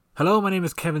Hello, my name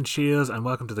is Kevin Shields and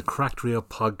welcome to the Cracked Reel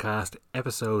Podcast,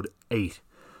 episode 8.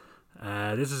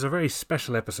 This is a very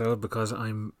special episode because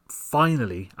I'm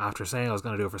finally, after saying I was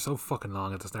going to do it for so fucking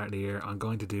long at the start of the year, I'm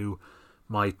going to do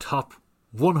my top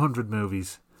 100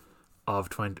 movies of of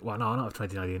the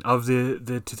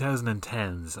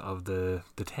 2010s, of the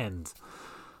 10s.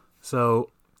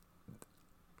 So,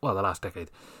 well, the last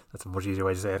decade. That's a much easier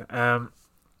way to say it.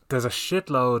 There's a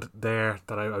shitload there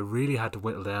that I really had to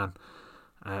whittle down.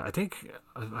 I think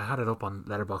I had it up on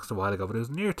Letterboxd a while ago, but it was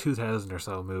near 2,000 or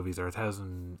so movies, or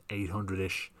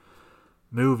 1,800-ish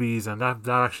movies, and that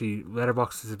actually,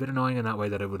 Letterboxd is a bit annoying in that way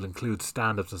that it would include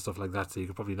stand-ups and stuff like that, so you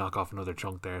could probably knock off another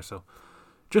chunk there. So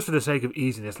just for the sake of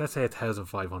easiness, let's say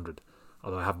 1,500,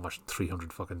 although I haven't watched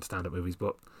 300 fucking stand-up movies,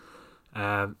 but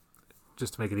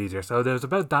just to make it easier. So there's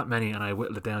about that many, and I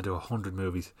whittled it down to 100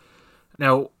 movies.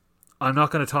 Now, I'm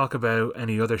not going to talk about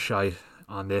any other shite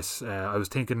on this. I was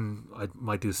thinking I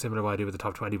might do a similar what I did with the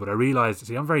top 20, but I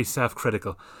realised, I'm very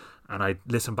self-critical, and I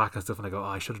listen back and stuff and I go,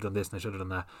 I should have done this and I should have done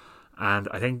that. And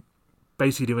I think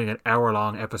basically doing an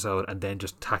hour-long episode and then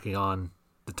just tacking on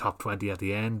the top 20 at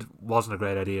the end wasn't a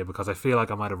great idea, because I feel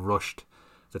like I might have rushed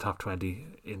the top 20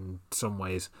 in some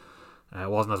ways. I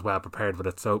wasn't as well prepared with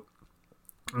it, so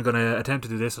I'm going to attempt to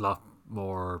do this a lot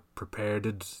more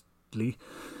preparedly,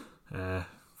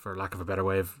 for lack of a better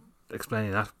way of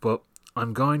explaining that. But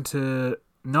I'm going to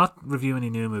not review any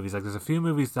new movies. Like, there's a few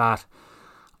movies that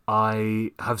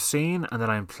I have seen and that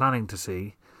I'm planning to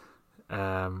see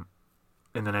in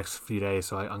the next few days.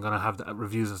 So I'm going to have the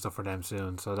reviews and stuff for them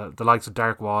soon. So the likes of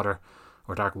Dark Waters,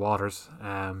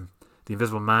 The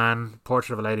Invisible Man,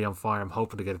 Portrait of a Lady on Fire, I'm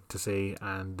hoping to get to see,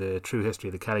 and The True History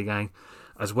of the Kelly Gang,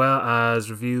 as well as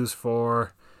reviews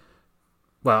for...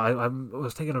 Well, I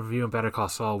was thinking of reviewing Better Call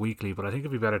Saul weekly, but I think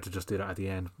it'd be better to just do that at the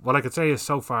end. What I could say is,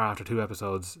 so far after 2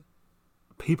 episodes,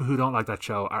 people who don't like that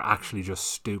show are actually just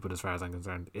stupid as far as I'm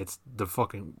concerned. It's the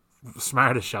fucking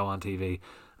smartest show on TV,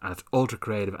 and it's ultra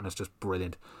creative, and it's just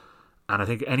brilliant. And I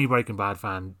think any Breaking Bad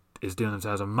fan is doing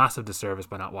themselves a massive disservice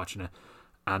by not watching it,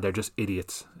 and they're just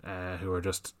idiots who are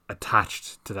just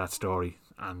attached to that story,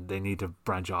 and they need to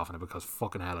branch off on it, because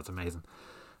fucking hell, it's amazing.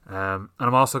 And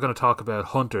I'm also going to talk about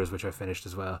Hunters, which I finished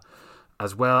as well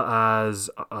as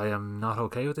I Am Not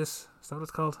Okay With This. Is that what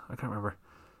it's called? I can't remember.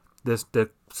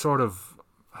 The sort of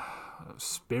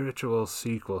spiritual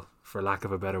sequel, for lack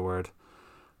of a better word,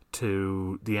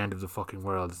 to The End of the Fucking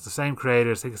World. It's the same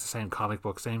creators, I think it's the same comic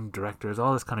book, same directors,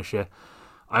 all this kind of shit.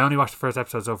 I only watched the first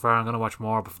episode so far. I'm going to watch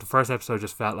more, but the first episode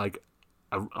just felt like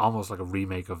almost like a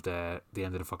remake of the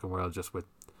End of the Fucking World, just with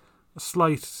a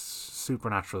slight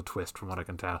supernatural twist, from what I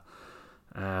can tell.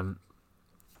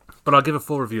 But I'll give a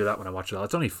full review of that when I watch it all.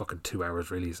 It's only fucking 2 hours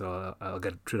really, so I'll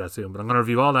get through that soon. But I'm going to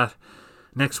review all that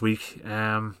next week.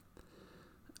 And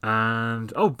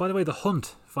oh, by the way, The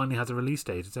Hunt finally has a release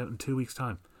date. It's out in 2 weeks'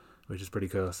 time, which is pretty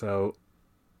cool. So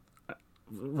it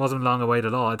wasn't long away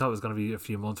at all. I thought it was going to be a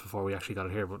few months before we actually got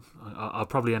it here, but I'll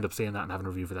probably end up seeing that and having a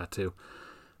review for that too.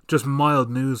 Just mild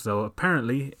news though.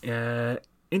 Apparently,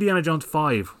 Indiana Jones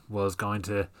 5 was going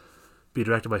to be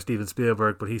directed by Steven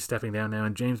Spielberg, but he's stepping down now,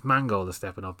 and James Mangold is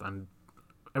stepping up, and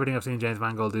everything I've seen James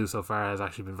Mangold do so far has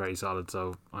actually been very solid,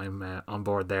 so I'm on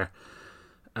board there.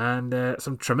 And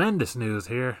some tremendous news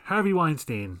here. Harvey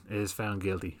Weinstein is found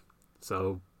guilty,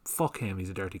 so fuck him, he's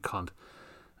a dirty cunt.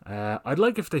 I'd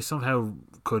like if they somehow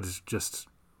could just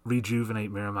rejuvenate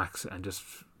Miramax and just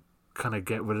kind of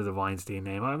get rid of the Weinstein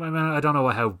name. I mean, I don't know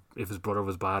if his brother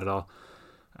was bad at all,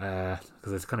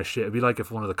 because it's kind of shit. It'd be like if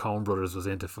one of the Coen brothers was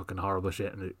into fucking horrible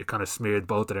shit and it kind of smeared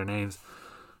both of their names.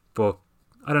 But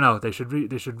I don't know, they should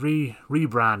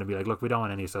rebrand and be like, look, we don't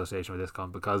want any association with this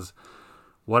cunt, because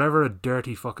whatever a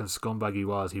dirty fucking scumbag he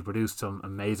was, he produced some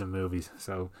amazing movies,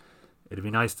 so it'd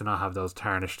be nice to not have those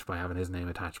tarnished by having his name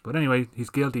attached. But anyway, he's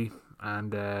guilty,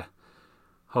 and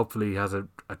hopefully he has a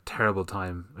terrible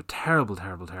time, a terrible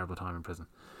time in prison.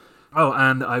 Oh,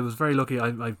 and I was very lucky.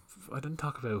 I didn't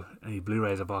talk about any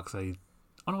Blu-rays or box. I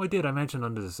did. I mentioned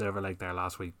Under the Silver Lake there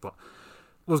last week, but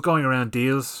was going around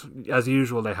deals. As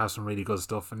usual, they have some really good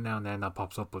stuff, and now and then that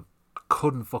pops up, but I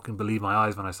couldn't fucking believe my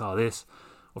eyes when I saw this.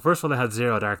 Well, first of all, they had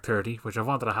Zero Dark 30, which I've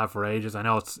wanted to have for ages. I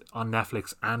know it's on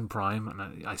Netflix and Prime,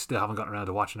 and I still haven't gotten around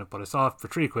to watching it, but I saw it for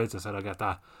 £3, so I said I'll get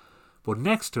that. But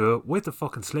next to it, with the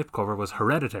fucking slipcover, was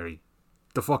Hereditary,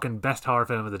 the fucking best horror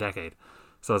film of the decade.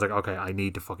 So I was like, okay, I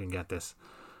need to fucking get this.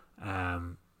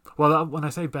 Well, when I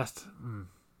say best,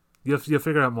 you'll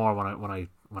figure out more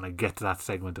when I get to that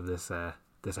segment of this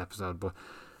episode. But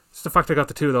it's the fact I got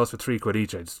the 2 of those for £3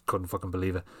 each. I just couldn't fucking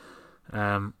believe it.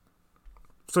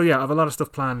 So yeah, I have a lot of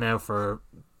stuff planned now for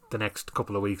the next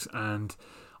couple of weeks, and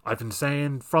I've been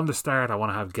saying from the start I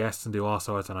want to have guests and do all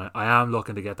sorts, and I am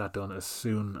looking to get that done as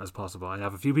soon as possible. I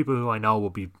have a few people who I know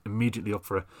will be immediately up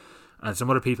for it, and some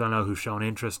other people I know who've shown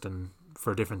interest and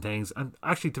for different things. And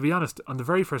actually, to be honest, on the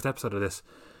very first episode of this,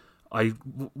 I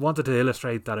wanted to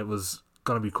illustrate that it was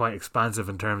going to be quite expansive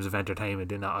in terms of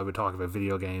entertainment, in that I would talk about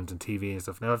video games and TV and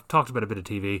stuff. Now, I've talked about a bit of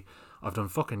TV. I've done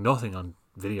fucking nothing on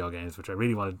video games, which I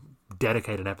really want to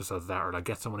dedicate an episode to that, or like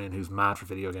get someone in who's mad for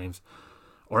video games,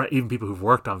 or even people who've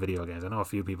worked on video games. I know a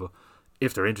few people,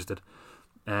 if they're interested.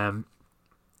 But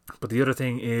the other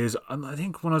thing is, I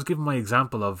think when I was giving my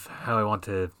example of how I want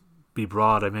to be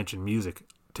broad, I mentioned music.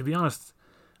 To be honest,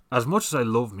 as much as I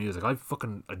love music, I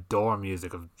fucking adore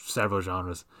music of several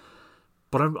genres,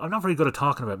 but I'm not very good at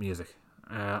talking about music.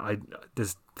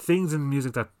 There's things in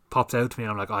music that pops out to me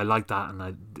and I'm like, I like that,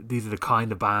 and these are the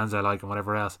kind of bands I like and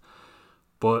whatever else.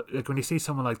 But like when you see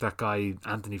someone like that guy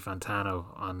Anthony Fantano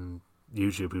on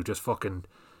YouTube, who just fucking,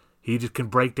 he just can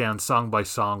break down song by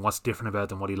song what's different about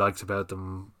them, what he likes about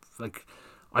them. Like,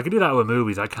 I can do that with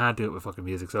movies, I can't do it with fucking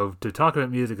music. So to talk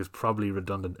about music is probably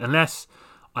redundant, unless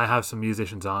I have some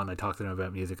musicians on, I talk to them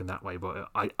about music in that way. But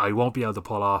I won't be able to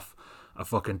pull off a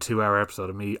fucking 2-hour episode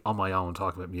of me on my own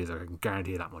talking about music. I can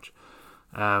guarantee you that much.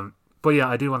 But yeah,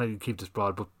 I do want to keep this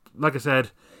broad. But like I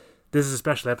said, this is a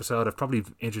special episode. I've probably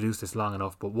introduced this long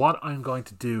enough. But what I'm going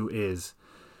to do is,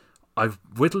 I've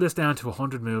whittled this down to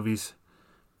 100 movies.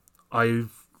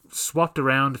 I've swapped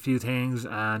around a few things,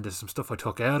 and there's some stuff I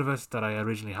took out of it that I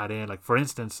originally had in. Like, for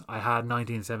instance, I had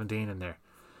 1917 in there,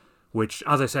 which,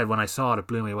 as I said, when I saw it, it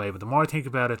blew me away. But the more I think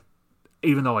about it,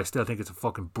 even though I still think it's a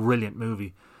fucking brilliant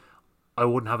movie, I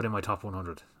wouldn't have it in my top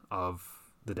 100 of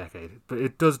the decade. But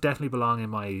it does definitely belong in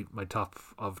my top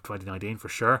of 2019 for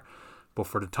sure. But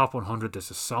for the top 100, there's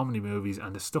just so many movies,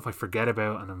 and there's stuff I forget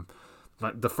about. And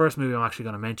the first movie I'm actually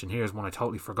going to mention here is one I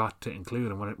totally forgot to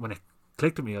include. And when it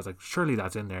clicked at me, I was like, surely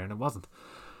that's in there, and it wasn't.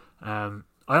 I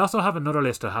also have another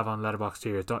list I have on Letterboxd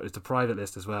here. It's a private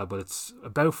list as well, but it's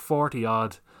about 40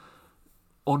 odd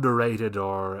underrated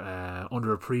or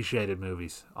underappreciated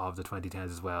movies of the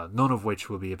 2010s as well, none of which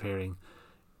will be appearing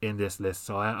in this list.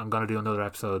 So I'm going to do another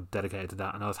episode dedicated to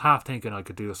that, and I was half thinking I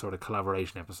could do a sort of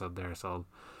collaboration episode there, so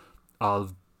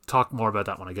I'll talk more about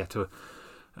that when I get to it.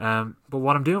 But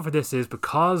what I'm doing for this is,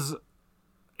 because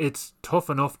it's tough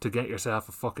enough to get yourself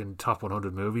a fucking top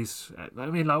 100 movies. I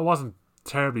mean, it wasn't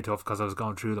terribly tough because I was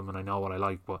going through them and I know what I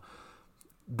like, but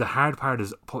the hard part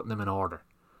is putting them in order.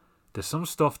 There's some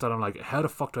stuff that I'm like, how the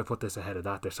fuck do I put this ahead of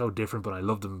that? They're so different, but I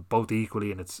love them both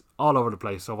equally, and it's all over the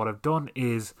place. So what I've done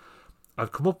is,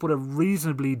 I've come up with a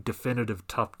reasonably definitive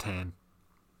top 10,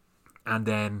 and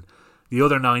then the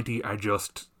other 90 are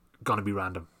just going to be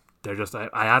random. They're just, I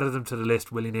added them to the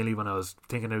list willy-nilly when I was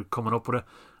thinking of coming up with it,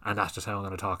 and that's just how I'm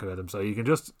going to talk about them. So you can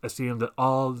just assume that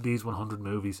all these 100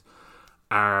 movies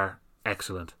are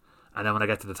excellent, and then when I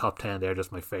get to the top 10, they're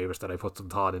just my favourites that I put some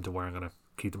thought into where I'm going to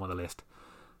keep them on the list.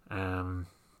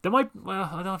 There might, well,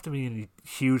 I don't have to be any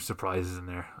huge surprises in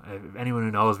there. Anyone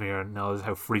who knows me or knows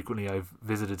how frequently I've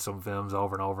visited some films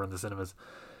over and over in the cinemas,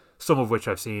 some of which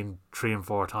I've seen 3 and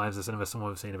 4 times in the cinema, some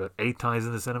I've seen about 8 times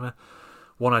in the cinema.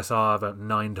 One I saw about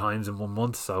 9 times in 1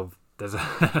 month, so there's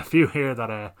a few here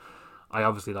that I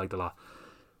obviously liked a lot.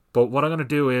 But what I'm going to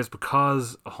do is,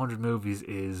 because 100 movies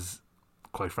is,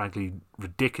 quite frankly,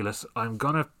 ridiculous, I'm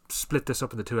going to split this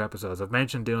up into 2 episodes. I've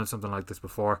mentioned doing something like this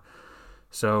before,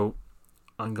 so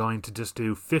I'm going to just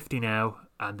do 50 now,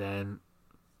 and then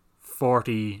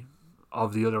 40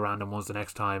 of the other random ones the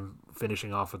next time,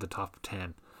 finishing off with the top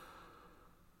 10.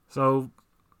 So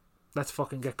let's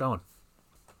fucking get going.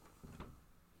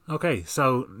 Okay,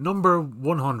 so number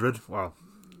 100, well,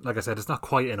 like I said, it's not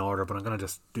quite in order, but I'm going to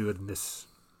just do it in this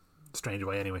strange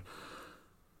way anyway.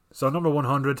 So number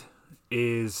 100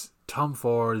 is Tom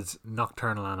Ford's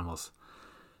Nocturnal Animals.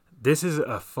 This is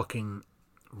a fucking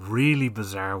really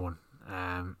bizarre one.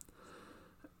 I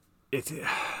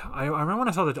remember when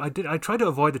I saw that, I tried to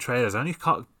avoid the trailers. I only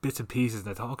caught bits and pieces, and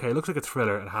I thought, okay, it looks like a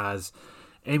thriller. It has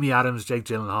Amy Adams, Jake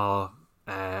Gyllenhaal,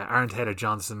 Aaron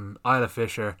Taylor-Johnson, Isla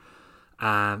Fisher,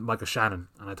 and Michael Shannon.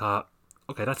 And I thought,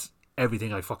 okay, that's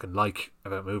everything I fucking like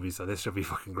about movies, so this should be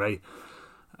fucking great.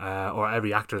 Or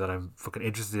every actor that I'm fucking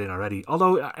interested in already.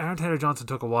 Although Aaron Taylor-Johnson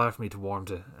took a while for me to warm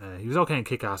to. He was okay in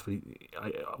Kick-Ass, but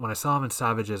when I saw him in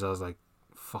Savages, I was like,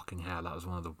 fucking hell, that was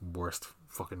one of the worst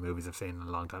fucking movies I've seen in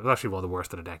a long time. It was actually one of the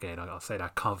worst of the decade, I'll say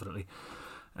that confidently.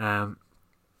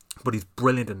 But he's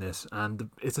brilliant in this, and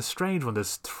it's a strange one.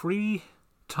 There's 3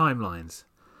 timelines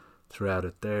throughout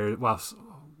it. They're, well,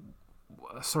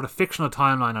 a sort of fictional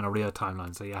timeline and a real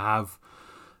timeline. So you have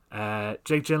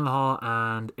Jake Gyllenhaal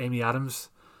and Amy Adams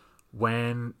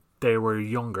when they were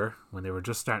younger, when they were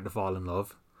just starting to fall in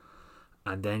love,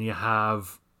 and then you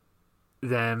have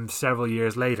them several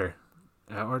years later,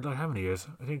 or like how many years?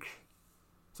 I think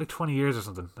it's like 20 years or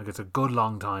something. Like it's a good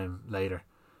long time later,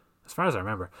 as far as I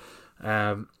remember.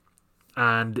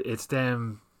 And it's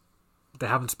them. They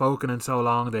haven't spoken in so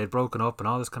long. They had broken up and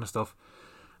all this kind of stuff.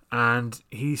 And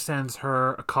he sends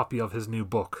her a copy of his new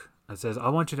book and says, I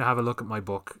want you to have a look at my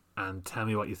book and tell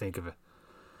me what you think of it.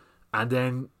 And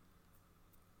then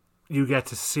you get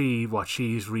to see what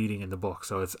she's reading in the book.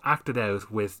 So it's acted out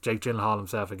with Jake Gyllenhaal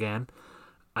himself again.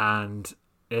 And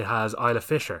it has Isla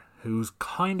Fisher, who's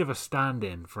kind of a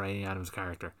stand-in for Amy Adams'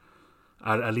 character.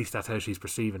 At least that's how she's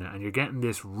perceiving it. And you're getting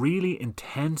this really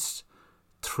intense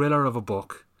thriller of a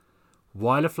book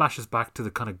while it flashes back to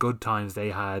the kind of good times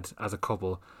they had as a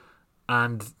couple,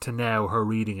 and to now her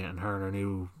reading it and her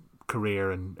new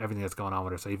career and everything that's going on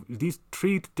with her. So you've these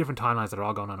 3 different timelines that are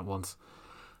all going on at once.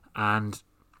 And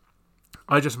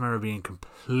I just remember being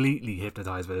completely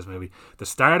hypnotized by this movie. The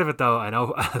start of it, though, I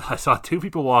know I saw 2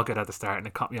 people walk it at the start, and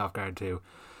it caught me off guard too,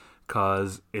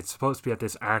 because it's supposed to be at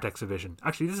this art exhibition.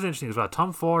 Actually, this is interesting as well.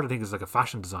 Tom Ford, I think, is like a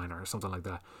fashion designer or something like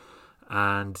that,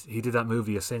 and he did that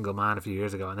movie A Single Man a few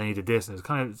years ago, and then he did this, and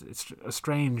it's a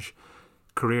strange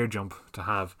career jump to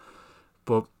have.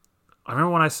 But I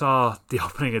remember when I saw the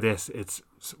opening of this, it's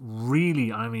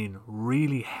really, I mean,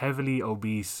 really heavily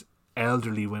obese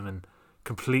elderly women,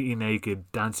 completely naked,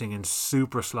 dancing in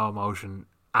super slow motion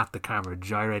at the camera,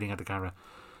 gyrating at the camera.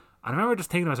 And I remember just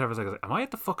thinking to myself, I was like, am I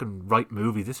at the fucking right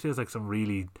movie? This feels like some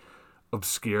really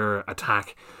obscure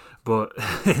attack. But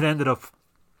it ended up,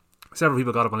 several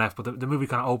people got up and left, but the movie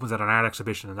kind of opens at an art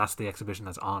exhibition, and that's the exhibition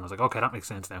that's on. I was like, okay, that makes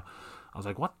sense now. I was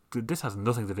like, what? This has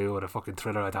nothing to do with a fucking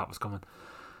thriller I thought was coming.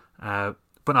 But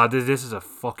no, this is a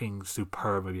fucking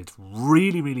superb movie. It's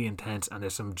really, really intense, and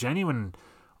there's some genuine,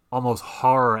 almost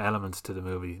horror elements to the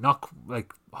movie. Not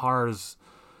like horrors,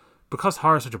 because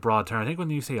horror is such a broad term. I think when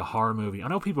you say a horror movie, I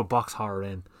know people box horror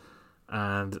in,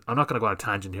 and I'm not going to go on a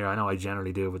tangent here. I know I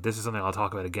generally do, but this is something I'll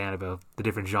talk about again, about the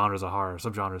different genres of horror,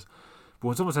 subgenres. But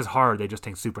when someone says horror, they just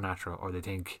think supernatural, or they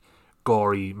think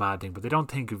gory, mad thing, but they don't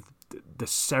think of the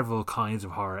several kinds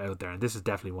of horror out there, and this is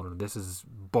definitely one of them. This is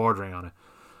bordering on it.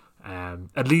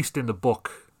 At least in the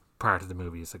book part of the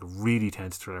movie, it's like a really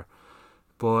tense thriller.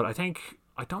 But I think,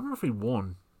 I don't know if he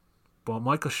won, but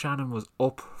Michael Shannon was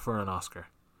up for an Oscar.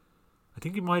 I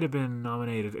think he might have been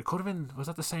nominated. It could have been, was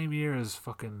that the same year as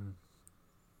fucking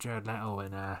Jared Leto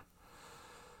in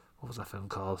what was that film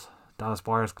called? Dallas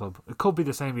Buyers Club. It could be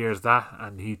the same year as that,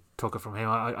 and he took it from him.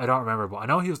 I don't remember, but I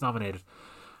know he was nominated.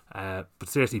 But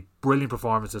seriously, brilliant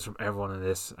performances from everyone in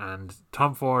this, and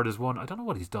Tom Ford is one. I don't know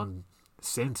what he's done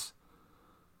since.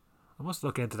 I must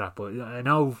look into that, but I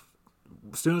know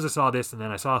as soon as I saw this, and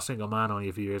then I saw Single Man only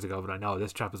a few years ago, but I know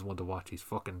this chap is one to watch. He's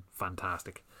fucking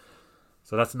fantastic.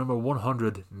 So that's number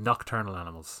 100, Nocturnal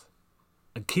Animals.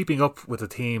 And keeping up with the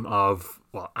theme of,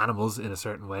 well, animals in a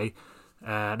certain way,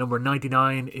 number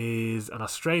 99 is an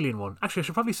Australian one. Actually, I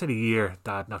should probably say the year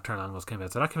that Nocturnal Animals came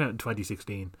out. So that came out in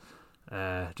 2016.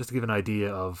 Just to give an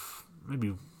idea of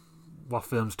maybe what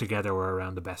films together were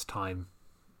around the best time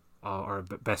or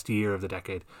best year of the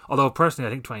decade. Although personally,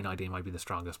 I think 2019 might be the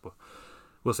strongest, but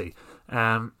we'll see.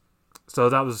 So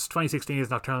that was 2016 is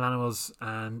Nocturnal Animals,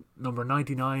 and number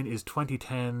 99 is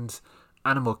 2010's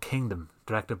Animal Kingdom,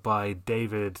 directed by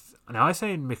David. Now I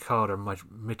say Michod or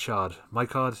Michod,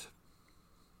 Micod.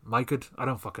 I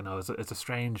don't fucking know. It's a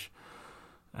strange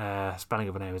spelling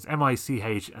of a name. It's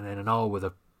M-I-C-H and then an O with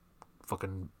a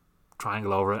fucking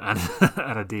triangle over it and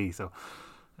and a D. So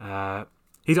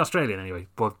he's Australian anyway,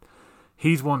 but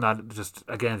he's one that just,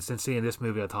 again, since seeing this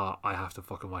movie, I thought I have to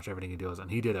fucking watch everything he does. And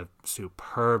he did a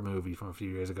superb movie from a few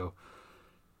years ago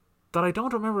that I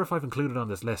don't remember if I've included on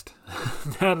this list.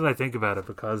 Now that I think about it,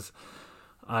 because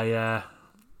I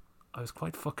was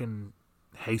quite fucking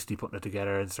hasty putting it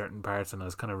together in certain parts, and I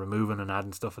was kind of removing and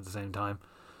adding stuff at the same time.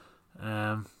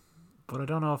 But I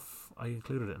don't know if I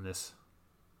included it in this.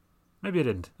 Maybe I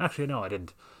didn't. Actually, no, I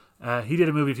didn't. He did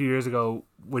a movie a few years ago,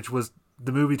 which was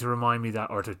the movie to remind me that,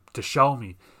 or to show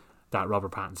me that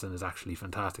Robert Pattinson is actually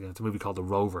fantastic. And it's a movie called The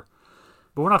Rover.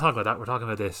 But we're not talking about that. We're talking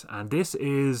about this. And this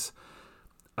is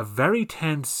a very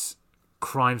tense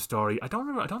crime story. I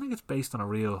don't think it's based on a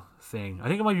real thing. I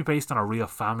think it might be based on a real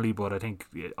family, but I think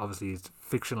obviously it's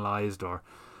fictionalized, or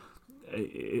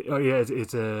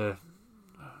it's a,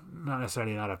 not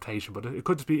necessarily an adaptation, but it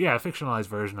could just be a fictionalized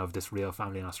version of this real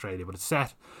family in Australia. But it's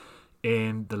set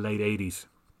in the late 80s,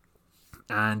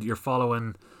 and you're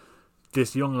following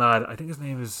this young lad. I think his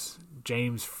name is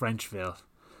James Frenchville,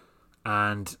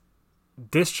 and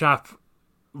this chap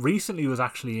recently was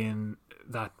actually in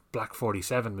that Black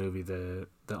 47 movie, the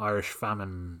Irish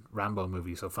famine Rambo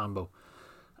movie, so Fambo.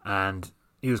 And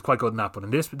he was quite good in that. But in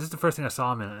this is the first thing I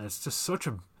saw him in, and it's just such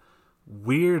a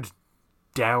weird,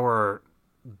 dour,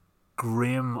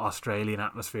 grim Australian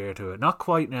atmosphere to it. Not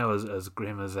quite now as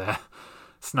grim as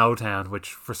Snowtown,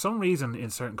 which for some reason in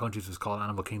certain countries was called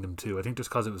Animal Kingdom 2. I think just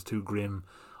because it was two grim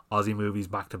Aussie movies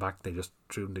back to back, they just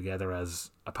threw them together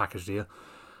as a package deal.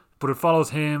 But it follows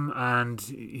him, and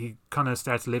he kind of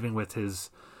starts living with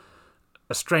his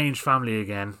estranged family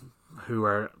again, who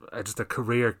are just a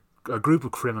group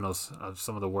of criminals of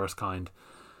some of the worst kind.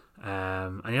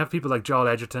 And you have people like Joel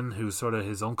Edgerton, who's sort of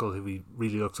his uncle, who he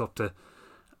really looks up to.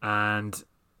 And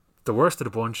the worst of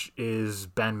the bunch is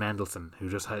Ben Mendelsohn, who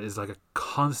just is like a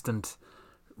constant,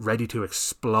 ready to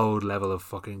explode level of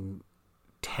fucking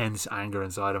tense anger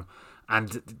inside him.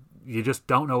 And you just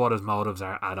don't know what his motives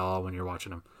are at all when you're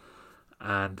watching him.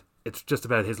 And it's just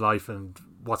about his life and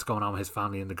what's going on with his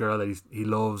family and the girl that he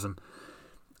loves, and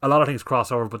a lot of things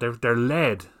cross over, but they're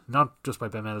led not just by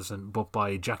Ben Mendelsohn but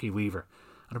by Jackie Weaver,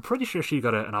 and I'm pretty sure she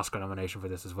got an Oscar nomination for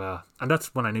this as well. And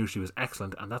that's when I knew she was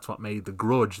excellent, and that's what made The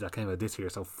Grudge that came out this year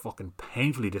so fucking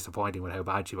painfully disappointing with how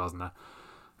bad she was in that.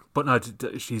 But no,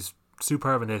 she's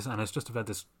superb in this, and it's just about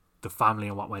the family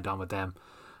and what went on with them.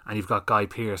 And you've got Guy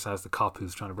Pearce as the cop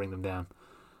who's trying to bring them down.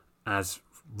 As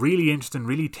really interesting,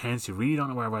 really tense. You really don't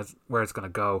know where it's going to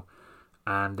go.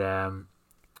 And I'm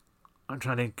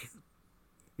trying to think.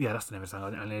 Yeah, that's the name of the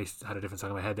song. I had a different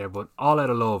song in my head there. But All Out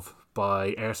of Love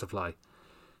by Air Supply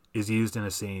is used in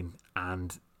a scene.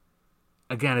 And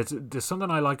again, there's something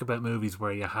I like about movies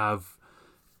where you have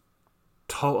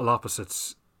total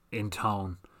opposites in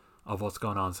tone of what's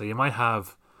going on. So you might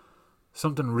have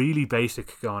something really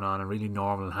basic going on and really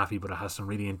normal and happy, but it has some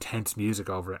really intense music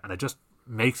over it, and it just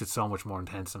makes it so much more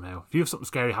intense somehow. If you have something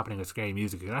scary happening with scary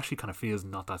music, it actually kind of feels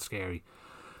not that scary.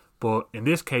 But in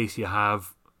this case, you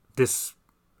have this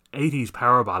 80s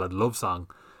power ballad love song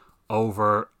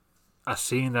over a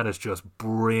scene that is just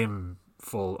brimming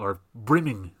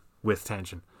with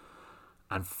tension.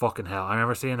 And fucking hell, I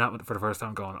remember seeing that for the first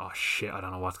time going, oh shit, I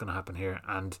don't know what's going to happen here.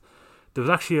 And there was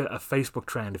actually a Facebook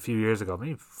trend a few years ago,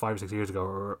 maybe 5 or 6 years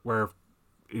ago, where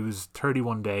it was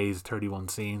 31 days, 31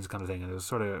 scenes kind of thing. And it was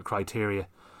sort of a criteria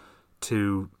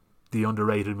to the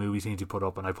underrated movie scenes you put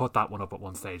up. And I put that one up at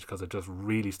one stage because it just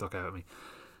really stuck out at me.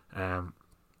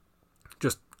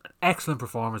 Just excellent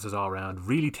performances all around,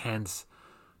 really tense,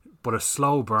 but a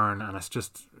slow burn. And it's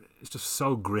just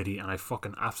so gritty. And I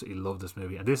fucking absolutely love this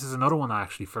movie. And this is another one I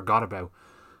actually forgot about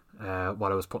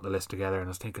while I was putting the list together. And I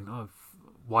was thinking,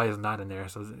 why isn't that in there?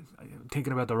 So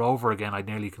thinking about The Rover again, I'd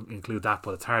nearly include that,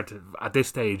 but it's hard to, at this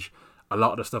stage, a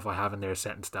lot of the stuff I have in there is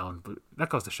set in stone. But that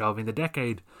goes to show, I mean, the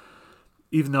decade,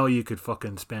 even though you could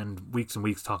fucking spend weeks and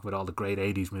weeks talking about all the great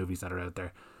 80s movies that are out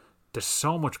there, there's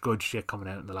so much good shit coming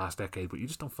out in the last decade, but you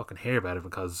just don't fucking hear about it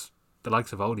because the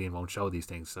likes of Odeon won't show these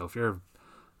things. So if you're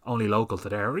only local to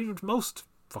there, or even most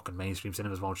fucking mainstream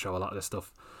cinemas won't show a lot of this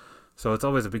stuff. So it's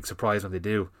always a big surprise when they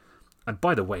do. And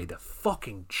by the way, the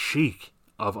fucking cheek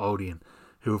of Odeon,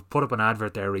 who have put up an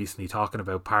advert there recently talking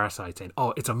about Parasite, saying,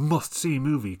 oh, it's a must-see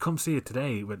movie, come see it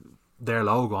today, with their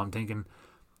logo. I'm thinking,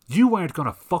 you weren't going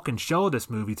to fucking show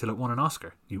this movie till it won an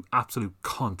Oscar, you absolute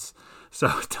cunts.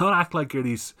 So don't act like you're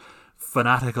these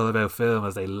fanatical about film,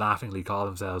 as they laughingly call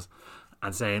themselves,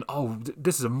 and saying, oh,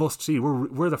 this is a must-see,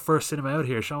 we're the first cinema out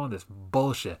here showing this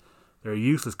bullshit. They're a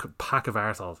useless pack of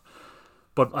arseholes.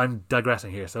 But I'm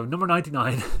digressing here. So number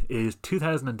 99 is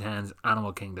 2010's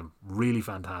Animal Kingdom. Really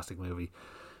fantastic movie.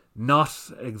 Not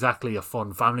exactly a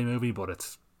fun family movie, but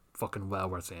it's fucking well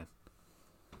worth seeing.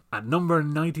 At number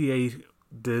 98,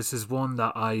 this is one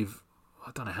that I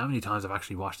don't know how many times I've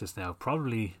actually watched this now.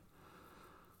 Probably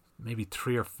maybe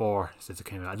 3 or 4 since it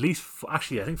came out. At least,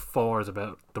 actually, I think 4 is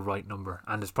about the right number.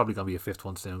 And there's probably going to be a 5th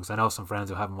one soon, because I know some friends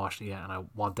who haven't watched it yet and I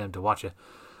want them to watch it.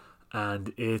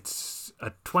 And it's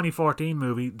a 2014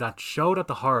 movie that showed at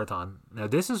the Horathon. Now,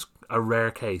 this is a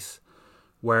rare case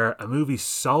where a movie's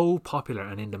so popular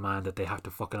and in demand that they have to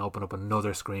fucking open up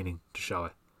another screening to show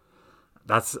it.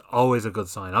 That's always a good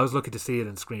sign. I was lucky to see it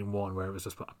in Screen 1, where it was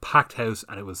just a packed house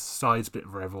and it was side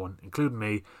splitting for everyone, including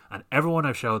me. And everyone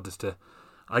I've showed this to,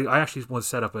 I actually once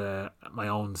set up my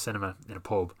own cinema in a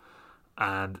pub,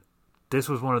 and this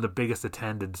was one of the biggest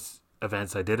attended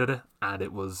events I did at it, and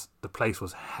the place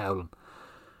was howling.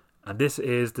 And this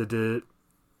is the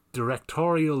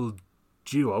directorial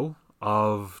duo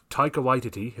of Taika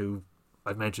Waititi, who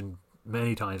I've mentioned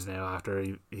many times now after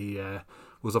he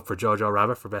was up for Jojo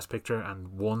Rabbit for Best Picture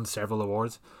and won several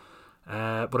awards,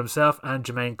 but himself and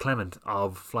Jermaine Clement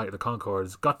of Flight of the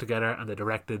Conchords got together and they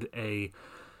directed a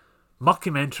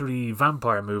mockumentary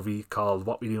vampire movie called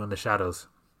What We Do in the Shadows.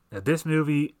 Now, this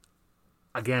movie,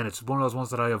 again, it's one of those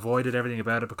ones that I avoided everything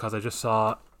about it because I just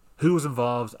saw who was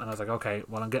involved and I was like, okay,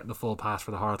 well, I'm getting the full pass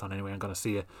for the Horathon anyway, I'm going to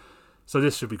see it. So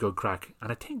this should be good crack.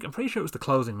 And I'm pretty sure it was the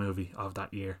closing movie of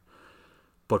that year.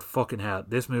 But fucking hell,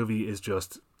 this movie is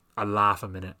just a laugh a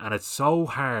minute. And it's so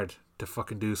hard to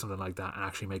fucking do something like that and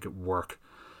actually make it work.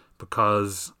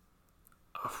 Because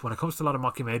when it comes to a lot of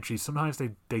mockumentaries, sometimes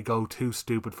they go too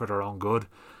stupid for their own good.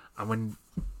 And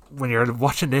when you're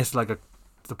watching this, like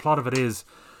the plot of it is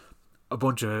a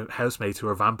bunch of housemates who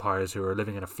are vampires who are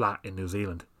living in a flat in New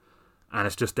Zealand. And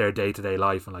it's just their day-to-day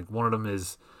life. And like one of them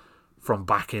is from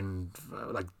back in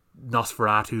like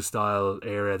Nosferatu style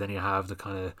era. Then you have the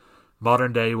kind of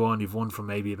modern day one. You've one from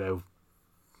maybe about,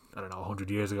 I don't know,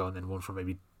 100 years ago, and then one from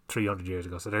maybe 300 years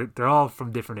ago. So they're all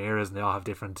from different eras, and they all have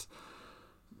different,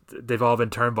 they've all been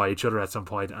turned by each other at some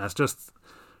point, and it's just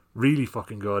really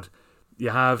fucking good. You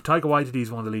have Taika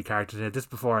Waititi's one of the lead characters in it. This is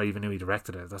before I even knew he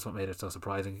directed it. That's what made it so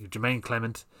surprising. Jermaine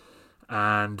Clement,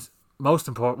 and most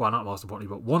important, well, not most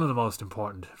importantly, but one of the most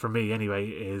important for me anyway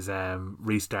is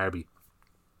Rhys Darby,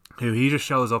 who he just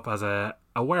shows up as a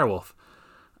werewolf,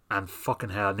 and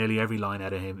fucking hell, nearly every line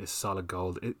out of him is solid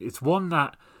gold. It's one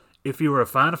that if you were a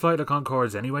fan of Flight of the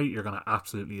Conchords anyway, you're going to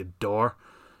absolutely adore.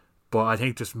 But I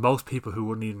think just most people who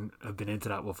wouldn't even have been into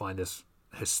that will find this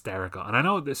hysterical. And I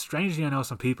know, strangely, I know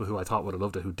some people who I thought would have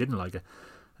loved it who didn't like it.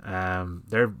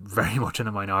 They're very much in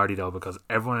a minority though, because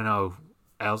everyone I know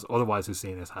else otherwise who's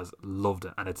seen this has loved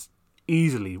it, and it's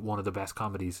easily one of the best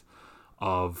comedies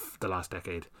of the last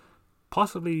decade.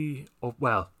 Possibly,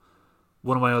 well,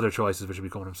 one of my other choices, which will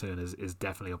be coming up soon, is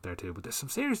definitely up there too. But there's some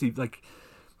seriously, like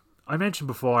I mentioned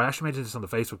before, I actually mentioned this on the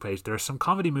Facebook page, there are some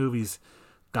comedy movies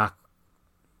that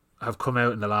have come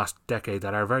out in the last decade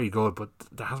that are very good, but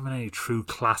there hasn't been any true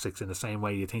classics in the same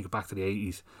way. You think back to the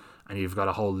 80s and you've got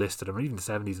a whole list of them, or even the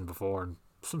 70s and before, and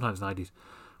sometimes 90s.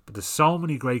 But there's so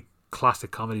many great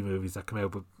classic comedy movies that come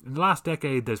out. But in the last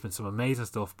decade, there's been some amazing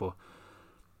stuff, but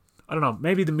I don't know,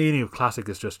 maybe the meaning of classic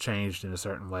has just changed in a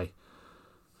certain way.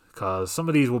 Because some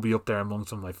of these will be up there among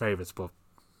some of my favourites, but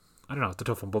I don't know, it's a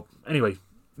tough one. But anyway,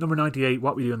 number 98,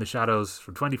 What We Do in the Shadows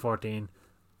from 2014.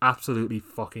 Absolutely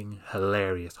fucking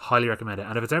hilarious. Highly recommend it.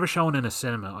 And if it's ever shown in a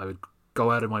cinema, I would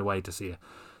go out of my way to see it.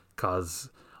 Because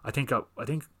I don't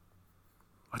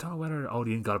know whether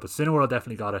Odeon got it, but Cineworld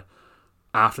definitely got it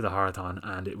after the Horathon,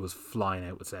 and it was flying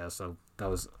out with sales. So that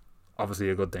was obviously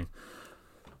a good thing.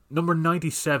 Number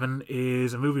 97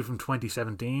 is a movie from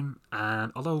 2017,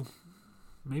 and although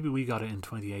maybe we got it in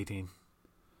 2018.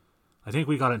 I think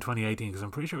we got it in 2018 because I'm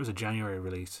pretty sure it was a January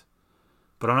release.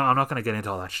 But I'm not going to get into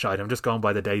all that shite. I'm just going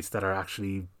by the dates that are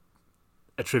actually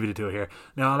attributed to it here.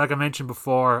 Now, like I mentioned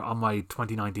before on my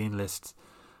 2019 list,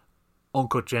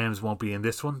 Uncut Gems won't be in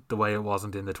this one the way it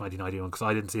wasn't in the 2019 one, because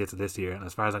I didn't see it till this year, and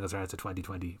as far as I'm concerned, it's a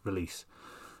 2020 release.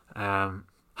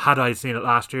 Had I seen it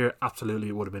last year, absolutely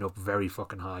it would have been up very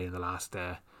fucking high in the last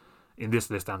in this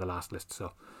list and the last list.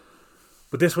 So,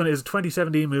 but this one is a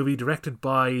 2017 movie directed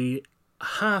by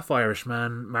half Irish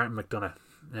man Martin McDonagh.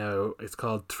 Now, it's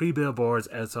called 3 Billboards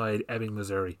Outside Ebbing,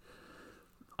 Missouri.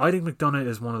 I think McDonagh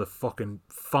is one of the fucking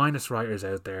finest writers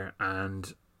out there,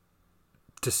 and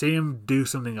to see him do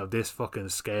something of this fucking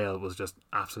scale was just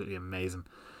absolutely amazing.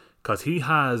 Because he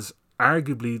has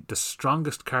arguably the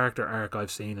strongest character arc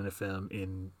I've seen in a film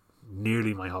in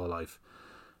nearly my whole life.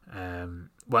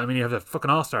 Well, I mean, you have a fucking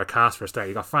all-star cast for a start.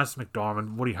 You got Frances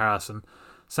McDormand, Woody Harrelson,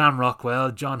 Sam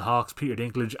Rockwell, John Hawkes, Peter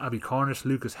Dinklage, Abby Cornish,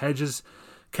 Lucas Hedges,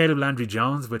 Caleb Landry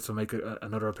Jones, which will make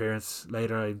another appearance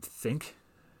later, I think,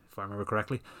 if I remember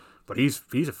correctly. But he's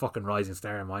a fucking rising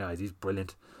star in my eyes. He's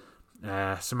brilliant.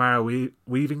 Samara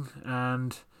Weaving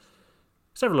and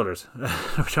several others,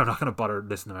 which I'm not going to bother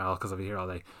listening to all because I'll be here all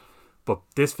day. But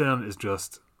this film is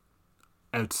just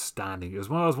outstanding. It was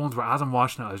one of those ones where as I'm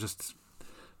watching it, I was just,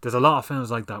 there's a lot of films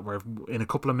like that where in a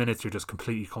couple of minutes you're just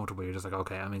completely comfortable. You're just like,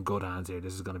 okay, I'm in good hands here.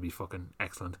 This is going to be fucking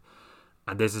excellent.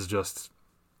 And this is just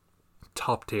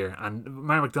top tier. And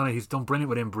Mark McDonagh, he's done brilliant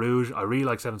with In Bruges. I really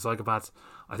like Seven Psychopaths.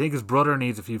 I think his brother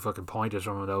needs a few fucking pointers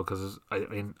from him though, because I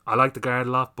mean, I like The Guard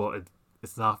a lot, but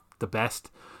it's not the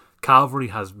best. Calvary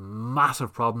has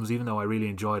massive problems, even though I really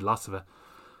enjoyed lots of it.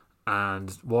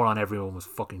 And War on Everyone was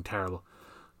fucking terrible.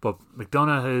 But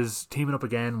McDonagh is teaming up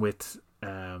again with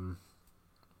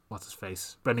what's his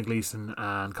face, Brendan Gleeson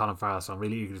and Colin Farrell, so I'm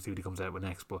really eager to see what he comes out with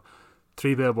next. But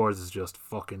 3 Billboards is just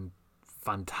fucking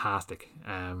fantastic.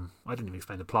 I didn't even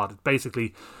explain the plot. It's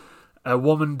basically a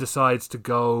woman decides to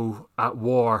go at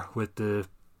war with the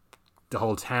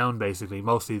whole town, basically,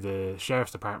 mostly the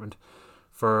sheriff's department,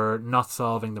 for not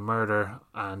solving the murder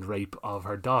and rape of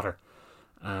her daughter.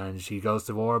 and she goes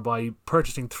to war by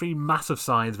purchasing 3 massive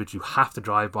signs which you have to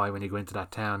drive by when you go into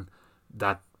that town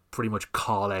that pretty much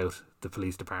call out the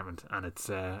police department. And it's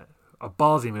a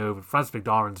ballsy move. Frances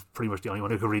McDormand's pretty much the only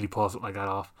one who could really pull something like that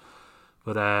off.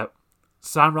 But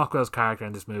Sam Rockwell's character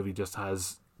in this movie just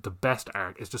has the best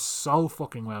arc. It's just so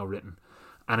fucking well written.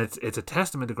 And it's a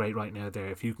testament to great writing out there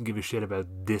if you can give a shit about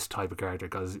this type of character,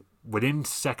 because within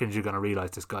seconds you're going to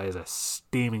realise this guy is a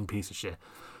steaming piece of shit.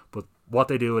 But what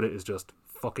they do with it is just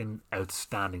fucking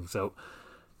outstanding. So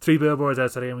 3 Billboards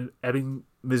Outside Ebbing,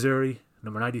 Missouri,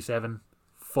 number 97,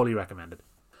 fully recommended.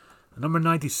 At number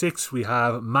 96 we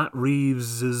have Matt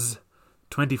Reeves'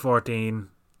 2014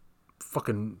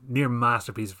 fucking near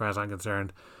masterpiece as far as I'm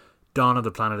concerned, Dawn of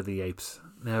the Planet of the Apes.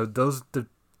 Now the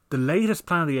latest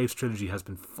Planet of the Apes trilogy has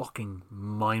been fucking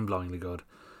mind-blowingly good.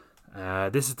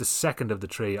 This is the second of the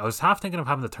 3. I was half thinking of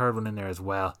having the third one in there as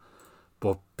well,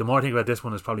 but the more I think about this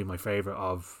one, is probably my favourite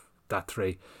of that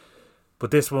 3.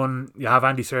 But this one, you have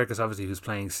Andy Serkis obviously, who's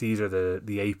playing Caesar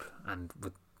the ape, and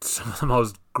with some of the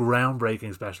most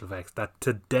groundbreaking special effects that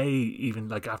today, even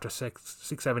like after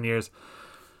 6-7 years,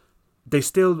 they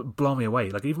still blow me away.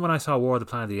 Like even when I saw War of the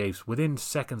Planet of the Apes, within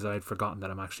seconds I'd forgotten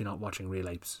that I'm actually not watching real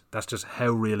apes. That's just how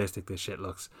realistic this shit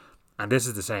looks. And this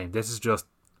is the same. This is just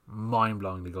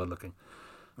mind-blowingly good looking.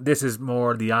 This is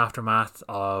more the aftermath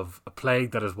of a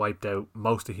plague that has wiped out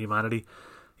most of humanity.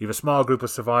 You have a small group of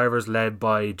survivors led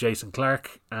by Jason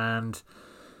Clarke, and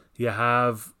you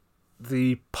have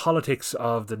the politics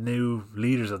of the new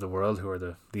leaders of the world, who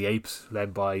are the apes,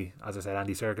 led by, as I said,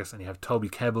 Andy Serkis, and you have Toby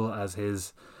Kebbell as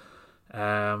his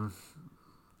I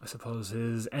suppose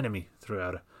his enemy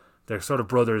throughout it. They're sort of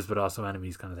brothers but also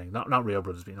enemies kind of thing. Not real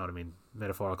brothers, but you know what I mean,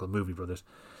 metaphorical movie brothers.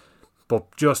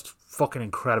 But just fucking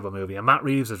incredible movie. And Matt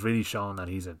Reeves has really shown that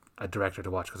he's a director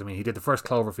to watch, because I mean he did the first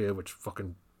Cloverfield, which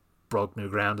fucking broke new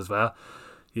ground as well.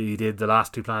 He did the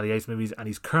last 2 Planet of the Apes movies, and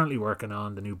he's currently working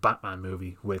on the new Batman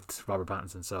movie with Robert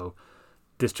Pattinson. So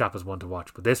this chap is one to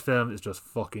watch. But this film is just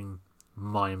fucking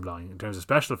mind-blowing in terms of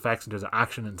special effects, in terms of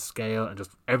action and scale, and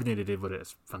just everything they did with it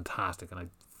is fantastic, and I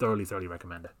thoroughly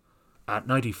recommend it. At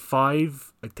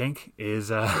 95, I think,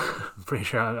 is I'm pretty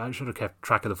sure I should have kept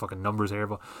track of the fucking numbers here,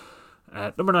 but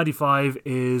number 95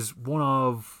 is one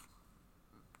of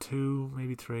 2,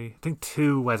 maybe 3, I think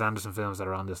 2 Wes Anderson films that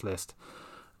are on this list,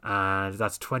 and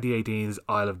that's 2018's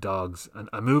Isle of Dogs, and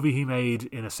a movie he made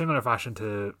in a similar fashion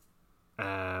to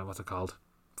what's it called,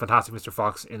 Fantastic Mr.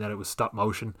 Fox, in that it was stop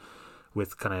motion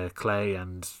with kind of clay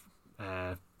and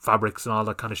fabrics and all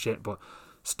that kind of shit, but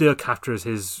still captures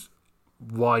his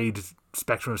wide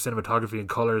spectrum of cinematography and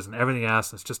colours and everything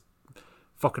else. It's just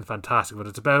fucking fantastic. But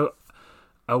it's about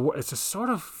it's a sort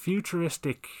of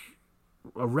futuristic,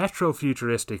 a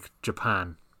retro-futuristic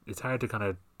Japan. It's hard to kind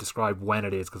of describe when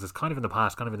it is, because it's kind of in the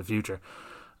past, kind of in the future,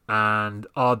 and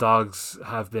all dogs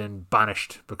have been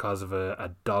banished because of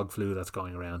a dog flu that's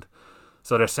going around.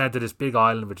 So they're sent to this big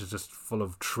island which is just full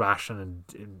of trash and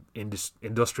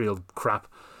industrial crap,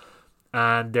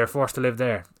 and they're forced to live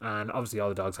there. And obviously all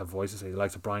the dogs have voices, so the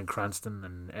likes of Bryan Cranston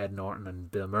and Ed Norton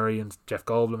and Bill Murray and Jeff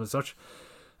Goldblum and such.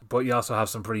 But you also have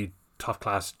some pretty top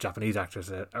class Japanese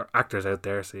actors out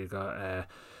there. So you got I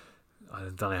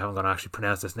don't know how I'm going to actually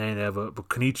pronounce this name now, but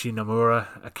Kenichi Nomura,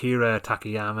 Akira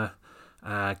Takayama,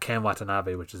 Ken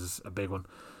Watanabe, which is a big one,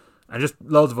 and just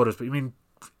loads of others. But I mean,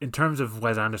 in terms of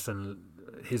Wes Anderson,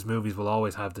 his movies will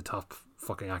always have the top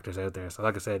fucking actors out there. So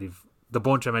like I said, you've the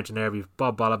bunch I mentioned there. We've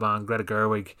Bob Balaban, Greta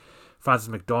Gerwig, Frances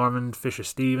McDormand, Fisher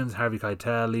Stevens, Harvey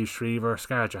Keitel, Lee Shriver,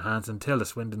 Scarlett Johansson, Tilda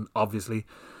Swinton, obviously,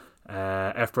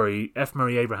 F.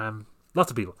 Murray Abraham,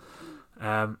 lots of people.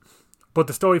 But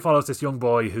the story follows this young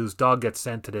boy whose dog gets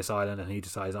sent to this island, and he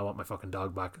decides, I want my fucking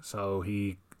dog back. So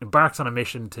he embarks on a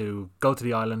mission to go to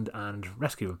the island and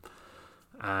rescue him.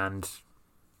 And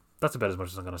that's about as much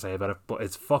as I'm going to say about it, but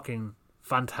it's fucking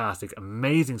fantastic.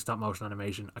 Amazing stop motion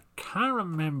animation. I can't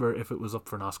remember if it was up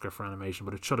for an Oscar for animation,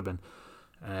 but it should have been.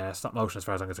 Stop motion, as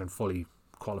far as I'm concerned, fully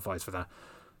qualifies for that.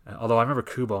 Although I remember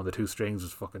Kubo and the Two Strings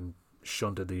was fucking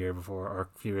shunted the year before, or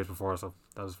a few years before, so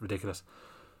that was ridiculous.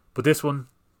 But this one,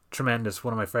 tremendous.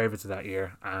 One of my favourites of that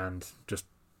year, and just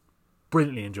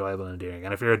brilliantly enjoyable and endearing.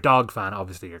 And if you're a dog fan,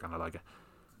 obviously you're going to like it.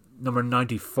 Number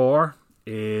 94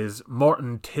 is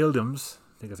Morten Tildum's,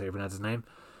 I think that's how you pronounce his name,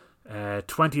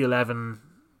 2011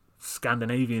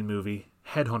 Scandinavian movie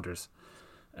Headhunters.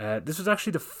 This was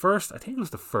actually the first, I think it was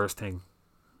the first thing.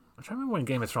 I'm trying to remember when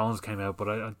Game of Thrones came out,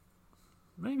 but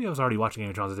maybe I was already watching Game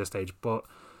of Thrones at this stage, but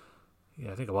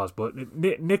yeah, I think it was. But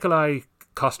Nikolai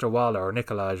Coster-Waldau, or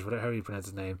Nikolaj, whatever you pronounce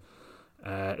his name,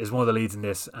 is one of the leads in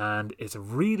this, and it's a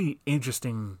really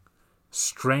interesting,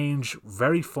 strange,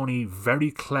 very funny, very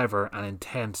clever and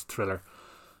intense thriller.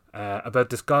 about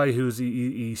this guy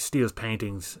he steals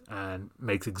paintings and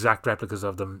makes exact replicas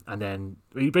of them, and then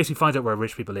he basically finds out where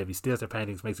rich people live. He steals their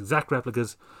paintings, makes exact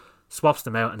replicas, swaps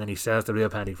them out, and then he sells the real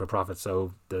painting for profit.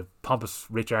 So the pompous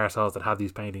rich arseholes that have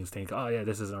these paintings think, oh yeah,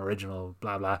 this is an original,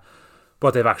 blah blah,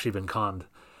 but they've actually been conned.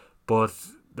 But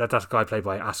that's a guy played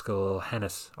by Askell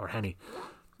Hennis or Henny.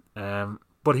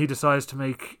 But he decides to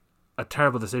make a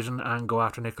terrible decision and go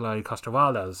after Nikolai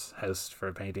Coster-Waldau's house for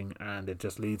a painting, and it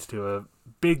just leads to a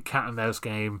big cat and mouse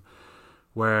game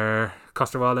where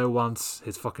Coster-Waldau wants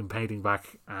his fucking painting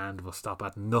back and will stop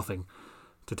at nothing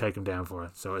to take him down for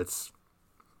it. So it's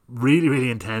really, really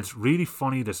intense, really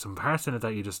funny. There's some parts in it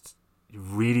that you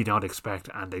really don't expect,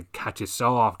 and they catch you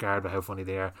so off guard by how funny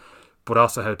they are, but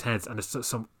also how tense. And there's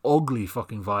some ugly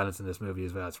fucking violence in this movie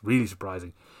as well. It's really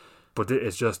surprising, but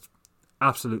it's just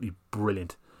absolutely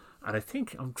brilliant. And I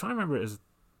think, I'm trying to remember, is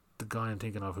the guy I'm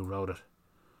thinking of who wrote it.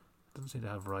 Doesn't seem to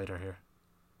have writer here.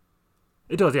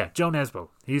 It does, yeah. Joe Nesbo.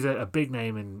 He's a big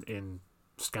name in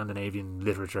Scandinavian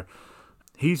literature.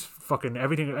 He's fucking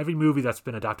everything. Every movie that's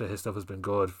been adapted, his stuff has been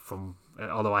good.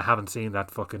 Although I haven't seen that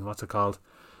fucking, what's it called?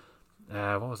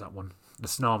 What was that one? The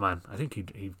Snowman. I think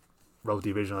he wrote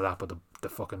the original of that, but the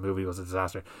fucking movie was a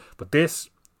disaster. But this,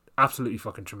 absolutely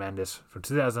fucking tremendous. From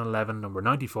 2011, number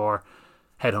 94,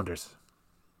 Headhunters.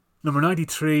 Number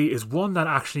 93 is one that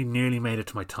actually nearly made it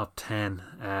to my top 10.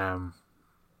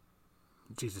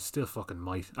 Jesus, still fucking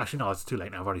might. Actually, no, it's too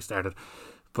late now. I've already started.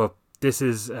 But this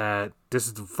is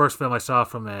the first film I saw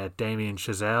from Damien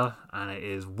Chazelle, and it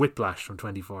is Whiplash from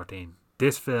 2014.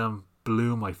 This film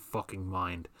blew my fucking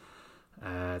mind.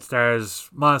 It stars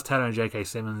Miles Teller and J.K.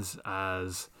 Simmons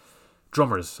as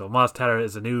drummers. So Miles Teller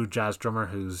is a new jazz drummer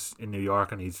who's in New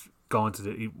York, and he wants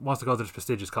to go to this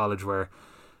prestigious college where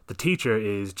the teacher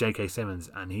is J.K. Simmons,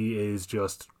 and he is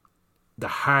just the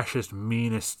harshest,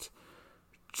 meanest,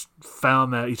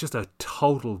 foul-mouthed. He's just a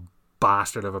total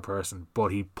bastard of a person, but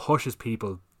he pushes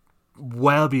people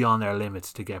well beyond their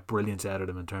limits to get brilliance out of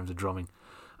them in terms of drumming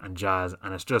and jazz,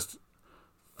 and it's just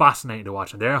fascinating to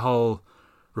watch. And their whole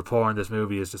rapport in this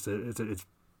movie is just it's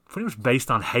pretty much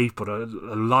based on hate, but a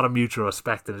lot of mutual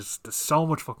respect, and there's so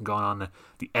much fucking going on.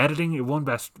 The editing, it won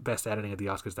best editing at the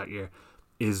Oscars that year,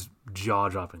 is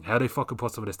jaw-dropping. How they fucking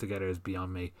put some of this together is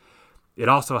beyond me. It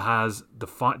also has the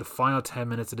final 10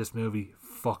 minutes of this movie,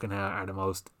 fucking hell, are the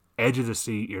most edge of the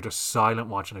seat. You're just silent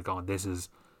watching it going, this is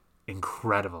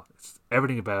incredible.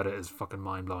 Everything about it is fucking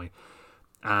mind-blowing.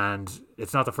 And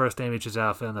it's not the first Damien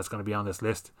Chazelle film that's going to be on this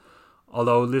list.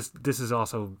 Although this is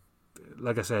also,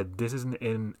 like I said, this isn't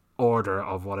in order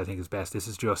of what I think is best. This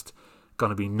is just going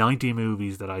to be 90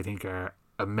 movies that I think are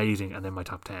amazing, and then my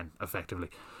top 10, effectively.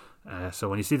 So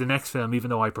when you see the next film,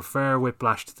 even though I prefer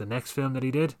Whiplash to the next film that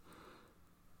he did,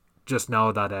 just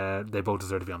know that they both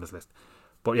deserve to be on this list.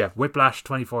 But yeah, Whiplash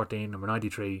 2014, number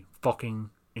 93, fucking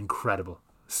incredible.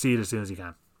 See it as soon as you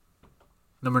can.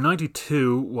 Number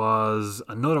 92 was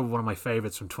another one of my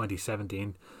favourites from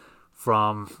 2017,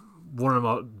 from one of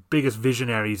the biggest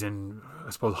visionaries in,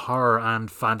 I suppose, horror and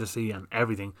fantasy and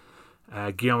everything,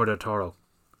 Guillermo del Toro.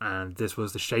 And this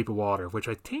was The Shape of Water, which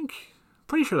I think,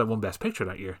 pretty sure that won Best Picture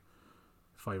that year,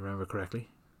 if I remember correctly.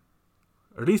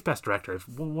 Or at least Best Director. It's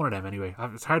one of them anyway.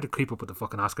 It's hard to keep up with the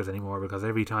fucking Oscars anymore, because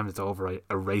every time it's over I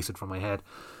erase it from my head.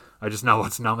 I just know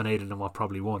what's nominated and what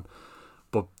probably won.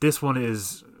 But this one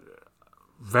is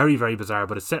very, very bizarre,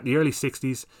 but it's set in the early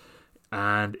 60s,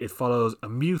 and it follows a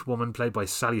mute woman played by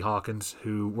Sally Hawkins,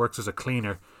 who works as a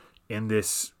cleaner in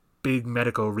this big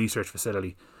medical research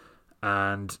facility.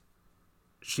 And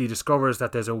she discovers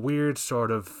that there's a weird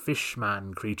sort of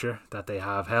fishman creature that they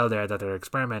have held there that they're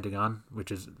experimenting on,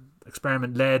 which is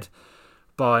experiment led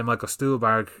by Michael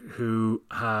Stuhlbarg, who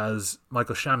has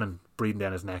Michael Shannon breathing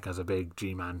down his neck as a big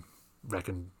G-man,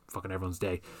 wrecking fucking everyone's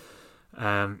day.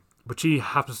 But she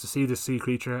happens to see this sea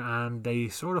creature, and they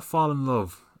sort of fall in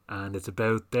love. And it's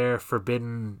about their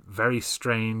forbidden, very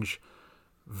strange,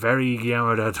 very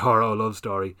Guillermo del Toro love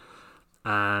story,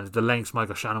 and the lengths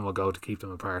Michael Shannon will go to keep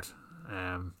them apart.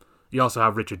 You also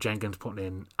have Richard Jenkins putting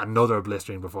in another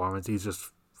blistering performance. He's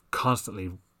just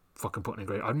constantly fucking putting in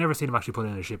great. I've never seen him actually put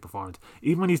in a shit performance.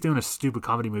 Even when he's doing a stupid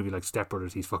comedy movie like Step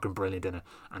Brothers, he's fucking brilliant in it,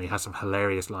 and he has some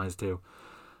hilarious lines too.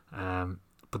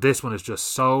 But this one is just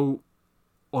so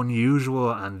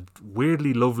unusual and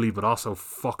weirdly lovely, but also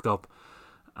fucked up.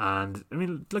 And I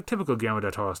mean, like typical Guillermo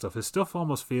del Toro stuff, his stuff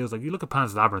almost feels like, you look at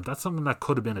Pan's Labyrinth, that's something that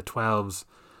could have been a 12's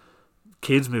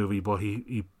kids movie, but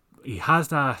he has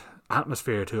that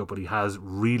atmosphere to it, but he has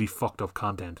really fucked up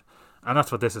content, and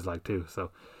that's what this is like too.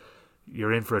 So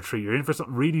you're in for a treat. You're in for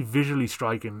something really visually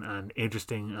striking and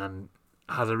interesting, and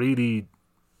has a really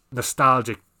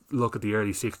nostalgic look at the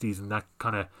early 60s and that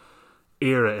kind of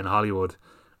era in Hollywood,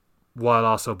 while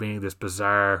also being this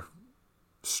bizarre,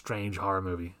 strange horror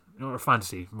movie. Or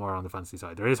fantasy, more on the fantasy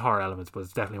side. There is horror elements, but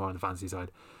it's definitely more on the fantasy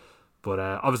side. But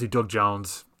obviously Doug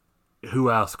Jones, who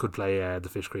else could play the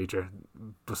fish creature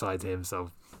besides him?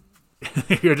 So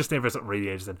you're just in for something really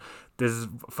interesting. This is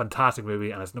a fantastic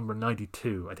movie, and it's number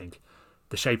 92, I think.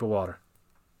 The Shape of Water.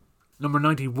 Number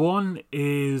 91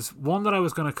 is one that I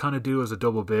was going to kind of do as a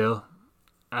double bill,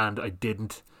 and I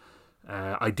didn't.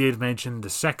 I did mention the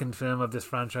second film of this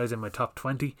franchise in my top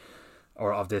 20,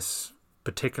 or of this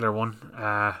particular one.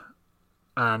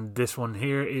 And this one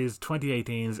here is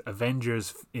 2018's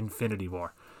Avengers Infinity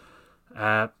War.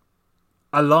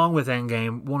 Along with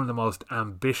Endgame, one of the most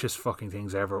ambitious fucking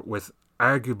things ever, with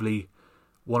arguably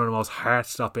one of the most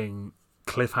heart-stopping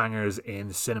cliffhangers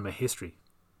in cinema history.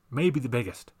 Maybe the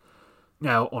biggest.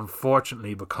 Now,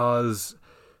 unfortunately, because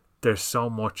there's so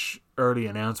much early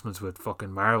announcements with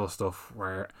fucking Marvel stuff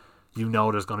where you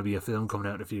know there's going to be a film coming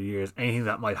out in a few years, anything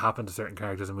that might happen to certain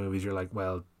characters in movies, you're like,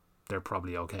 well, they're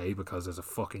probably okay because there's a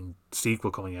fucking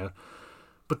sequel coming out.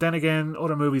 But then again,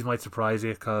 other movies might surprise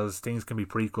you because things can be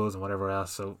prequels and whatever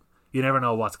else, so you never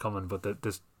know what's coming. But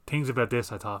there's things about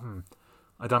this I thought,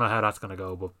 I don't know how that's going to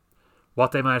go, but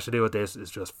what they managed to do with this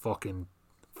is just fucking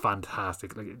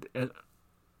fantastic. Like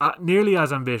nearly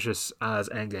as ambitious as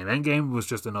Endgame. Endgame was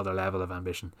just another level of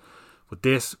ambition, but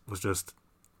this was just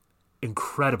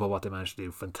incredible what they managed to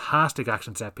do. Fantastic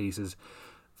action set pieces.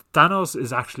 Thanos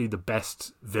is actually the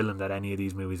best villain that any of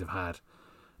these movies have had.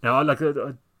 Now, I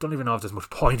don't even know if there's much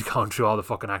point going through all the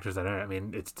fucking actors that are in it. I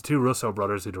mean, it's the two Russo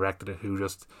brothers who directed it, who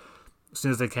just, as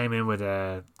soon as they came in with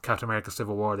Captain America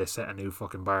Civil War, they set a new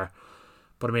fucking bar.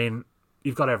 But I mean,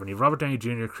 you've got everyone. You've Robert Downey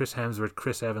Jr., Chris Hemsworth,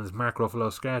 Chris Evans, Mark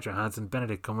Ruffalo, Scarlett Johansson,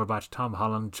 Benedict Cumberbatch, Tom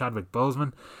Holland, Chadwick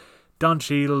Boseman, Don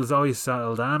Cheadle, Zoe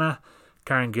Saldana,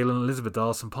 Karen Gillan, Elizabeth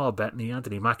Dawson, Paul Bettany,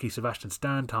 Anthony Mackie, Sebastian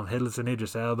Stan, Tom Hiddleston,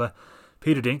 Idris Elba,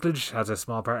 Peter Dinklage has a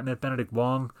small part in it, Benedict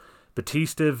Wong,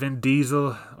 Batista, Vin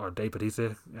Diesel, or Dave Batista,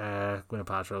 Gwyneth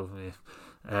Paltrow,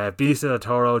 Benicio del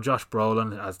Toro, Josh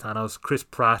Brolin as Thanos, Chris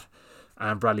Pratt,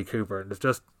 and Bradley Cooper.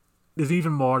 There's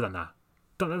even more than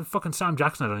that. Fucking Sam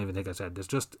Jackson, I don't even think I said. There's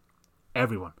just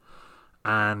everyone.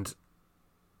 And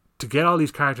to get all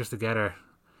these characters together.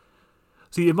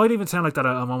 See, it might even sound like that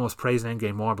I'm almost praising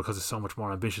Endgame more because it's so much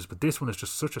more ambitious, but this one is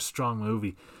just such a strong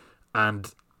movie.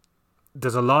 And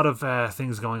there's a lot of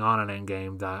things going on in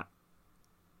Endgame that...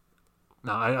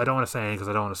 No, I don't want to say anything because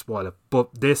I don't want to spoil it.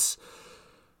 But this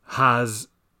has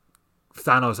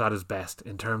Thanos at his best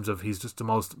in terms of he's just the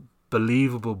most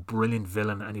believable, brilliant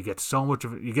villain, and you get so much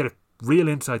of it. You get a real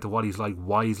insight to what he's like,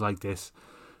 why he's like this,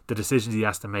 the decisions he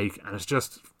has to make, and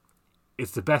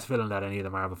it's the best villain that any of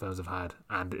the Marvel films have had,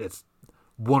 and it's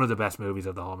one of the best movies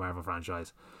of the whole Marvel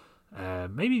franchise.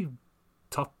 Maybe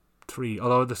top 3.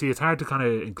 Although, it's hard to kind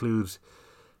of include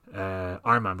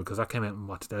Iron Man because that came out in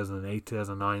 2008,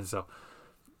 2009. So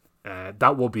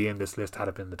that will be in this list had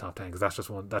it been in the top 10 because that's just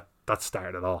one that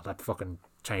started it all. That fucking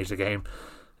changed the game.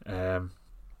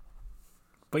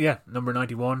 But yeah, number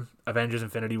 91, Avengers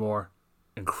Infinity War,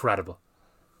 incredible.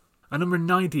 And number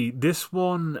 90, this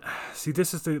one, see,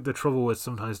 this is the trouble with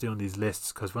sometimes doing these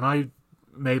lists, because when I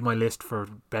made my list for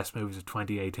best movies of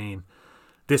 2018,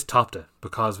 this topped it,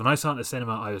 because when I saw it in the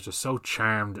cinema, I was just so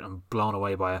charmed and blown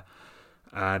away by it,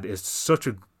 and it's such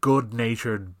a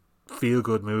good-natured,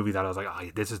 feel-good movie that I was like, oh,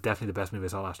 this is definitely the best movie I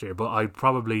saw last year. But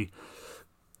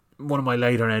one of my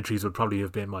later entries would probably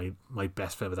have been my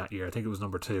best film of that year. I think it was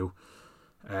number 2.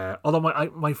 Although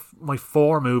my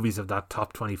 4 movies of that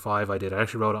top 25 I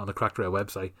actually wrote it on the Cracked Rail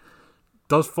website.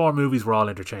 Those 4 movies were all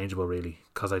interchangeable, really,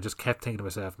 because I just kept thinking to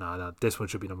myself, nah, this one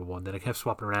should be number 1. Then I kept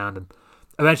swapping around, and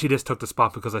eventually this took the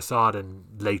spot because I saw it in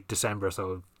late December,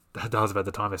 so that was about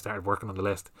the time I started working on the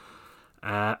list.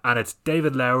 And it's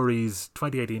David Lowery's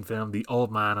 2018 film, The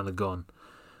Old Man and the Gun.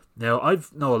 Now, I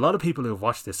know a lot of people who have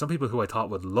watched this. Some people who I thought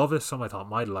would love it, some I thought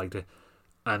might have liked it,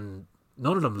 and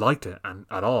none of them liked it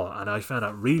at all, and I found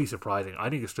that really surprising. I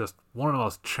think it's just one of the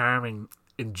most charming,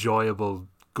 enjoyable,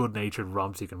 good-natured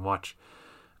romps you can watch.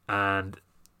 And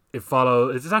it's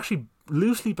actually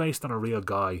loosely based on a real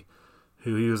guy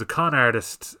he was a con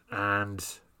artist and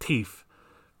thief,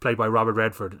 played by Robert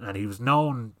Redford, and he was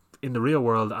known in the real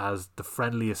world as the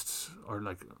friendliest or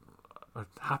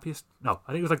happiest. No,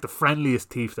 I think it was like the friendliest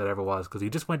thief that ever was, because he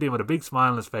just went in with a big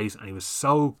smile on his face, and he was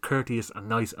so courteous and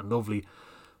nice and lovely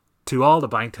to all the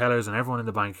bank tellers and everyone in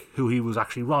the bank who he was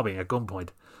actually robbing at gunpoint,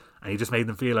 and he just made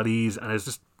them feel at ease. And it's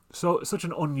just such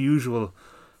an unusual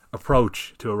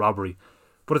approach to a robbery,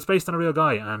 but it's based on a real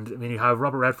guy. And I mean, you have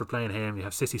Robert Redford playing him, you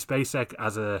have Sissy Spacek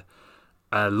as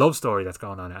love story that's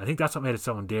going on. I think that's what made it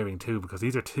so endearing too, because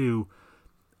these are two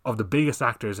of the biggest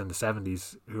actors in the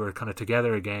 70s who are kind of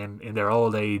together again in their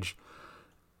old age,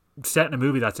 set in a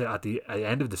movie that's at the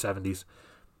end of the 70s,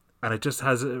 and it just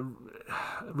has a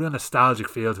real nostalgic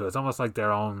feel to it. It's almost like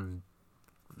their own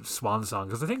swan song,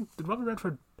 because I think Robert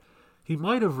Redford, he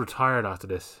might have retired after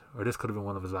this, or this could have been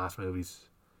one of his last movies.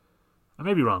 I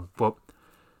may be wrong, but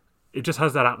it just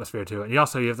has that atmosphere to it. And you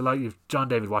have John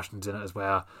David Washington's in it as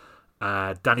well,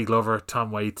 Danny Glover,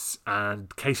 Tom Waits,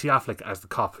 and Casey Affleck as the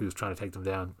cop who's trying to take them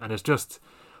down. And it's just,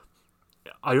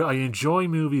 I enjoy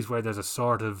movies where there's a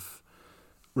sort of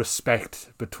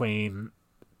respect between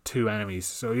two enemies.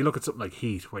 So you look at something like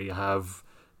Heat, where you have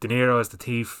De Niro as the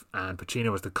thief and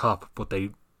Pacino as the cop, but they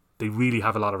really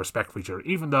have a lot of respect for each other,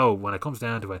 even though when it comes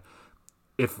down to it,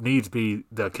 if needs be,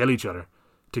 they'll kill each other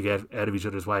to get out of each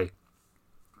other's way,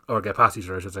 or get past each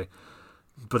other, I should say.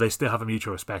 But they still have a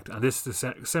mutual respect. And this is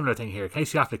a similar thing here.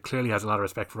 Casey Affleck clearly has a lot of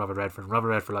respect for Robert Redford. Robert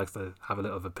Redford likes to have a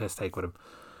little of a piss take with him.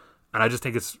 And I just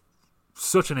think it's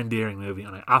such an endearing movie,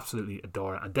 and I absolutely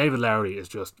adore it. And David Lowery is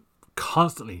just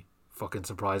constantly fucking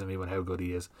surprising me with how good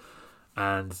he is.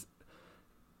 And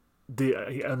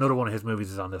another one of his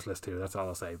movies is on this list too. That's all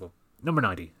I'll say. But number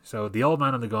 90. So The Old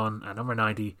Man and the Gun at number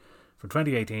 90 from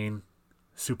 2018.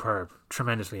 Superb.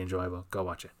 Tremendously enjoyable. Go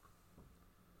watch it.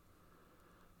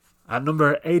 At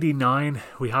number 89,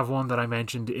 we have one that I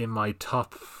mentioned in my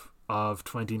top of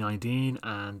 2019,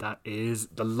 and that is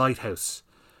The Lighthouse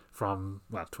from,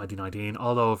 2019.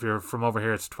 Although if you're from over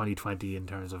here, it's 2020 in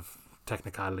terms of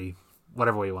technicality,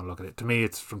 whatever way you want to look at it. To me,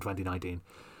 it's from 2019.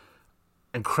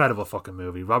 Incredible fucking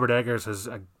movie. Robert Eggers has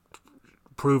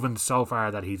proven so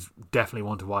far that he's definitely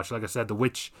one to watch. Like I said, The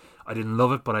Witch, I didn't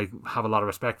love it, but I have a lot of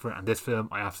respect for it. And this film,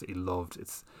 I absolutely loved.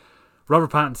 It's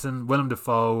Robert Pattinson, Willem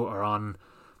Dafoe are on,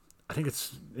 I think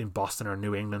it's in Boston or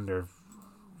New England or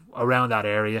around that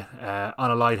area,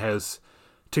 on a lighthouse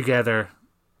together,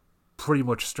 pretty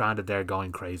much stranded there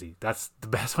going crazy. That's the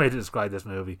best way to describe this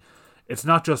movie. It's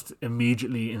not just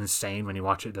immediately insane when you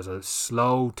watch it. There's a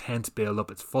slow, tense build up.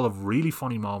 It's full of really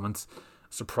funny moments,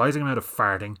 surprising amount of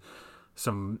farting,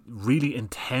 some really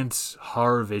intense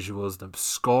horror visuals. The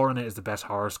score in it is the best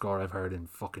horror score I've heard in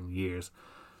fucking years.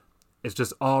 It's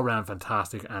just all around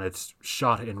fantastic, and it's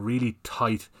shot in really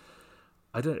tight.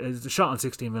 It's shot on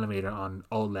 16mm on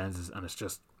old lenses, and it's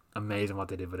just amazing what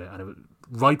they did with it. And it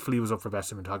rightfully was up for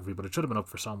best cinematography, but it should have been up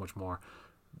for so much more.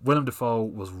 Willem Dafoe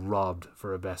was robbed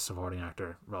for a best supporting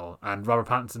actor role, and Robert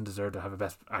Pattinson deserved to have a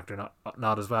best actor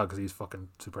nod as well, because he's fucking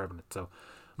superb in it. So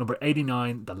number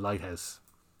 89, The Lighthouse.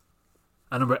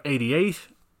 And number 88,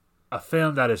 a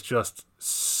film that is just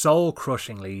soul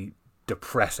crushingly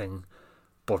depressing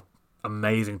but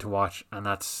amazing to watch, and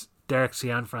that's Derek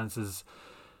Cianfrance's,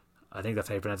 I think that's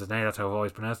how you pronounce his name, that's how I've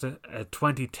always pronounced it, a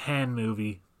 2010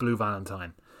 movie, Blue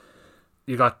Valentine.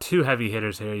 You got two heavy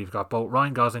hitters here. You've got both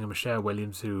Ryan Gosling and Michelle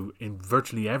Williams, who in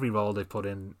virtually every role they put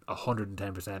in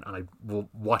 110%, and I will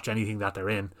watch anything that they're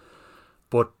in.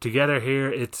 But together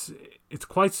here, it's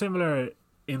quite similar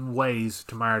in ways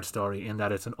to Marriage Story, in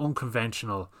that it's an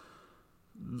unconventional,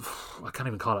 I can't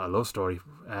even call it a love story.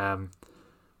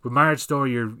 With Marriage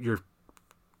Story, you're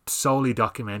solely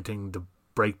documenting the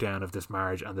breakdown of this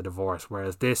marriage and the divorce,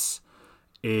 whereas this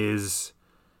is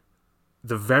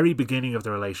the very beginning of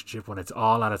the relationship when it's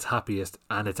all at its happiest,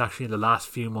 and it's actually in the last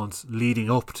few months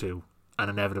leading up to an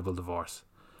inevitable divorce.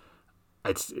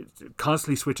 It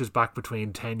constantly switches back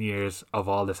between 10 years of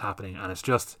all this happening, and it's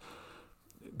just,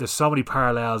 there's so many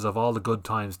parallels of all the good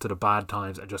times to the bad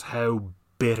times, and just how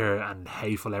bitter and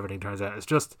hateful everything turns out.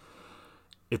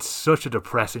 It's such a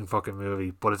depressing fucking movie,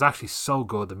 but it's actually so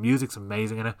good. The music's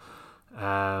amazing in it.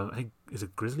 I think, is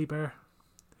it Grizzly Bear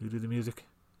who did the music?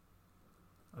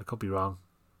 I could be wrong.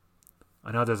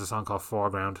 I know there's a song called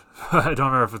Foreground. I don't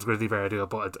remember if it's Grizzly Bear or do it,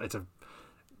 but it's a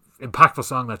impactful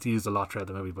song that's used a lot throughout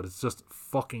the movie, but it's just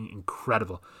fucking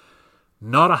incredible.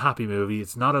 Not a happy movie.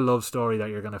 It's not a love story that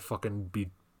you're going to fucking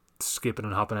be skipping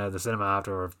and hopping out of the cinema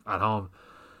after or at home.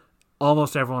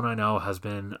 Almost everyone I know has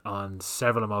been on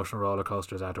several emotional roller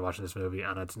coasters after watching this movie,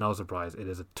 and it's no surprise. It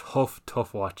is a tough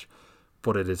watch,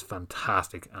 but it is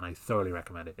fantastic, and I thoroughly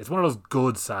recommend it. It's one of those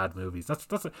good sad movies.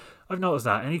 I've noticed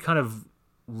that any kind of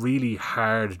really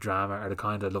hard drama are the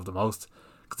kind I love the most,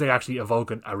 because they actually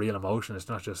evoke a real emotion. It's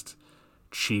not just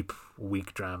cheap,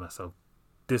 weak drama. So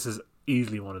this is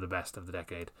easily one of the best of the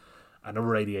decade. At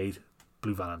number 88,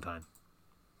 Blue Valentine.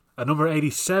 At number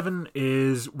 87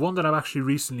 is one that I've actually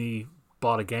recently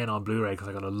bought again on Blu-ray, because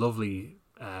I got a lovely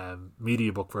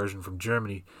media book version from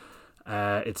Germany.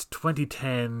 It's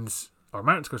 2010's, or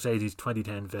Martin Scorsese's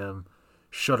 2010 film,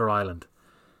 Shutter Island.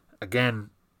 Again,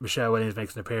 Michelle Williams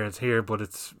makes an appearance here, but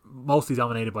it's mostly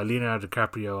dominated by Leonardo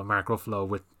DiCaprio and Mark Ruffalo,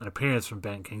 with an appearance from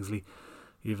Ben Kingsley.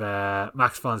 You've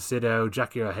Max von Sydow,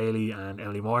 Jackie O'Haley, and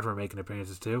Emily Mortimer making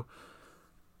appearances too.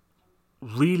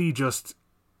 Really just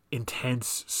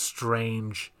intense,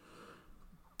 strange,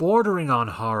 bordering on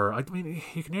horror. I mean,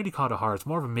 you can nearly call it a horror. It's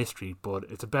more of a mystery, but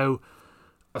it's about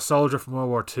a soldier from World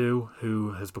War II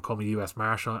who has become a US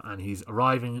Marshal, and he's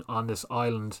arriving on this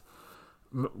island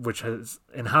which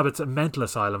inhabits a mental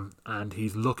asylum, and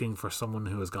he's looking for someone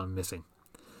who has gone missing,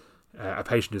 a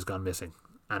patient who's gone missing.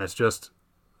 And it's just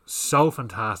so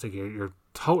fantastic. You're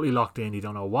totally locked in. You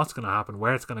don't know what's going to happen,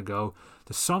 where it's going to go.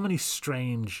 There's so many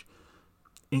strange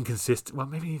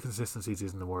maybe inconsistencies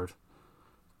isn't the word,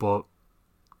 but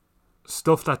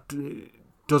stuff that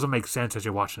doesn't make sense as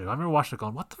you're watching it. I remember watching it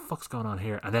going, what the fuck's going on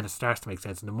here? And then it starts to make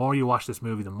sense. And the more you watch this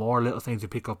movie, the more little things you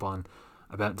pick up on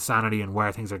about the sanity and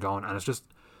where things are going. And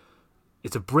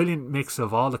it's a brilliant mix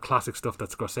of all the classic stuff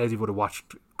that Scorsese would have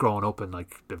watched growing up in,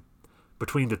 like,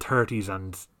 between the 30s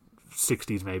and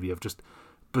 60s maybe, of just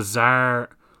bizarre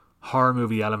horror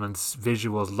movie elements,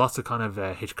 visuals, lots of kind of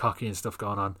Hitchcockian stuff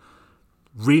going on.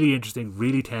 Really interesting,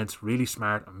 really tense, really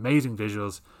smart, amazing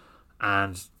visuals,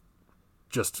 and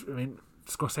just, I mean,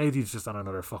 Scorsese's just on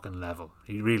another fucking level.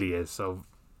 He really is. So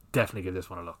definitely give this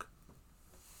one a look.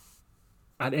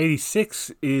 At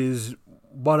 86 is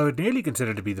what I would nearly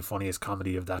consider to be the funniest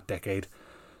comedy of that decade.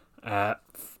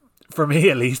 For me,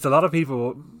 at least. A lot of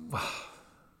people,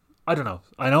 I don't know.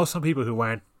 I know some people who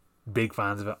weren't big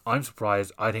fans of it. I'm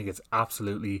surprised. I think it's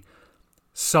absolutely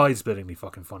side-splittingly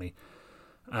fucking funny.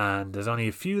 And there's only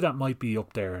a few that might be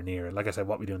up there or near. Like I said,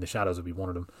 What We Do in the Shadows would be one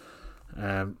of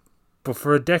them. But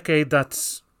for a decade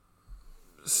that's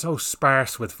so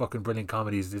sparse with fucking brilliant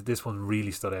comedies, this one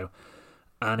really stood out.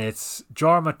 And it's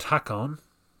Jorma Taccone.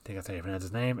 I think that's how you pronounce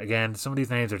his name. Again, some of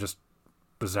these names are just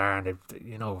bizarre, and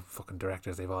fucking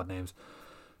directors, they've odd names.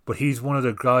 But he's one of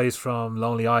the guys from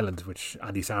Lonely Island, which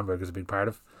Andy Samberg is a big part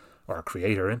of, or a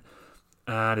creator in.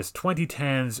 And it's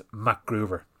 2010's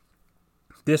MacGruber.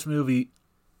 This movie,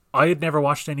 I had never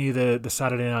watched any of the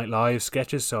Saturday Night Live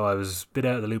sketches, so I was a bit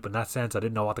out of the loop in that sense. I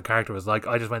didn't know what the character was like.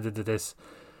 I just went into this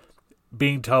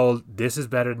being told this is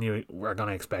better than you were going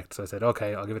to expect. So I said,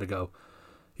 okay, I'll give it a go.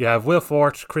 You have Will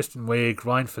Forte, Kristen Wiig,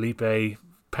 Ryan Felipe,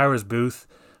 Powers Booth,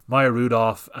 Maya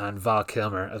Rudolph, and Val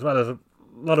Kilmer, as well as a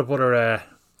lot of other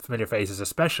familiar faces,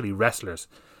 especially wrestlers.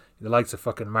 The likes of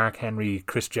fucking Mark Henry,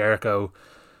 Chris Jericho,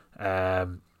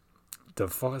 the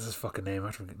fuck is his fucking name?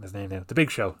 I'm forgetting his name now. The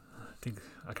Big Show. I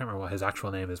can't remember what his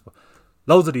actual name is, but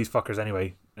loads of these fuckers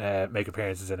anyway make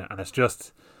appearances in it, and it's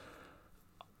just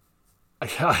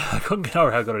I couldn't get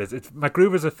over how good it is.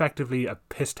 MacGruber's effectively a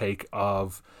piss take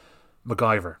of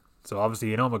MacGyver. So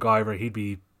obviously, MacGyver, he'd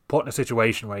be put in a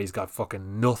situation where he's got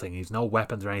fucking nothing. He's no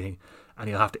weapons or anything, and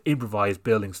he'll have to improvise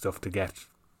building stuff to get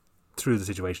through the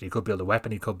situation. He could build a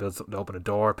weapon, he could build something to open a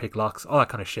door, pick locks, all that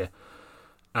kind of shit.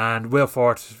 And Will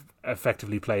Forte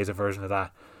effectively plays a version of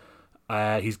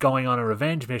that. He's going on a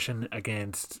revenge mission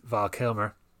against Val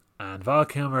Kilmer, and Val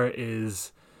Kilmer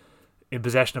is in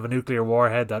possession of a nuclear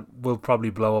warhead that will probably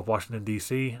blow up Washington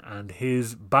DC, and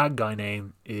his bad guy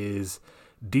name is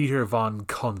Dieter von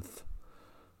Kunth.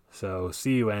 So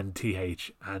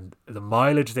Cunth. And the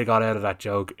mileage they got out of that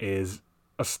joke is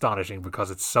astonishing, because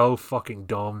it's so fucking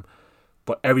dumb,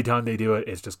 but every time they do it,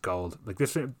 it's just gold. Like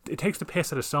this, it takes the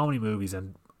piss out of so many movies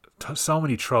and so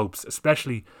many tropes,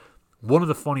 especially one of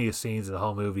the funniest scenes in the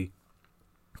whole movie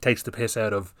takes the piss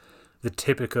out of the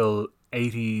typical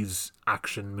 80s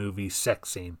action movie sex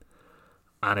scene.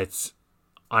 And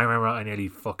I remember I nearly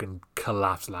fucking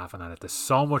collapsed laughing at it. There's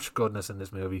so much goodness in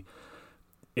this movie.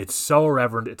 It's so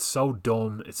irreverent, it's so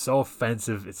dumb, it's so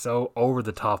offensive, it's so over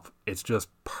the top. It's just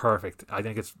perfect. I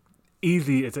think it's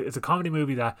easily, it's a comedy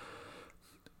movie that,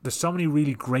 there's so many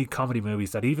really great comedy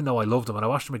movies that even though I love them and I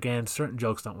watch them again, certain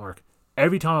jokes don't work.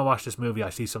 Every time I watch this movie, I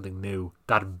see something new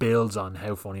that builds on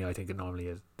how funny I think it normally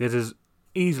is. This is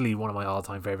easily one of my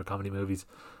all-time favourite comedy movies,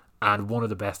 and one of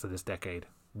the best of this decade,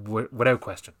 without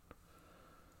question.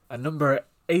 At number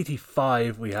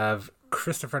 85, we have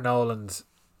Christopher Nolan's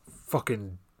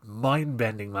fucking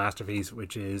mind-bending masterpiece,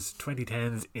 which is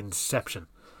 2010's Inception.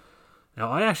 Now,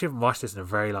 I actually haven't watched this in a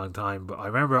very long time, but I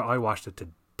remember I watched it to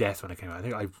death when it came out.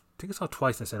 I think I saw it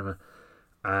twice in the cinema,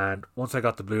 and once I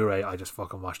got the Blu-ray, I just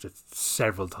fucking watched it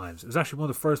several times. It was actually one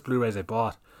of the first Blu-rays I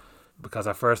bought, because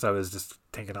at first I was just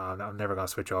thinking, I'm never going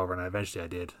to switch over, and eventually I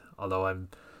did, although I'm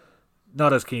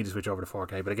not as keen to switch over to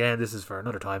 4K, but again, this is for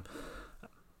another time.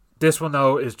 This one,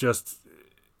 though, is just,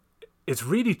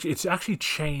 it's actually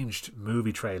changed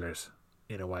movie trailers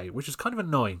in a way, which is kind of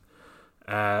annoying.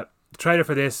 The trailer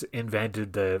for this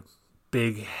invented the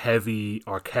big, heavy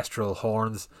orchestral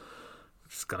horns.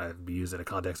 Just gonna be used in a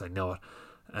context, I know it.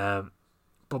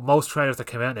 But most trailers that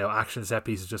come out now, action set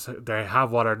pieces, just they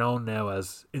have what are known now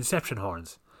as Inception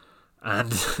horns,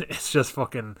 and it's just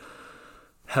fucking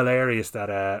hilarious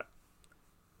that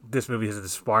this movie has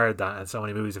inspired that, and so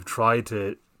many movies have tried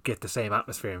to get the same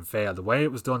atmosphere and failed. The way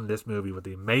it was done in this movie with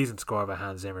the amazing score by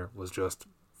Hans Zimmer was just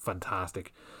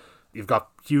fantastic. You've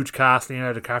got huge cast: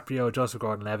 Leonardo DiCaprio, Joseph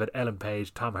Gordon-Levitt, Ellen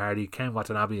Page, Tom Hardy, Ken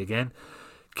Watanabe again,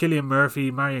 Cillian Murphy,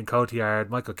 Marion Cotillard,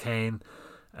 Michael Caine,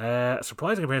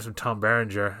 surprising appearance from Tom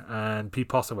Berenger and Pete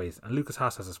Postlethwaite, and Lucas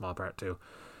Haas has a small part too.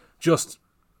 Just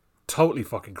totally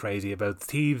fucking crazy about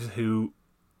thieves who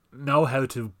know how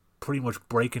to pretty much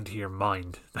break into your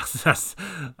mind. That's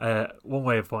one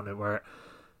way of putting it, where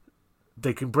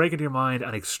they can break into your mind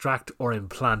and extract or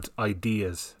implant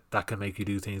ideas that can make you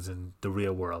do things in the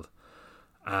real world.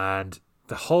 And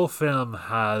the whole film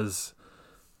has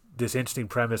this interesting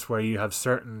premise where you have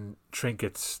certain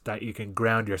trinkets that you can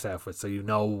ground yourself with, so you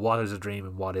know what is a dream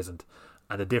and what isn't,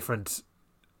 and the different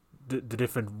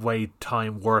way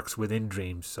time works within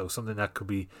dreams. So something that could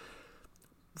be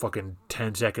fucking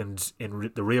 10 seconds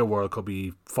in the real world could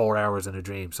be 4 hours in a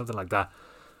dream, something like that.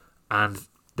 And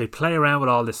they play around with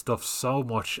all this stuff so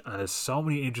much, and there's so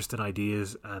many interesting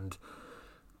ideas, and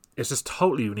it's just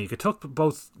totally unique. It took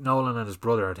both Nolan and his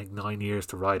brother, I think, 9 years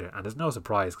to write it, and there's no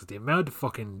surprise because the amount of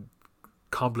fucking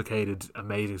complicated,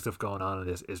 amazing stuff going on in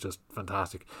this is just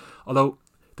fantastic. Although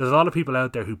there's a lot of people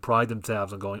out there who pride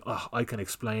themselves on going, "Oh, I can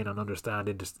explain and understand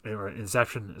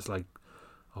Inception." It's like,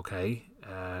 okay,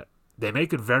 they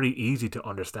make it very easy to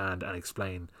understand and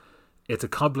explain. It's a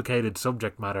complicated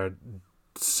subject matter,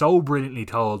 so brilliantly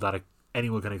told that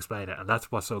anyone can explain it, and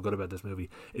that's what's so good about this movie.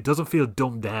 It doesn't feel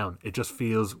dumbed down, it just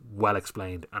feels well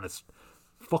explained, and it's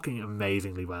fucking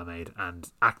amazingly well made and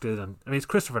acted. And I mean, it's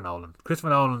Christopher Nolan,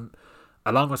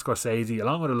 along with Scorsese,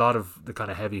 along with a lot of the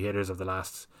kind of heavy hitters of the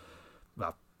last,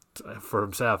 well, for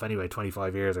himself anyway,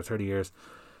 25 years or 30 years.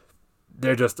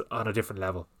 They're just on a different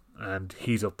level, and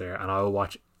he's up there, and I'll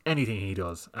watch anything he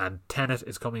does. And Tenet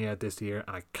is coming out this year,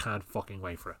 and I can't fucking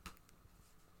wait for it.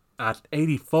 At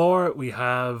 84, we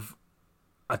have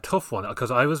a tough one,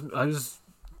 because I was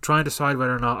trying to decide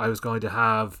whether or not I was going to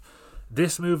have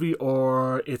this movie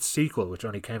or its sequel, which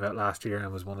only came out last year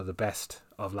and was one of the best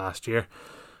of last year,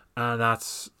 and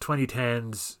that's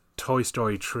 2010's Toy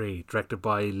Story 3, directed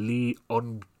by Lee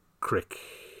Unkrich.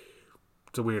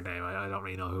 It's a weird name, I don't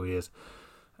really know who he is.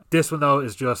 This one though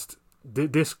is just,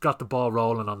 this got the ball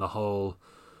rolling on the whole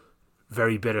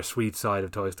very bittersweet side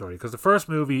of Toy Story, because the first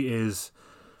movie it's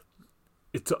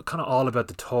kind of all about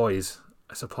the toys,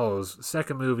 I suppose. The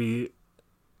second movie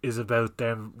is about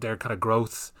their kind of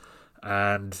growth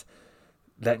and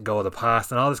letting go of the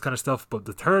past and all this kind of stuff. But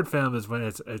the third film is when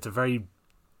it's a very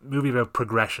movie about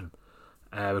progression,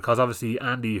 because obviously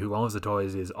Andy, who owns the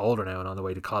toys, is older now and on the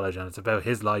way to college, and it's about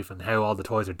his life and how all the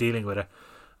toys are dealing with it,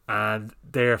 and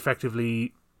they're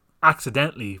effectively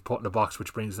accidentally put in a box,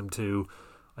 which brings them to,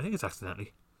 I think it's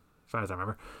accidentally, as far as I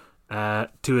remember,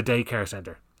 to a daycare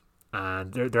centre.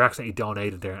 And they're accidentally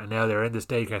donated there, and now they're in this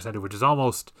daycare centre, which is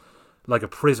almost like a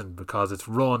prison, because it's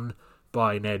run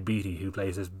by Ned Beatty, who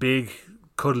plays this big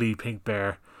cuddly pink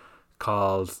bear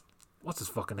called, what's his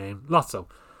fucking name, Lotso,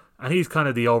 and he's kind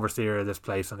of the overseer of this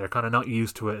place, and they're kind of not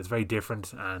used to it. It's very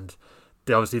different, and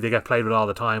they get played with all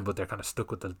the time, but they're kind of stuck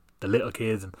with the little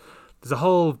kids. And there's a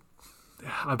whole,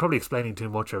 I'm probably explaining too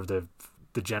much of the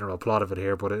general plot of it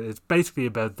here, but it's basically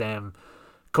about them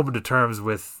coming to terms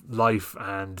with life,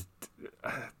 and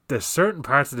there's certain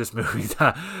parts of this movie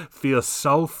that feel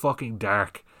so fucking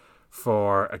dark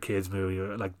for a kids movie,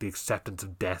 like the acceptance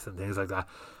of death and things like that.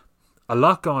 A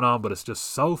lot going on, but it's just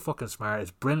so fucking smart.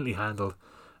 It's brilliantly handled,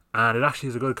 and it actually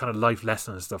is a good kind of life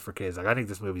lesson and stuff for kids. Like, I think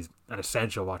this movie's an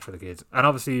essential watch for the kids. And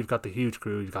obviously you've got the huge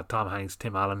crew. You've got Tom Hanks,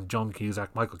 Tim Allen, John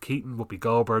Cusack, Michael Keaton, Whoopi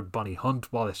Goldberg, Bonnie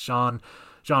Hunt, Wallace Shawn,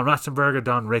 John Ratzenberger,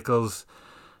 Don Rickles,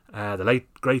 the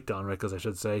late great Don Rickles, I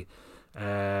should say,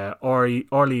 Orly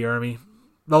Ermy,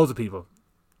 loads of people.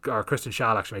 Or Kristen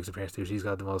Schaal actually makes an appearance too. She's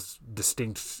got the most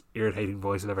distinct, irritating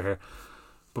voice I've ever heard.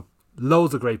 But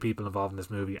loads of great people involved in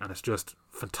this movie, and it's just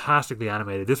fantastically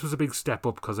animated. This was a big step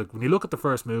up, because when you look at the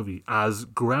first movie, as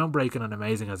groundbreaking and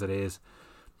amazing as it is,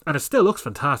 and it still looks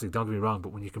fantastic, don't get me wrong,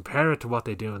 but when you compare it to what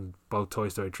they do in both Toy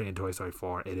Story 3 and Toy Story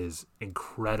 4, it is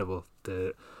incredible,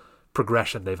 the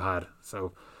progression they've had.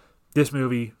 So this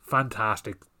movie,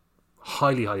 fantastic.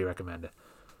 Highly, highly recommend it.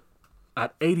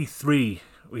 At 83,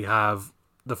 we have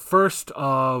the first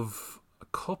of a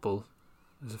couple,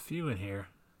 there's a few in here,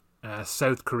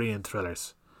 South Korean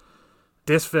thrillers.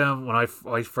 This film, when I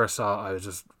first saw it, I was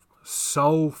just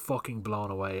so fucking blown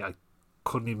away.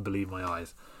 couldn't even believe my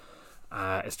eyes.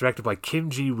 It's directed by Kim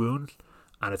Ji-woon,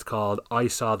 and it's called I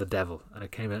Saw the Devil, and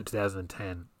it came out in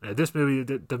 2010. This movie,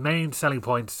 the main selling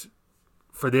points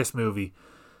for this movie,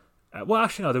 well,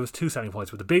 actually no, there was two selling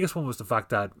points, but the biggest one was the fact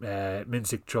that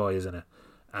Min-sik Choi is in it,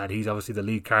 and he's obviously the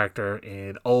lead character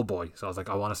in Old Boy. So I was like,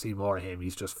 I want to see more of him.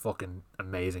 He's just fucking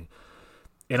amazing.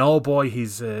 In Old Boy,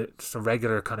 he's just a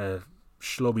regular kind of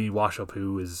schlubby wash-up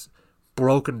who is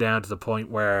broken down to the point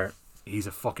where he's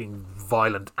a fucking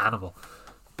violent animal.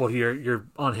 But you're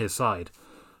on his side.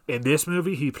 In this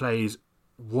movie, he plays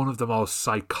one of the most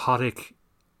psychotic,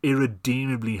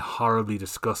 irredeemably, horribly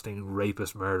disgusting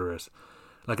rapist murderers.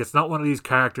 Like, it's not one of these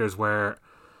characters where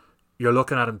you're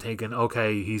looking at him thinking,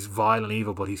 okay, he's vile and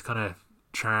evil, but he's kind of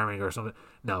charming or something.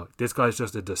 No, this guy's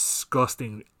just a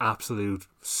disgusting, absolute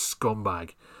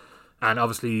scumbag. And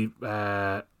obviously,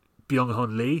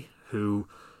 Byung-hun Lee, who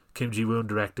Kim Ji-woon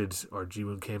directed, or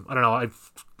Ji-woon Kim, I don't know,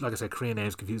 like I said, Korean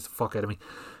names confuse the fuck out of me.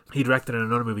 He directed in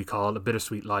another movie called A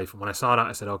Bittersweet Life, and when I saw that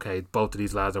I said, okay, both of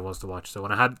these lads are ones to watch. So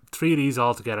when I had three of these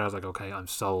all together, I was like, okay, I'm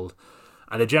sold.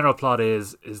 And the general plot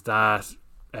is that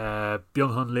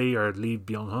Byung-hun Lee, or Lee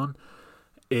Byung-hun,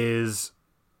 is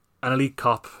an elite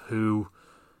cop who,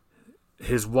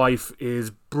 his wife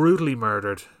is brutally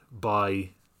murdered by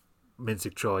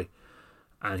Min-sik Choi.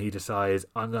 And he decides,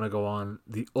 I'm going to go on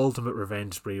the ultimate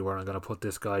revenge spree where I'm going to put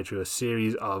this guy through a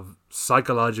series of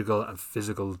psychological and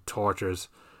physical tortures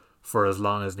for as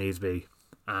long as needs be.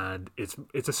 And it's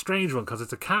a strange one because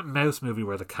it's a cat and mouse movie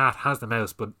where the cat has the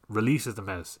mouse but releases the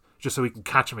mouse just so he can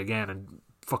catch him again and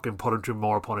fucking put him through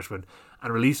more punishment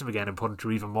and release him again and put him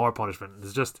through even more punishment.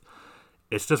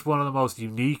 It's just one of the most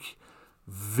unique,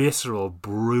 visceral,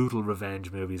 brutal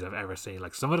revenge movies I've ever seen.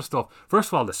 Like, some of the stuff, first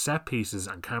of all, the set pieces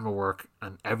and camera work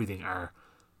and everything are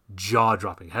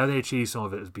jaw-dropping. How they achieve some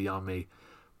of it is beyond me,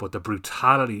 but the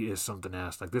brutality is something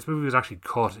else. Like, this movie was actually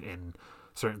cut in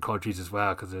certain countries as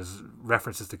well because there's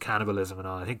references to cannibalism and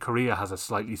all. I think Korea has a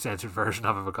slightly censored version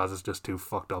of it because it's just too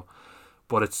fucked up,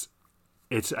 but it's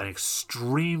an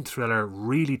extreme thriller,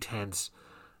 really tense,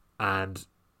 and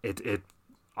it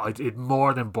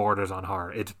more than borders on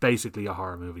horror. It's basically a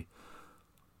horror movie.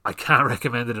 I can't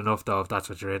recommend it enough though if that's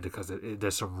what you're into, because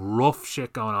there's some rough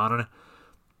shit going on in it,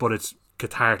 but it's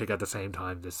cathartic at the same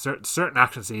time. There's certain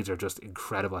action scenes are just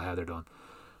incredible how they're done.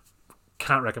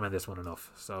 Can't recommend this one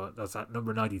enough. So that's at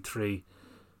number 93,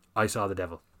 I Saw the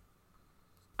Devil.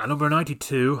 At number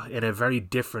 92, in a very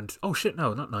different... Oh shit,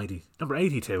 no, not 90. Number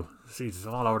 82. Jesus,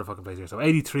 I'm all over the fucking place here. So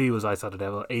 83 was I Saw the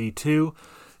Devil. 82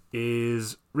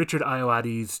 is Richard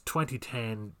Ayoade's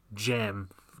 2010 gem,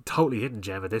 totally hidden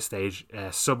gem at this stage,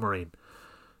 Submarine.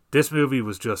 This movie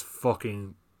was just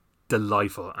fucking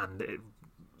delightful and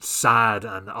sad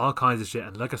and all kinds of shit.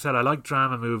 And like I said, I like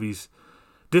drama movies.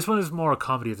 This one is more a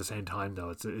comedy at the same time though.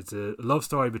 It's a love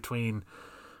story between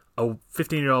a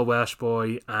 15-year-old Welsh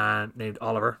boy named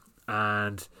Oliver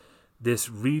and this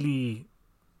really,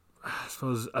 I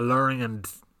suppose, alluring and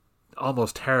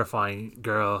almost terrifying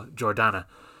girl, Jordana,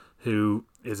 who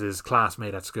is his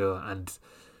classmate at school. And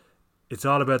it's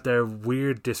all about their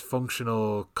weird,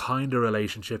 dysfunctional kind of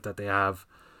relationship that they have.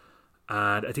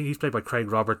 And I think he's played by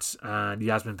Craig Roberts, and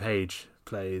Yasmin Page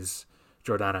plays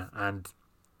Jordana. And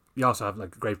you also have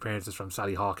like great appearances from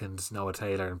Sally Hawkins, Noah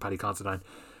Taylor, and Paddy Considine.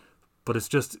 But it's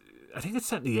just, I think it's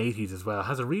set in the 80s as well. It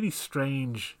has a really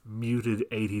strange, muted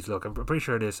 80s look. I'm pretty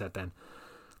sure it is set then.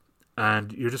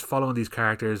 And you're just following these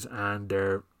characters and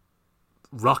their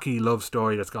rocky love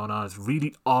story that's going on. It's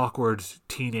really awkward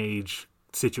teenage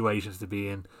situations to be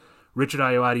in. Richard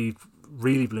Ayoade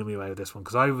really blew me away with this one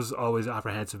because I was always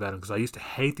apprehensive about him because I used to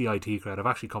hate the IT crowd. I've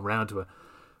actually come around to it.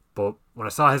 But when I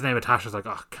saw his name attached, I was like,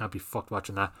 oh, can't be fucked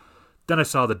watching that. Then I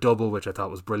saw The Double, which I thought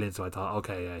was brilliant. So I thought,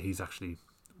 okay, yeah, he's actually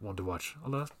one to watch.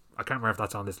 Although I can't remember if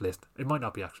that's on this list. It might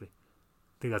not be actually.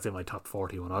 I think that's in my top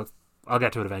 40 one. I'll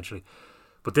get to it eventually.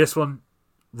 But this one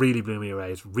really blew me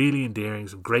away. It's really endearing.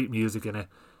 Some great music in it.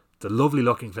 It's a lovely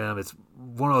looking film. It's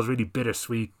one of those really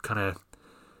bittersweet kind of...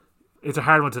 It's a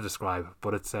hard one to describe,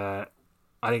 but it's I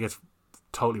think it's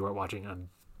totally worth watching and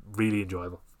really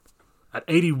enjoyable. At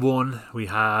 81, we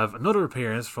have another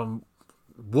appearance from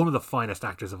one of the finest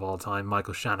actors of all time,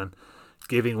 Michael Shannon,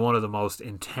 giving one of the most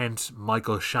intense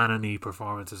Michael Shannon-y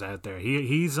performances out there.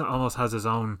 He's almost has his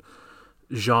own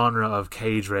genre of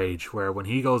cage rage, where when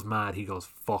he goes mad, he goes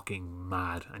fucking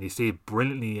mad. And you see it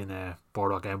brilliantly in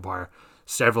Boardwalk Empire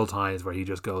several times where he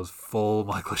just goes full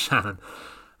Michael Shannon.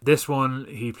 This one,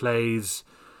 he plays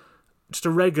just a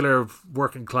regular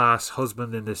working class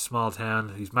husband in this small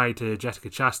town. He's married to Jessica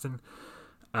Chastain.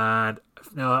 And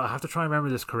now I have to try and remember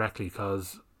this correctly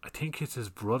because I think it's his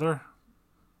brother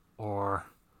or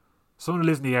someone who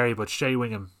lives in the area, but Shea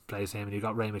Wingham plays him, and you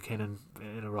got Ray McKinnon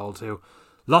in a role too.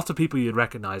 Lots of people you'd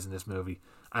recognise in this movie,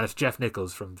 and it's Jeff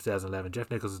Nichols from 2011.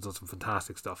 Jeff Nichols has done some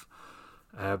fantastic stuff.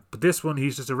 But this one,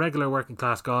 he's just a regular working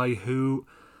class guy who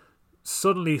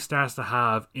suddenly starts to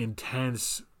have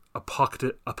intense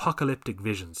apocalyptic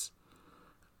visions,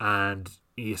 and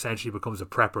he essentially becomes a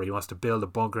prepper. He wants to build a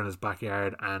bunker in his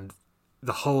backyard, and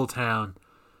the whole town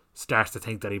starts to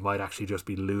think that he might actually just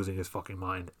be losing his fucking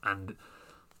mind. And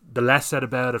the less said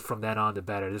about it from then on, the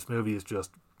better. This movie is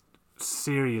just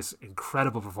serious,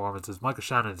 incredible performances. Michael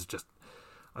Shannon is just,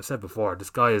 I've said before, this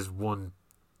guy is one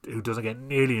who doesn't get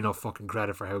nearly enough fucking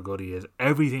credit for how good he is.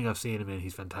 Everything I've seen him in,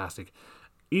 he's fantastic.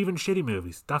 Even shitty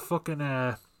movies. That fucking,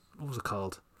 what was it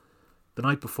called? The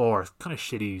Night Before. Kind of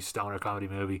shitty stoner comedy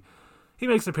movie. He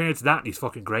makes an appearance in that and he's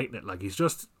fucking great in it. Like, he's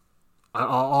just, I'll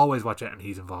always watch it and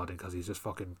he's involved in, because he's just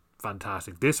fucking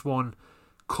fantastic. This one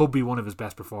could be one of his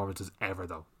best performances ever,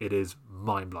 though. It is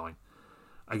mind-blowing.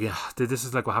 Again, this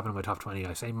is like what happened in my top 20.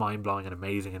 I say mind-blowing and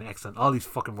amazing and excellent. All these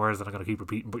fucking words that I'm going to keep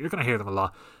repeating, but you're going to hear them a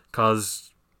lot,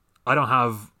 because I don't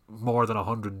have more than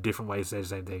 100 different ways to say the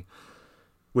same thing,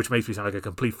 which makes me sound like a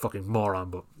complete fucking moron,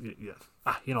 but yeah,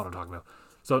 you know what I'm talking about.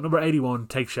 So number 81,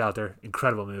 Take Shelter.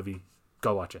 Incredible movie.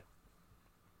 Go watch it.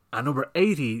 And number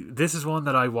 80, this is one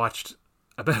that I watched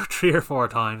about 3 or 4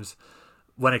 times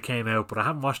when it came out, but I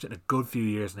haven't watched it in a good few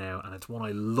years now, and it's one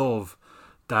I love,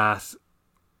 that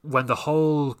when the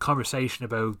whole conversation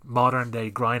about modern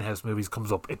day grindhouse movies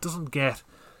comes up, it doesn't get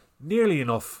nearly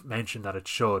enough mention that it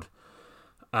should.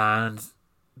 And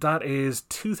that is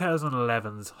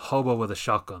 2011's Hobo with a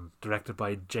Shotgun, directed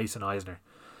by Jason Eisner.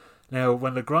 Now,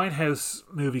 when the Grindhouse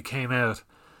movie came out,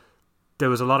 there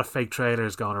was a lot of fake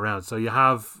trailers going around. So you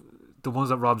have the ones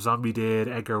that Rob Zombie did,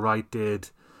 Edgar Wright did,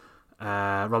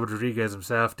 Robert Rodriguez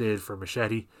himself did for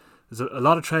Machete. There's a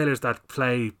lot of trailers that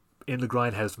play in the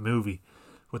Grindhouse movie,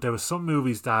 but there were some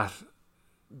movies that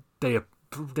they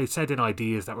sent in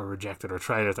ideas that were rejected, or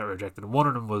trailers that were rejected, and one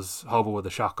of them was Hobo with a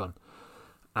Shotgun.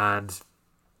 And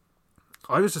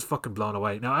I was just fucking blown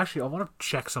away. Now, actually, I want to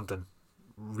check something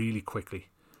really quickly,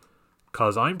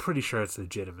 because I'm pretty sure it's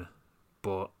legitimate,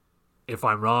 but if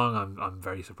I'm wrong, I'm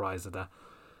very surprised at that.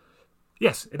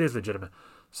 Yes, it is legitimate.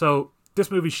 So this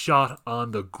movie's shot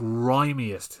on the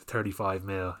grimiest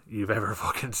 35mm you've ever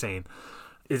fucking seen.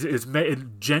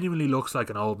 It genuinely looks like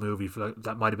an old movie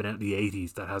that might have been out in the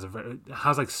 80s, that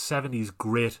has like 70s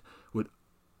grit with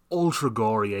ultra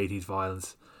gory 80s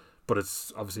violence, but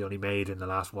it's obviously only made in the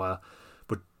last while.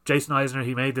 But Jason Eisner,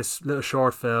 he made this little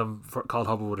short film called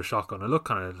Hobo with a Shotgun. It looked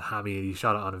kind of hammy. He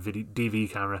shot it on a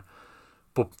DV camera,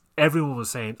 but everyone was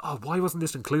saying, oh, why wasn't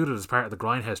this included as part of the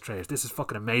Grindhouse trailers? This is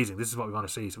fucking amazing. This is what we want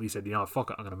to see. So we said, fuck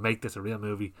it, I'm going to make this a real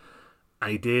movie.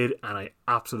 And he did, and I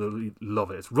absolutely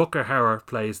love it. It's Rutger Hauer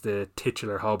plays the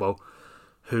titular hobo,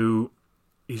 who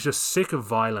he's just sick of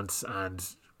violence and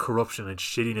corruption and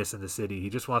shittiness in the city. He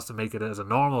just wants to make it as a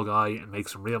normal guy and make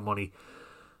some real money.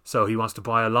 So he wants to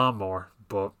buy a lawnmower,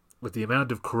 but with the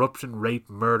amount of corruption, rape,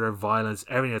 murder, violence,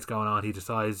 everything that's going on, he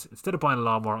decides, instead of buying a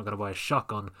lawnmower, I'm going to buy a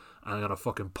shotgun and I'm going to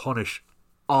fucking punish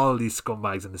all these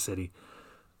scumbags in the city.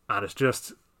 And it's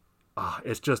just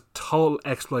total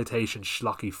exploitation,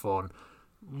 schlocky fun,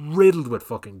 riddled with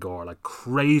fucking gore, like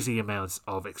crazy amounts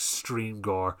of extreme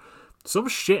gore. Some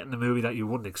shit in the movie that you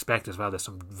wouldn't expect as well. There's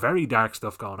some very dark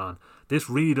stuff going on. This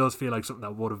really does feel like something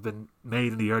that would have been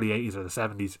made in the early 80s or the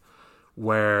 70s,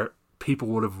 where people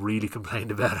would have really complained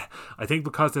about it. I think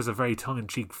because there's a very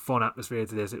tongue-in-cheek fun atmosphere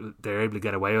to this, they're able to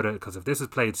get away with it, because if this is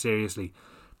played seriously,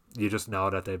 you just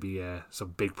know that there'd be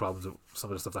some big problems with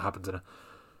some of the stuff that happens in it.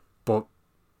 But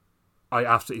I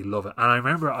absolutely love it. And I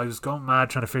remember I was going mad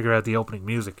trying to figure out the opening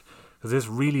music, because this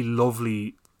really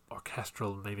lovely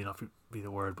orchestral, maybe not be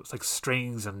the word, but it's like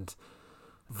strings and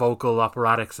vocal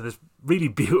operatics and this really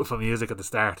beautiful music at the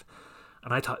start.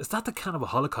 And I thought, is that the Cannibal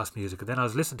Holocaust music? And then I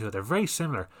was listening to it. They're very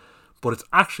similar, but it's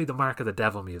actually the Mark of the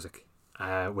Devil music,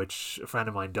 which a friend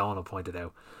of mine, Donald, pointed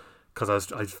out.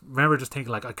 Because I remember just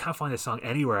thinking, like, I can't find this song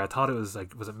anywhere. I thought it was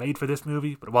like, was it made for this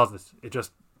movie? But it wasn't. It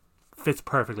just fits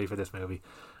perfectly for this movie.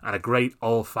 And a great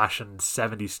old-fashioned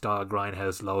 70s style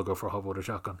grindhouse logo for Hobo with a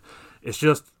Shotgun. It's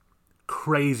just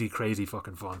crazy, crazy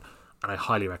fucking fun. And I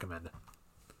highly recommend it.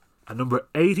 At number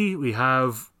 80, we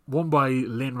have one by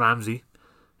Lynn Ramsey,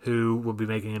 who will be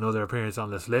making another appearance on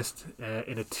this list,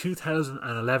 in a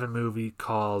 2011 movie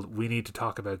called We Need to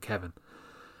Talk About Kevin.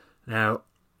 Now,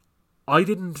 I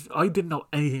didn't know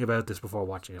anything about this before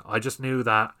watching it. I just knew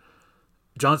that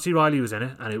John C. Reilly was in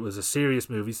it, and it was a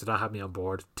serious movie, so that had me on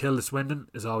board. Tilda Swinton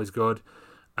is always good,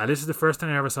 and this is the first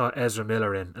time I ever saw Ezra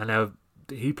Miller in. And now,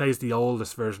 he plays the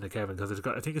oldest version of Kevin, because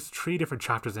I think it's 3 different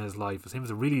chapters in his life. It's him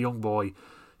as a really young boy,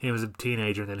 him as a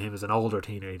teenager, and then him as an older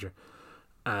teenager.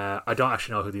 I don't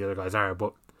actually know who the other guys are,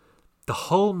 but the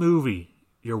whole movie,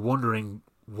 you're wondering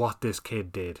what this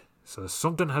kid did. So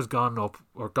something has gone up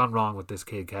or gone wrong with this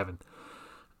kid, Kevin.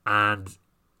 And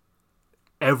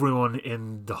everyone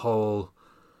in the whole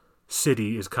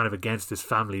city is kind of against his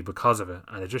family because of it.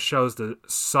 And it just shows the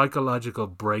psychological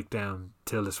breakdown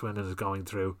Tilda Swinton is going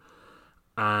through.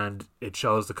 And it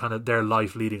shows the kind of their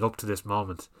life leading up to this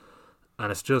moment.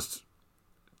 And it's just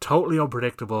totally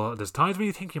unpredictable. There's times where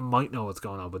you think you might know what's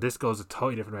going on, but this goes a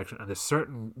totally different direction. And there's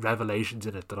certain revelations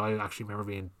in it that I actually remember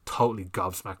being totally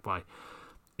gobsmacked by.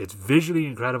 It's visually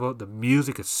incredible. The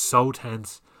music is so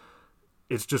tense.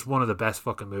 It's just one of the best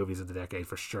fucking movies of the decade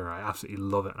for sure. I absolutely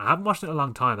love it. And I haven't watched it in a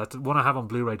long time. That's one I have on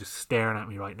Blu-ray just staring at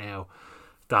me right now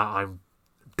that I'm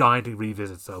dying to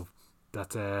revisit. So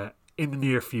that's in the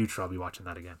near future I'll be watching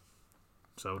that again.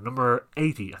 So number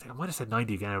 80. I think I might have said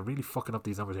 90 again. I'm really fucking up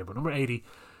these numbers here. But number 80,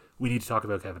 we need to talk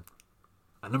about Kevin.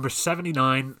 At number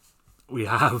 79, we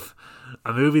have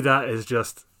a movie that is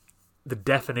just the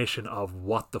definition of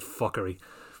what the fuckery.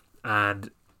 And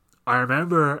I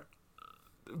remember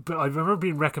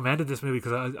being recommended this movie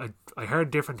because I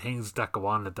heard different things that go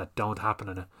on that don't happen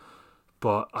in it.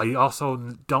 But I also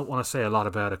don't want to say a lot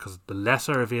about it, because the less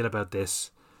I reveal about this,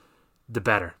 the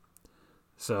better.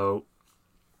 So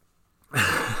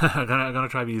I'm gonna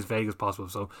try to be as vague as possible.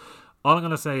 So all I'm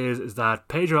gonna say is that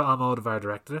Pedro Almodovar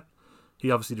directed it. He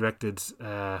obviously directed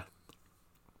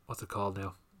what's it called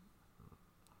now?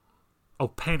 Oh,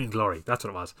 Pain and Glory. That's what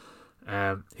it was.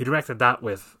 He directed that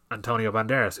with Antonio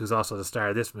Banderas, who's also the star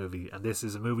of this movie. And this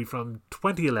is a movie from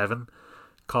 2011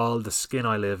 called The Skin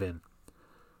I Live In.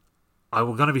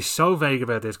 I'm going to be so vague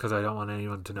about this because I don't want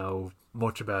anyone to know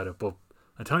much about it. But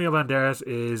Antonio Banderas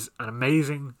is an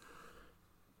amazing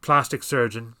plastic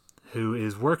surgeon who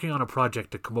is working on a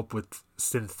project to come up with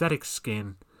synthetic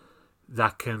skin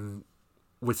that can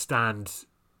withstand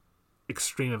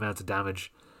extreme amounts of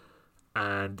damage.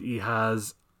 And he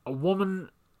has a woman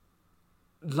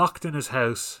locked in his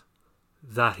house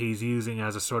that he's using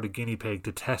as a sort of guinea pig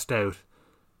to test out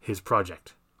his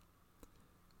project.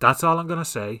 That's all I'm going to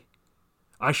say.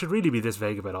 I should really be this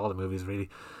vague about all the movies, really.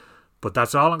 But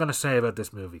that's all I'm going to say about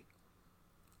this movie.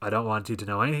 I don't want you to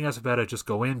know anything else about it. Just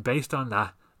go in based on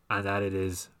that, and that it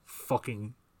is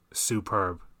fucking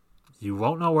superb. You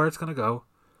won't know where it's going to go.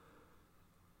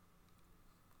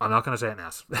 I'm not going to say anything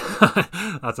else.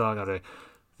 That's all I'm going to say.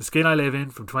 The Skin I Live In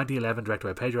from 2011, directed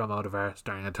by Pedro Almodovar,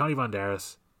 starring Antonio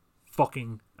Banderas.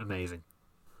 Fucking amazing.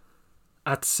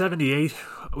 At 78,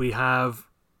 we have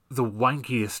the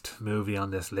wankiest movie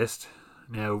on this list.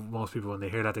 Now, most people, when they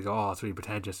hear that, they go, oh, it's really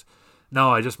pretentious.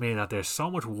 No, I just mean that there's so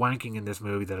much wanking in this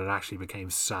movie that it actually became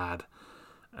sad.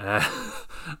 And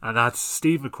that's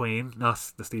Steve McQueen,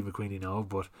 not the Steve McQueen you know,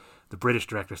 but the British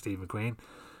director Steve McQueen,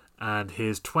 and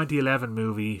his 2011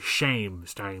 movie Shame,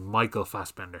 starring Michael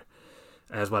Fassbender,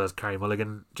 as well as Carey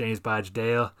Mulligan, James Badge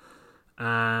Dale,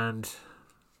 and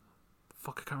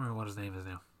I can't remember what his name is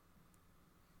now.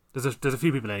 There's a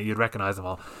few people in it, you'd recognise them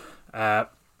all.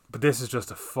 But this is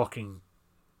just a fucking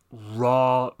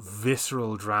raw,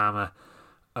 visceral drama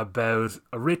about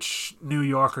a rich New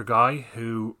Yorker guy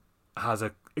who has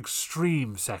an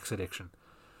extreme sex addiction.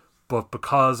 But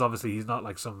because obviously he's not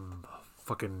like some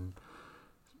fucking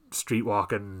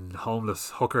street-walking,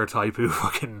 homeless hooker type who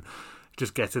fucking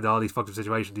just gets into all these fucking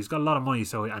situations. He's got a lot of money,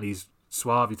 and he's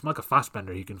suave. He's like a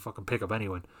Fassbender. He can fucking pick up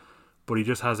anyone. But he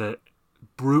just has a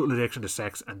brutal addiction to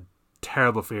sex and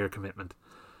terrible fear of commitment.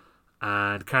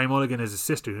 And Carey Mulligan is his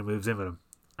sister who moves in with him.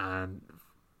 And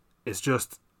it's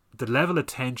just the level of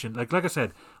tension. Like I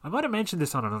said, I might have mentioned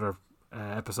this on another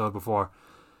episode before,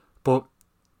 but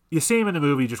you see him in the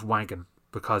movie just wanking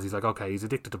because he's like, okay, he's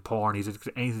addicted to porn. He's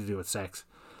addicted to anything to do with sex.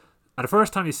 And the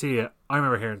first time you see it, I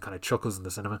remember hearing kind of chuckles in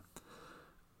the cinema.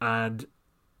 And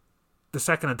the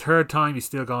second and third time you're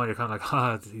still going, you're kind of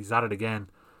like, he's at it again.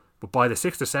 But by the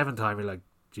sixth or seventh time, you're like,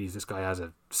 geez, this guy has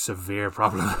a severe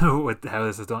problem with how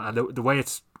this is done. And the way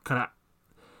it's kind of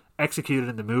executed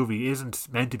in the movie isn't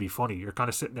meant to be funny. You're kind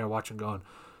of sitting there watching going,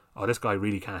 oh, this guy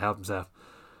really can't help himself.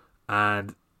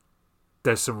 And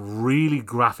there's some really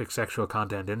graphic sexual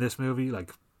content in this movie,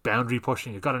 like boundary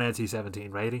pushing. It got an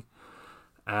NC-17 rating.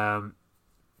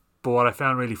 But what I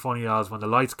found really funny was when the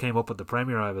lights came up at the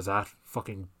premiere I was at,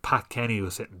 fucking Pat Kenny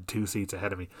was sitting 2 seats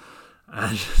ahead of me.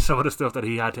 And some of the stuff that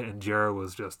he had to endure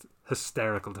was just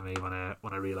hysterical to me when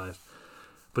I realised.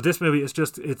 But this movie is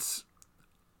just, it's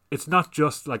not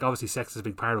just, like, obviously sex is a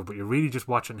big part of it, but you're really just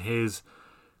watching his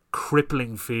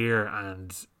crippling fear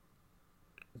and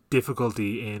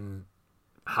difficulty in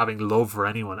having love for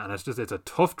anyone, and it's a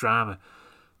tough drama.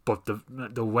 But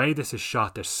the way this is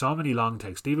shot, there's so many long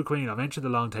takes. Steve McQueen, I mentioned the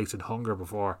long takes in Hunger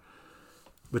before.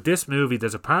 With this movie,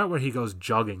 there's a part where he goes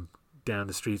jogging down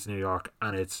the streets of New York,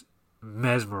 and it's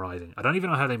mesmerising. I don't even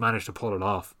know how they managed to pull it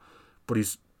off, but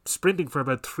he's sprinting for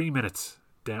about 3 minutes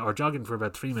down, or jogging for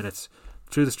about 3 minutes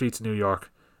through the streets of New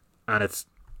York, and it's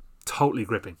totally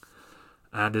gripping.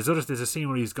 And there's a scene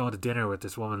where he's going to dinner with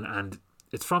this woman, and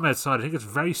it's from outside. I think it's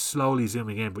very slowly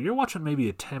zooming in, but you're watching maybe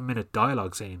a 10-minute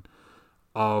dialogue scene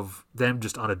of them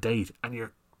just on a date, and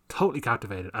you're totally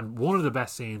captivated. And one of the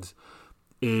best scenes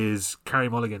is Carey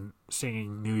Mulligan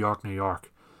singing New York, New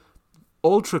York.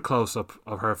 Ultra close-up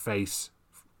of her face,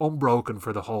 unbroken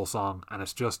for the whole song, and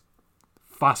it's just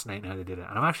fascinating how they did it.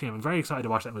 And I'm very excited to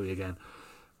watch that movie again,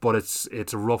 but it's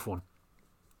a rough one.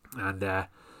 And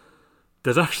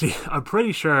there's actually, I'm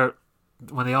pretty sure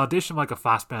when they auditioned Michael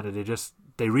Fassbender,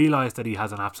 they realised that he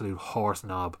has an absolute horse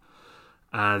knob,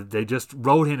 and they just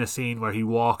wrote in a scene where he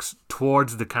walks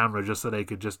towards the camera just so they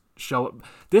could just show it.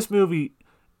 This movie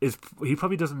he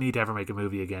probably doesn't need to ever make a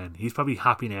movie again. He's probably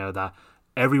happy now that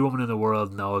every woman in the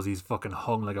world knows he's fucking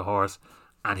hung like a horse,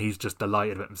 and he's just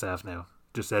delighted with himself now.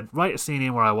 Just said, write a scene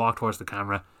in where I walk towards the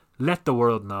camera, let the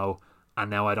world know, and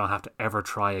now I don't have to ever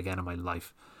try again in my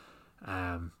life.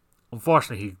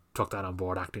 Unfortunately, he took that on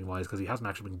board acting wise, because he hasn't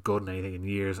actually been good in anything in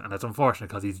years, and it's unfortunate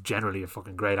because he's generally a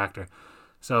fucking great actor.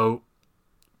 So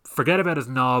forget about his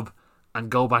knob and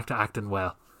go back to acting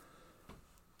well.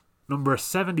 Number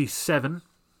 77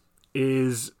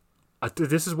 is,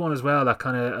 this is one as well that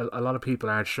kind of a lot of people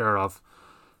aren't sure of.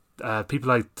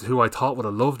 People who I thought would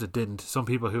have loved it didn't. Some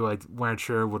people who I weren't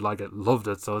sure would like it loved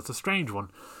it, so it's a strange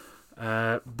one.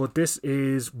 But this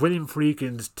is William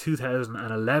Friedkin's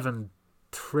 2011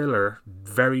 thriller,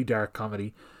 very dark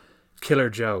comedy, Killer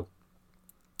Joe.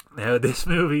 Now, this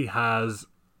movie has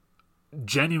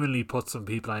genuinely put some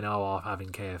people I know off having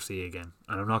KFC again,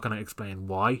 and I'm not going to explain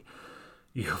why.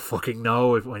 You fucking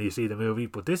know when you see the movie,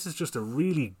 but this is just a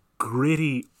really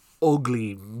gritty,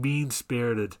 ugly,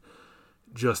 mean-spirited,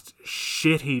 just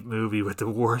shit heap movie with the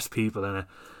worst people in it.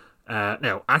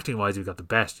 Now, acting wise, you've got the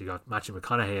best. You got Matthew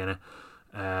McConaughey in it,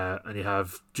 and you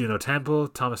have Juno Temple,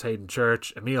 Thomas Hayden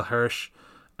Church, Emile Hirsch,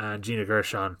 and Gina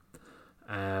Gershon.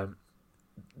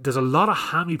 There's a lot of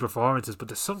hammy performances, but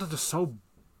there's something just so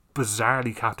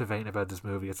bizarrely captivating about this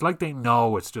movie. It's like they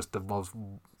know it's just the most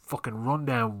fucking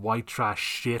rundown white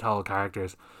trash shithole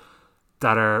characters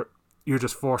that you're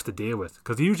just forced to deal with,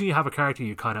 because usually you have a character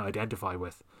you kind of identify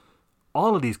with.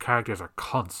 All of these characters are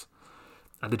cunts,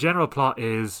 and the general plot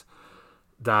is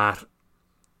that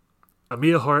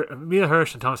Emile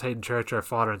Hirsch and Thomas Hayden Church are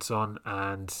father and son,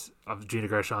 and Gina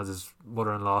Gershon's his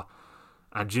mother-in-law,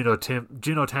 and Juno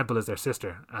Temple is their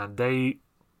sister, and they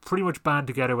pretty much band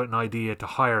together with an idea to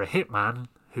hire a hitman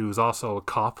who's also a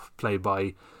cop, played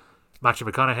by Matthew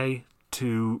McConaughey,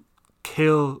 to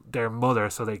kill their mother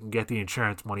so they can get the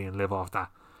insurance money and live off that.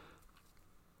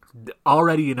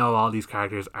 Already you know all these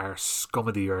characters are scum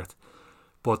of the earth,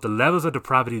 but the levels of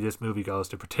depravity this movie goes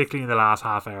to, particularly in the last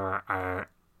half hour, are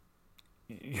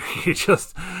you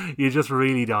just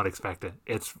really don't expect it.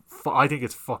 I think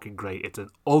it's fucking great. It's an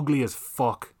ugly as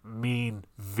fuck, mean,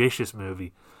 vicious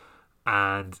movie,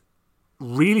 and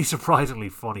really surprisingly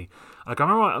funny. Like, I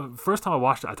remember first time I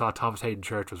watched it, I thought Thomas Hayden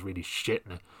Church was really shit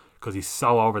in it because he's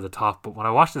so over the top. But when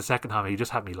I watched it the second time, he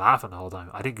just had me laughing the whole time.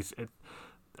 I think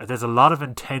there's a lot of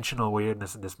intentional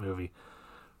weirdness in this movie,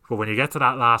 but when you get to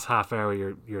that last half hour,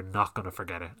 you're not going to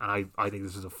forget it. And I think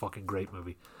this is a fucking great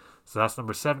movie. So that's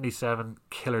number 77,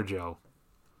 Killer Joe.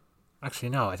 Actually,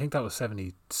 no, I think that was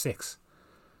 76.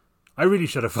 I really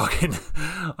should have fucking...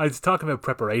 I was talking about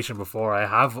preparation before. I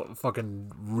have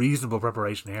fucking reasonable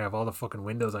preparation here. I have all the fucking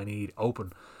windows I need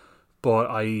open. But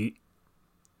I,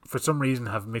 for some reason,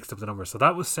 have mixed up the numbers. So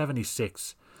that was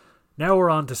 76. Now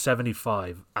we're on to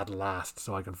 75 at last.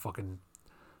 So I can fucking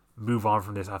move on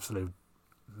from this absolute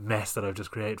mess that I've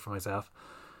just created for myself.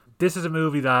 This is a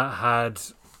movie that had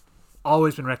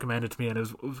always been recommended to me, and it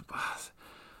was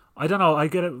I don't know, I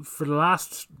get it. For the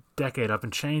last decade I've been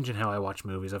changing how I watch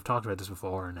movies. I've talked about this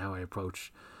before, and how I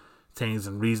approach things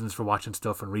and reasons for watching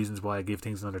stuff and reasons why I give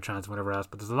things another chance and whatever else.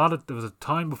 But there was a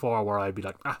time before where I'd be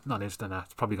like, not interested in that,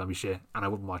 it's probably gonna be shit, and I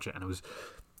wouldn't watch it, and it was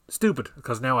stupid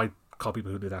because now I call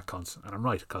people who do that cunts, and I'm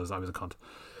right because I was a cunt.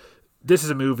 This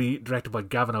is a movie directed by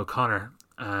Gavin O'Connor,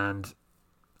 and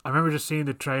I remember just seeing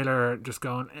the trailer, just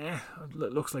going, it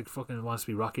looks like fucking it wants to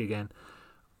be Rocky again.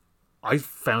 I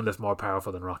found this more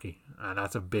powerful than Rocky, and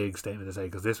that's a big statement to say,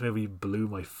 because this movie blew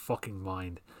my fucking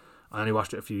mind. I only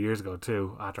watched it a few years ago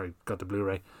too, after I got the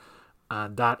Blu-ray,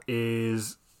 and that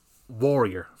is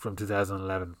Warrior from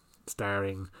 2011.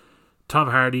 starring Tom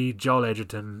Hardy, Joel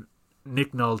Edgerton,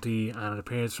 Nick Nolte, and an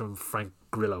appearance from Frank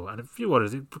Grillo and a few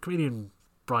others. Comedian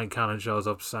Brian Callen shows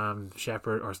up, Sam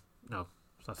Shepard, or no,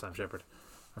 it's not Sam Shepard.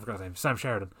 I forgot his name. Sam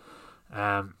Sheridan.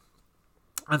 And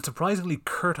surprisingly,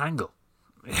 Kurt Angle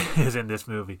is in this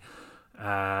movie.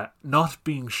 Not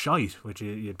being shite, which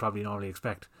you'd probably normally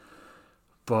expect.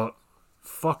 But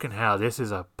fucking hell, this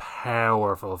is a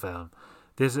powerful film.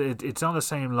 It's on the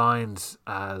same lines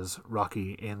as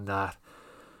Rocky in that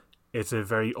it's a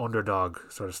very underdog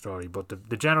sort of story. But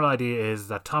the general idea is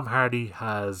that Tom Hardy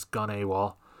has gone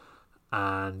AWOL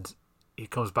and he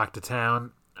comes back to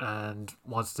town and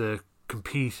wants to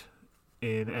compete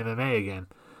in MMA again.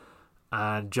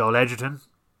 And Joel Edgerton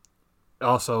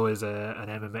also is an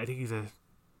MMA. I think he's a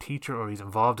teacher or he's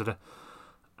involved in it.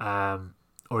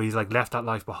 Or he's like left that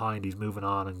life behind. He's moving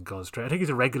on and going straight. I think he's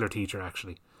a regular teacher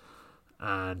actually.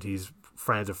 And he's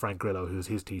friends with Frank Grillo, who's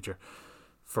his teacher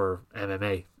for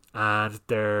MMA. And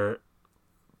they're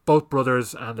both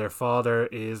brothers, and their father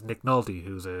is Nick Nolte,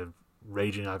 who's a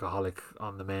raging alcoholic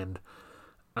on the mend.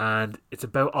 And it's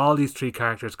about all these three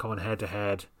characters coming head to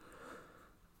head.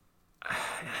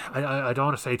 I don't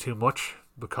want to say too much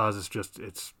because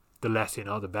it's the less you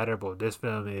know, the better. But this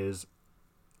film is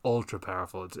ultra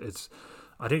powerful. It's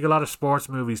I think a lot of sports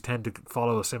movies tend to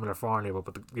follow a similar formula,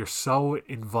 but you're so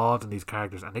involved in these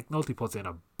characters, and Nick Nolte puts in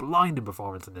a blinding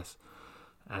performance in this.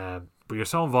 But you're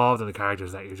so involved in the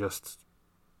characters that you're just,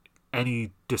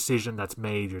 any decision that's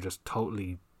made, you're just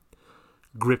totally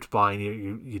gripped by, and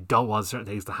you don't want certain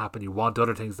things to happen. You want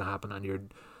other things to happen, and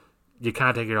you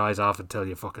can't take your eyes off until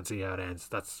you fucking see how it ends.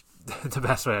 That's the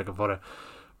best way I can put it.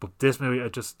 But this movie,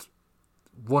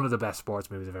 one of the best sports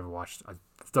movies I've ever watched. I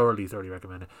thoroughly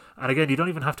recommend it. And again, you don't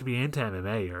even have to be into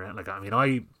MMA or like. I mean,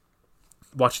 I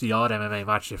watch the odd MMA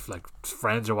match if like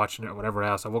friends are watching it or whatever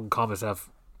else. I wouldn't call myself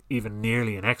even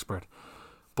nearly an expert,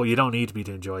 but you don't need to be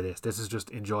to enjoy this. This is just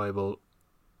enjoyable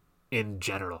in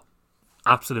general.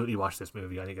 Absolutely watch this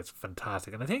movie. I think it's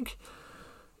fantastic, and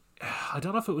I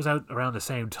don't know if it was out around the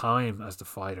same time as The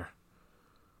Fighter.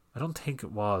 I don't think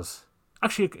it was.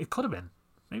 Actually, it could have been.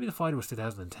 Maybe The Fighter was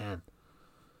 2010.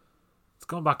 It's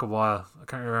gone back a while. I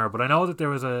can't remember, but I know that there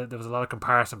was a lot of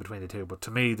comparison between the two. But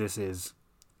to me, this is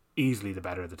easily the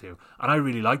better of the two, and I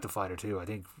really like The Fighter too. I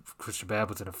think Christian Bale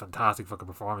puts in a fantastic fucking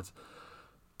performance,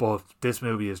 but this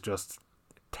movie is just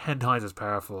 10 times as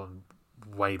powerful and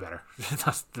way better.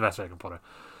 That's the best way I can put it.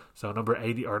 So number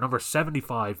 80 or number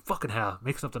 75, fucking hell,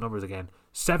 mixing up the numbers again.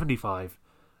 75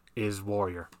 is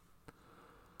Warrior,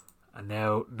 and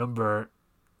now number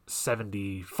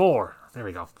 74. There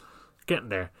we go, getting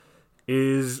there.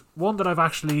 Is one that I've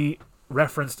actually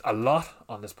referenced a lot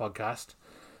on this podcast,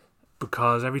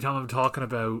 because every time I'm talking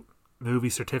about movie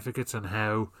certificates and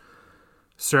how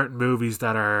certain movies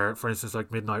that are, for instance,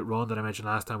 like Midnight Run that I mentioned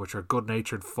last time, which are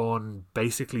good-natured, fun,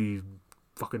 basically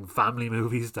fucking family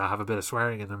movies that have a bit of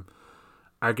swearing in them,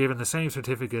 are given the same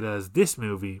certificate as this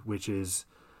movie, which is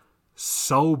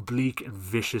so bleak and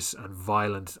vicious and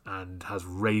violent and has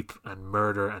rape and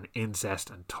murder and incest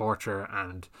and torture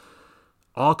and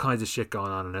all kinds of shit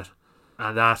going on in it.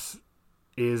 And that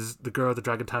is The Girl with the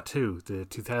Dragon Tattoo, the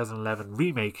 2011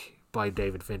 remake by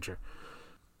David Fincher.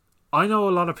 I know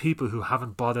a lot of people who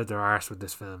haven't bothered their arse with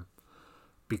this film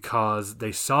because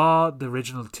they saw the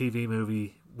original TV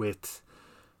movie with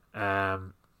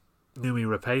Noomi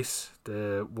Rapace,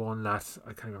 the one that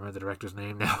I can't remember the director's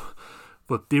name now,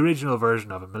 but the original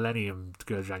version of it, Millennium, The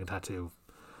Girl with the Dragon Tattoo,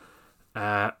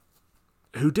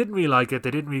 who didn't really like it.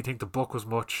 They didn't really think the book was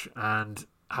much and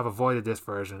have avoided this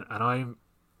version, and I'm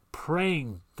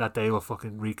praying that they will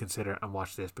fucking reconsider and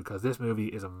watch this, because this movie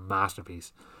is a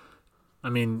masterpiece. I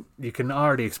mean, you can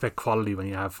already expect quality when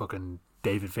you have fucking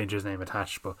David Fincher's name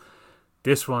attached, but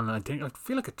this one, I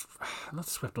feel like it's not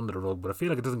swept under the rug, but I feel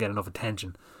like it doesn't get enough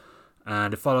attention.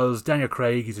 And it follows Daniel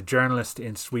Craig. He's a journalist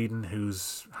in Sweden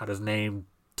who's had his name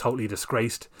totally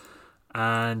disgraced,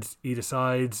 and he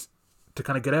decides to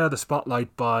kind of get out of the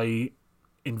spotlight by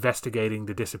investigating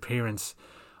the disappearance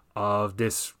of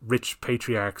this rich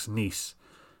patriarch's niece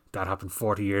that happened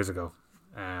 40 years ago.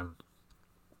 I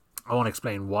won't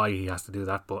explain why he has to do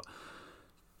that, but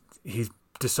he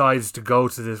decides to go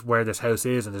to where this house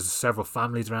is, and there's several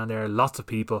families around there, lots of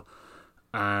people,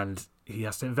 and he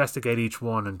has to investigate each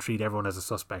one and treat everyone as a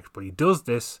suspect. But he does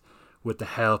this with the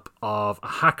help of a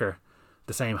hacker,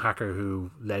 the same hacker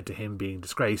who led to him being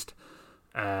disgraced,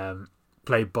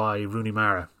 played by Rooney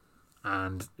Mara.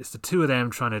 And it's the two of them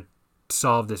trying to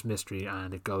solve this mystery,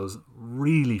 and it goes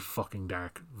really fucking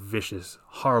dark, vicious,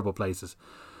 horrible places.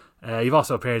 You've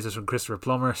also appearances from Christopher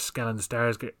Plummer, Stellan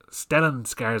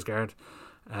Skarsgård,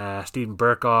 Stephen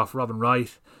Burkoff, Robin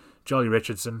Wright, Jolie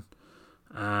Richardson,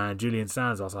 and Julian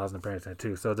Sands also has an appearance in it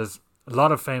too. So there's a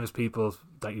lot of famous people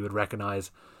that you would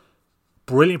recognise.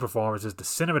 Brilliant performances. The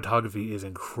cinematography is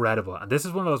incredible. And this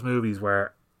is one of those movies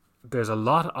where there's a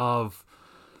lot of...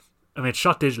 I mean, it's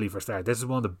shot digitally for a start. This is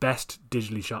one of the best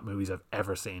digitally shot movies I've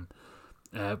ever seen.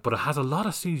 But it has a lot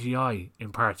of CGI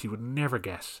in parts you would never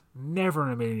guess. Never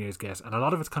in a million years guess. And a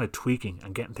lot of it's kind of tweaking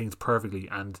and getting things perfectly.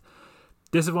 And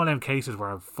this is one of them cases where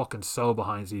I'm fucking so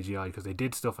behind CGI because they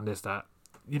did stuff in this that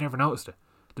you never noticed it.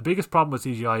 The biggest problem with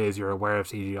CGI is you're aware of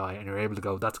CGI and you're able to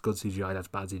go, that's good CGI, that's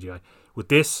bad CGI. With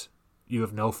this, you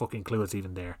have no fucking clue it's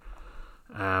even there.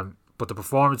 But the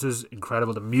performance is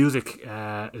incredible. The music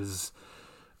is,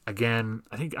 again,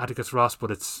 I think Atticus Ross, but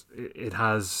it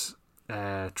has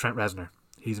Trent Reznor.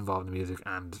 He's involved in the music,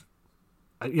 and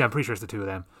I'm pretty sure it's the two of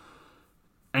them.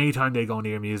 Anytime they go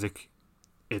near music,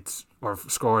 or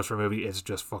scores for a movie, it's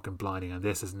just fucking blinding, and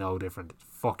this is no different. It's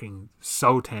fucking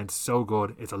so tense, so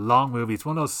good. It's a long movie. It's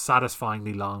one of those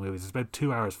satisfyingly long movies. It's about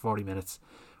 2 hours 40 minutes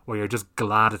where you're just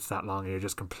glad it's that long and you're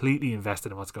just completely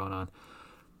invested in what's going on.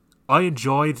 I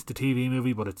enjoyed the TV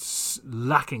movie, but it's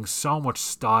lacking so much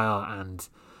style, and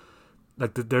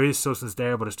like there is substance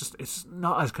there, but it's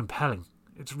not as compelling.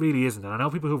 It really isn't. And I know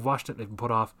people who've watched it and they've been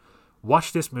put off.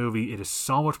 Watch this movie. It is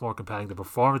so much more compelling. The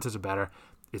performances are better.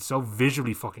 It's so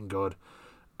visually fucking good.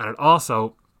 And it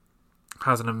also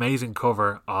has an amazing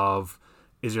cover of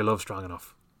Is Your Love Strong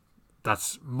Enough?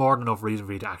 That's more than enough reason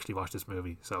for you to actually watch this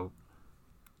movie. So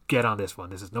get on this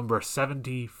one. This is number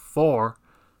 74,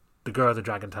 The Girl with the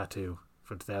Dragon Tattoo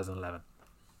from 2011.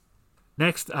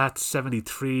 Next at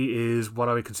 73 is what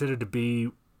I would consider to be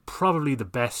probably the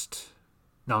best...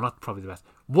 No, not probably the best.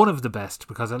 One of the best,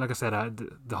 because like I said,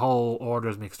 the whole order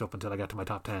is mixed up until I get to my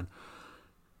top 10.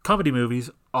 Comedy movies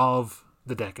of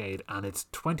the decade, and it's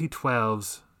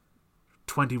 2012's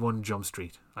 21 Jump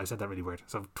Street. I said that really weird.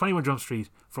 So 21 Jump Street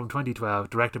from 2012,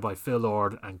 directed by Phil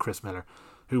Lord and Chris Miller,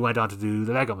 who went on to do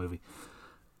the Lego Movie.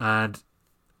 And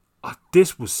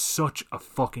this was such a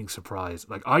fucking surprise.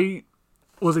 Like, I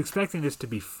was expecting this to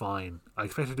be fine. I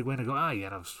expected to go in and go, yeah,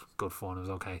 that was good fun, it was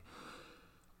okay.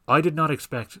 I did not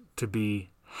expect to be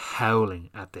howling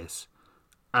at this,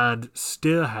 and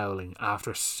still howling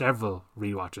after several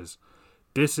rewatches.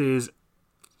 This is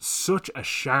such a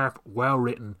sharp,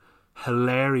 well-written,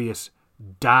 hilarious,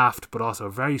 daft, but also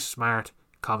very smart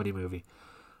comedy movie.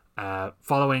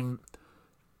 Following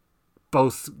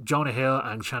both Jonah Hill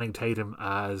and Channing Tatum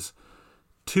as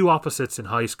two opposites in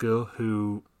high school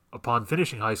who, upon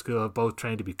finishing high school, have both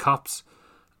trained to be cops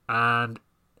and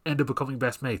end up becoming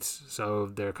best mates. So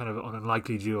they're kind of an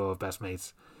unlikely duo of best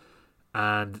mates.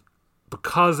 And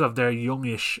because of their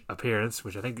youngish appearance,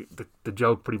 which I think the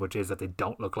joke pretty much is that they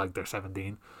don't look like they're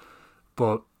 17,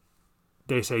 but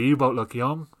they say, you both look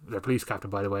young. Their police captain,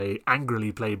 by the way,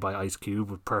 angrily played by Ice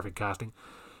Cube with perfect casting.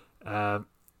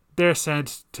 They're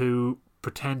sent to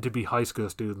pretend to be high school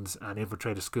students and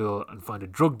infiltrate a school and find a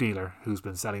drug dealer who's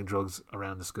been selling drugs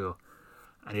around the school.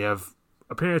 And you have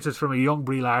appearances from a young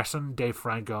Brie Larson, Dave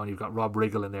Franco, and you've got Rob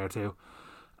Riggle in there too.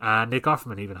 And Nick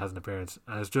Offerman even has an appearance.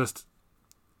 And it's just...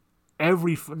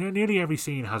 nearly every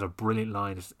scene has a brilliant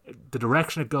line. The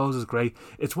direction it goes is great.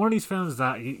 It's one of these films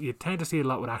that you tend to see a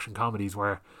lot with action comedies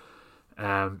where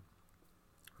the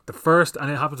first, and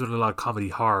it happens with a lot of comedy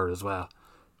horror as well,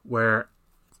 where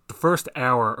the first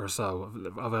hour or so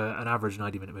of an average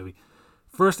 90-minute movie,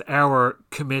 first hour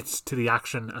commits to the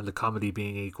action and the comedy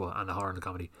being equal, and the horror and the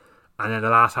comedy. And then the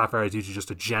last half hour is usually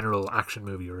just a general action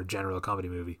movie or a general comedy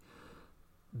movie.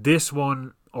 This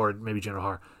one, or maybe general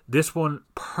horror, this one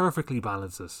perfectly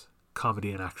balances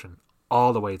comedy and action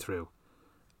all the way through.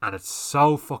 And it's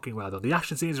so fucking well done. The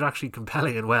action scenes are actually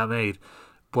compelling and well made,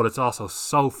 but it's also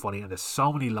so funny, and there's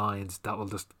so many lines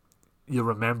that you'll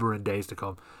remember in days to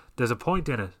come. There's a point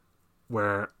in it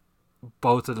where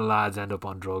both of the lads end up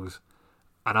on drugs,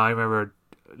 and I remember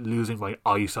losing my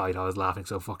eyesight. I was laughing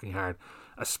so fucking hard,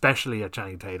 especially at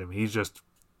Channing Tatum. He's just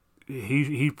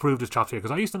he proved his chops here,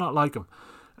 because I used to not like him.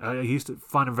 I used to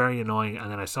find him very annoying, and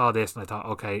then I saw this and I thought,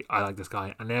 okay, I like this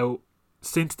guy. And now,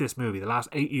 since this movie, the last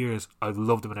 8 years, I've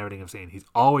loved him in everything I've seen. He's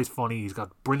always funny, he's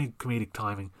got brilliant comedic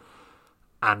timing,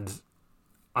 and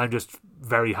I'm just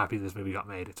very happy this movie got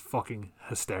made. It's fucking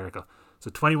hysterical. So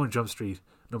 21 Jump Street,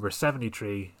 number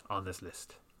 73 on this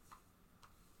list.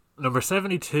 Number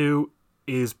 72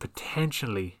 is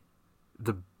potentially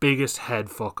the biggest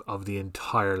headfuck of the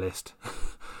entire list.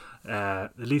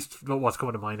 At least what's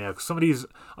coming to mind now. Because some of these,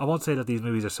 I won't say that these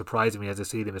movies are surprising me as I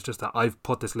see them. It's just that I've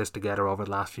put this list together over the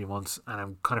last few months, and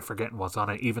I'm kind of forgetting what's on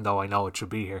it, even though I know it should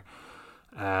be here.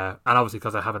 And obviously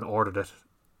because I haven't ordered it,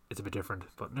 it's a bit different.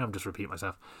 But now I'm just repeating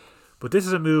myself. But this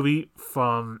is a movie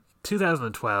from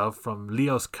 2012 from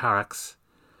Leos Carax,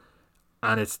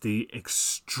 and it's the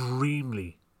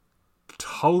extremely,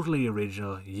 totally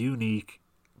original, unique,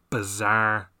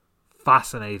 bizarre,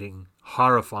 fascinating,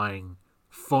 horrifying,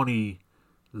 funny,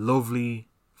 lovely,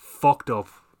 fucked up,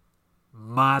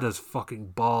 mad as fucking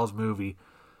balls movie,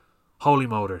 Holy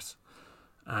Motors.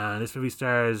 And this movie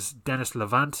stars Dennis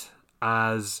Levant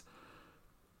as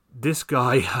this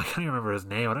guy. I can't even remember his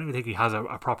name. I don't even think he has a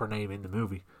proper name in the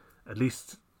movie. At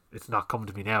least it's not coming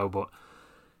to me now. But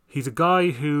he's a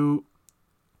guy who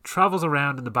travels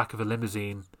around in the back of a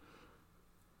limousine,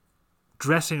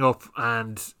 dressing up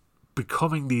and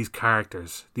becoming these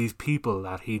characters, these people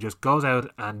that he just goes out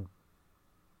and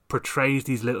portrays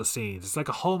these little scenes. It's like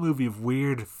a whole movie of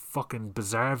weird, fucking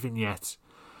bizarre vignettes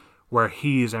where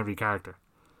he is every character.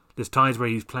 There's times where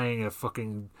he's playing a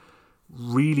fucking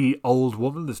really old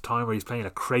woman. There's time where he's playing a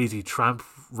crazy tramp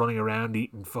running around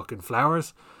eating fucking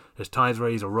flowers. There's times where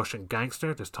he's a Russian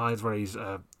gangster. There's times where he's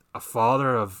a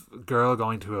father of a girl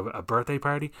going to a birthday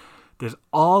party. There's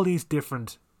all these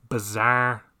different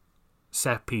bizarre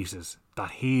set pieces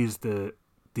that he's the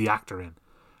actor in.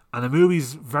 And the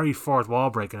movie's very fourth wall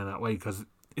breaking in that way, because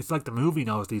it's like the movie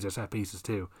knows these are set pieces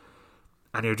too.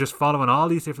 And you're just following all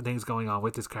these different things going on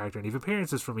with this character. And you've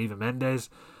appearances from Eva Mendes.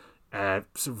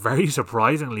 Very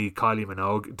surprisingly, Kylie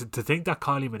Minogue. To think that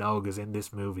Kylie Minogue is in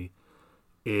this movie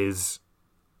is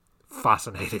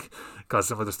fascinating, because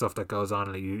some of the stuff that goes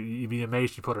on, you'd be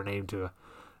amazed you put her name to it.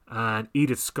 And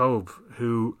Edith Scobe,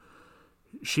 who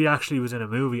she actually was in a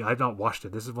movie. I've not watched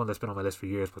it. This is one that's been on my list for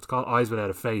years, but it's called Eyes Without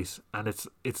a Face, and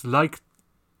it's like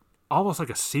almost like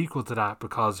a sequel to that,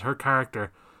 because her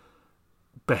character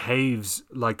behaves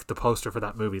like the poster for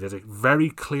that movie. There's a very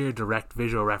clear direct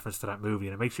visual reference to that movie,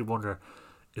 and it makes you wonder,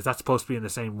 is that supposed to be in the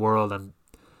same world? And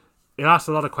it asks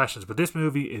a lot of questions, but this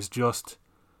movie is just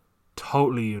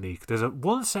totally unique. There's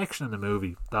one section in the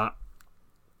movie that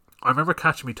I remember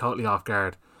catching me totally off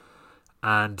guard,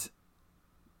 and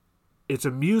it's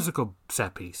a musical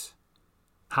set piece,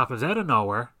 happens out of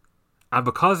nowhere, and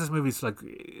because this movie's like,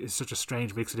 it's such a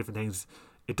strange mix of different things,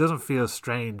 it doesn't feel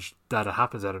strange that it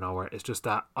happens out of nowhere. It's just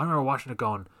that I remember watching it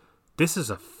going, this is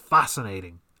a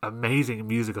fascinating, amazing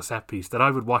musical set piece that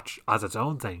I would watch as its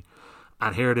own thing.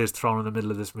 And here it is thrown in the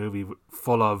middle of this movie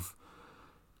full of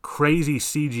crazy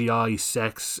CGI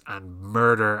sex and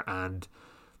murder and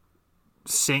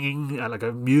singing and like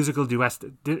a musical duet.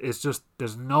 It's just,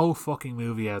 there's no fucking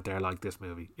movie out there like this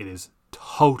movie. It is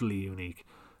totally unique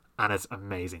and it's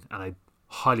amazing, and I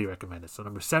highly recommend it. So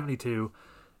number 72,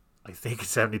 I think it's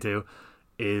 72,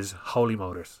 is Holy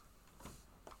Motors.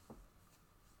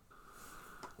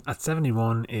 At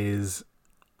 71 is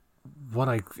one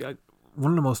of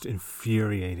the most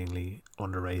infuriatingly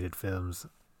underrated films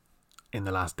in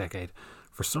the last decade.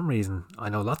 For some reason, I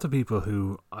know lots of people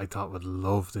who I thought would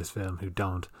love this film who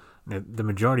don't. Now, the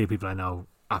majority of people I know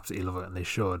absolutely love it, and they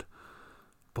should.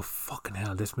 But fucking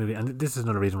hell, this movie, and this is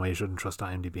another reason why you shouldn't trust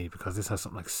IMDb, because this has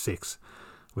something like 6,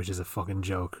 which is a fucking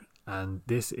joke. And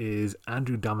this is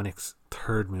Andrew Dominik's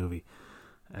third movie.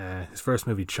 His first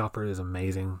movie, Chopper, is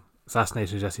amazing.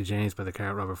 Assassination of Jesse James by the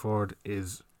Carrot Robert Ford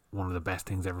is one of the best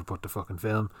things ever put to fucking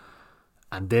film.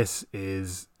 And this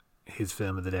is his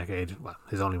film of the decade. Well,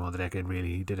 his only one of the decade,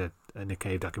 really. He did a Nick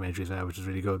Cave documentary as well, which is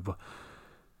really good. But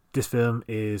this film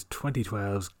is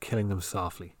 2012's Killing Them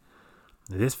Softly.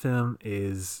 Now, this film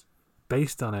is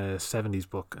based on a 70s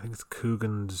book. I think it's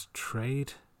Coogan's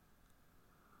Trade.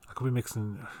 I could be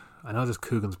mixing... I know there's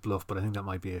Coogan's Bluff, but I think that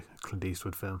might be a Clint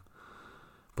Eastwood film.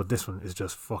 But this one is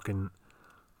just fucking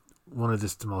one of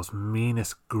the most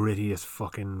meanest, grittiest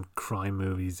fucking crime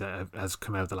movies that has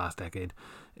come out the last decade.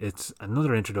 It's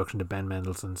another introduction to Ben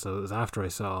Mendelsohn. So it was after I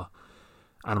saw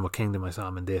Animal Kingdom, I saw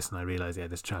him in this, and I realised, yeah,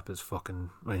 this chap is fucking...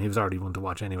 I mean, he was already one to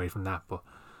watch anyway from that, but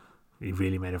he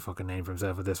really made a fucking name for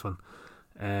himself with this one.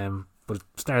 But it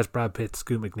stars Brad Pitt,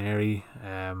 Scoot McNairy,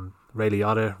 Ray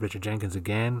Liotta, Richard Jenkins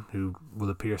again, who will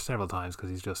appear several times because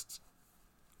he's just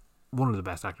one of the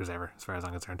best actors ever, as far as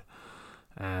I'm concerned.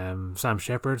 Sam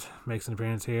Shepard makes an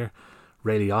appearance here.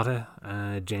 Ray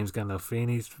Liotta, James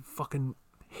Gandolfini, fucking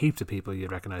heaps of people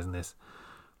you'd recognise in this.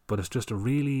 But it's just a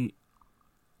really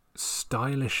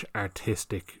stylish,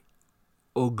 artistic,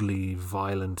 ugly,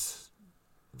 violent,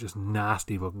 just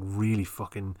nasty, but really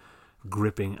fucking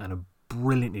gripping and a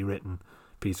brilliantly written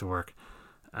piece of work.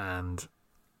 And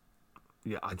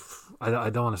yeah, I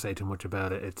don't want to say too much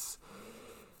about it. It's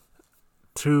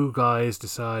two guys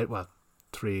decide, well,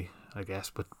 three I guess,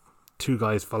 but two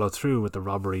guys follow through with the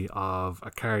robbery of a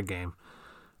card game,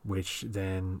 which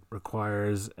then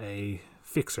requires a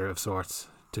fixer of sorts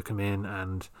to come in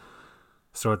and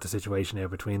sort the situation out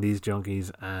between these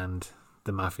junkies and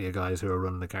the mafia guys who are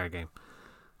running the card game.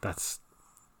 That's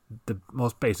the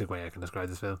most basic way I can describe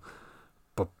this film.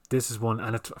 But this is one,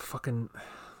 and it's fucking...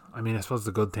 I mean, I suppose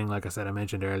the good thing, like I said, I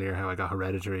mentioned earlier how I got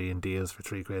Hereditary in deals for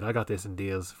 £3. I got this in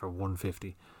deals for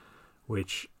 £1.50,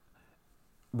 which,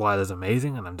 while is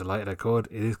amazing, and I'm delighted I could,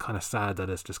 it is kind of sad that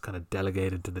it's just kind of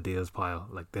delegated to the deals pile.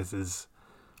 Like, this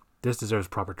deserves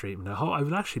proper treatment. I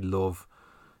would actually love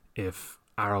if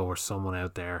Arrow or someone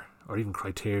out there, or even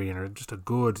Criterion, or just a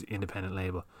good independent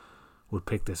label, would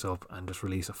pick this up and just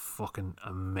release a fucking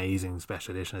amazing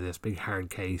special edition of this, big hard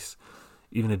case,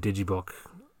 even a digibook,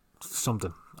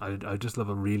 something. I just love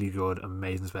a really good,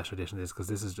 amazing special edition of this, because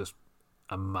this is just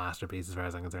a masterpiece as far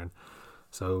as I'm concerned.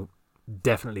 So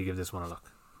definitely give this one a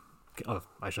look. Oh,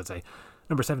 I should say,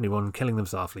 number 71, Killing Them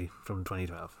Softly, from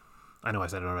 2012. I know I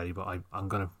said it already, but I'm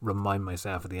going to remind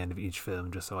myself at the end of each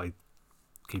film just so I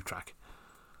keep track.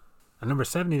 And number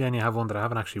 70, then you have one that I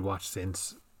haven't actually watched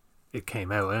since it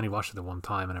came out. I only watched it the one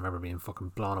time and I remember being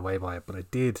fucking blown away by it, but I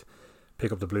did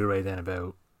pick up the Blu-ray then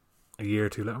about a year or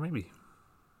two later, maybe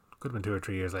could have been 2 or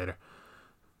 3 years later.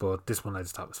 But this one I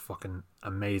just thought was fucking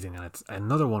amazing, and it's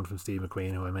another one from Steve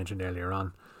McQueen, who I mentioned earlier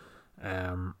on.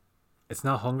 It's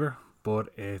not Hunger, but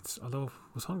it's, although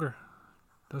it was Hunger,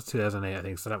 that was 2008 I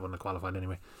think, so that wouldn't have qualified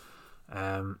anyway.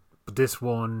 But this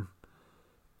one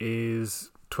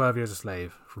is 12 Years a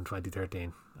Slave from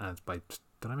 2013, and it's by,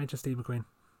 did I mention Steve McQueen?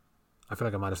 I feel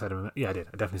like I might have said him. Yeah, I did.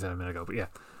 I definitely said him a minute ago. But yeah,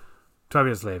 12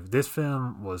 Years a Slave. This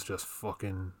film was just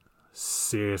fucking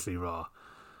seriously raw,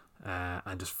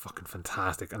 and just fucking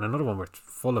fantastic. And another one where it's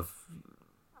full of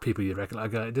people you'd reckon.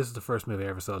 Like, this is the first movie I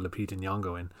ever saw Lupita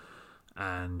Nyong'o in,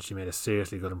 and she made a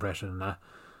seriously good impression in that.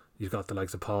 You've got the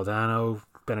likes of Paul Dano,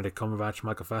 Benedict Cumberbatch,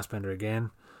 Michael Fassbender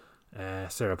again,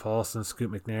 Sarah Paulson,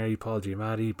 Scoot McNairy, Paul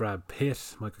Giamatti, Brad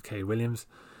Pitt, Michael K. Williams,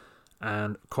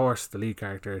 and of course the lead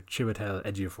character Chiwetel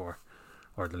Ejiofor,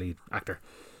 or the lead actor.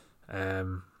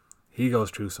 He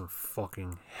goes through some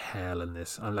fucking hell in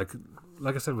this, and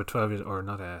like I said with 12 years, or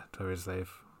not 12 Years a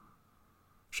Slave,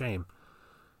 Shame,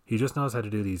 he just knows how to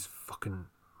do these fucking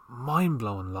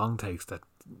mind-blowing long takes that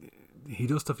he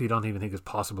does stuff you don't even think is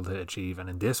possible to achieve. And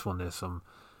in this one there's some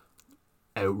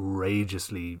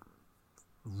outrageously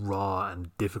raw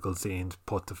and difficult scenes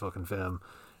put to fucking film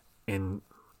in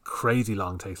crazy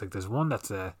long takes. Like, there's one that's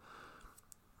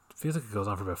feels like it goes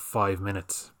on for about 5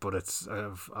 minutes, but it's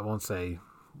I won't say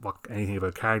anything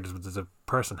about characters, but there's a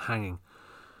person hanging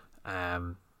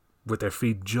with their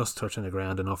feet just touching the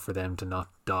ground enough for them to not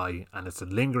die, and it's a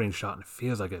lingering shot and it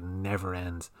feels like it never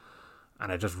ends,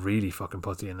 and it just really fucking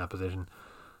puts you in that position.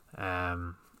 I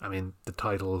mean, the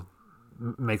title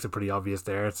makes it pretty obvious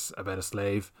there. It's about a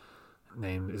slave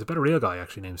it's about a real guy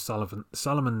actually named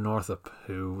Solomon Northup,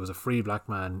 who was a free black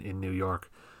man in New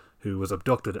York who was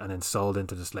abducted and then sold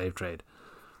into the slave trade.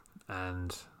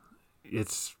 And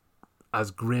it's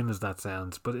as grim as that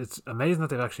sounds, but it's amazing that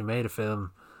they've actually made a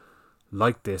film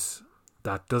like this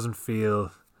that doesn't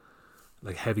feel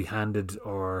like heavy-handed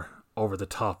or over the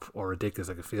top or ridiculous.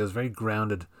 Like, it feels very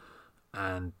grounded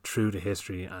and true to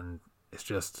history, and it's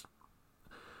just,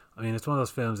 I mean, it's one of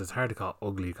those films it's hard to call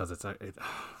ugly, because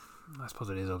I suppose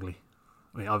it is ugly.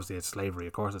 I mean, obviously it's slavery,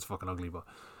 of course it's fucking ugly, but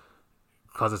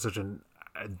because it's such a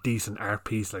decent art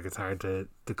piece, like, it's hard to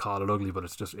call it ugly, but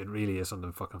it really is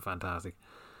something fucking fantastic.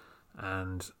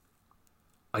 And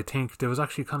I think there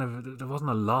wasn't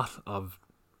a lot of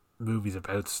movies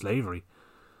about slavery.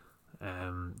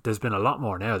 There's been a lot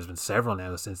more now. There's been several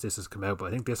now since this has come out, but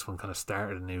I think this one kind of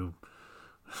started a new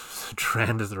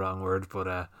trend is the wrong word, but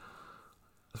I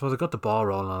suppose it got the ball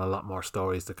rolling on a lot more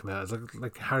stories to come out. It's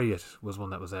like Harriet was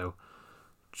one that was out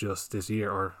just this year,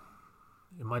 or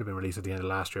it might have been released at the end of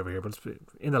last year over here, but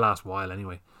it's in the last while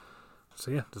anyway.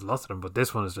 So yeah, there's lots of them, but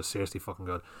this one is just seriously fucking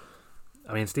good.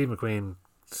 I mean, Steve McQueen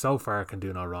so far can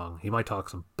do no wrong. He might talk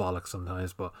some bollocks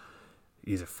sometimes, but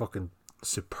he's a fucking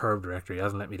superb director. He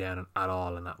hasn't let me down at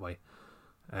all in that way.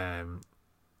 And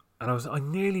I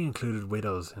nearly included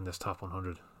Widows in this top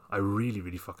 100. I really,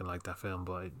 really fucking like that film,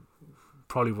 but I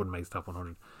probably wouldn't make the top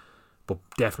 100. But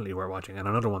definitely worth watching. And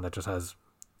another one that just has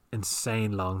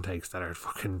insane long takes that are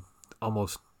fucking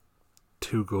almost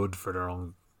too good for their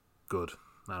own good.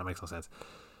 No, that makes no sense.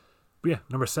 But yeah,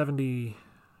 number 70.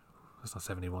 That's not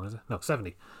 71, is it? No,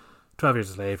 70. 12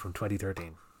 Years a Slave from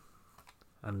 2013.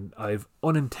 And I've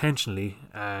unintentionally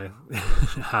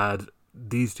had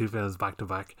these two films back to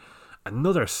back.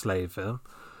 Another slave film.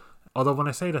 Although when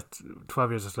I say that 12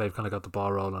 Years a Slave kind of got the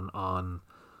ball rolling on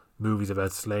movies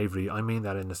about slavery, I mean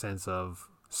that in the sense of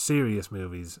serious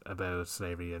movies about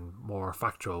slavery and more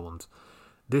factual ones.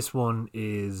 This one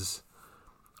is,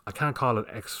 I can't call it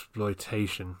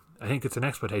exploitation. I think it's an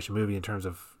exploitation movie in terms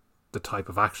of the type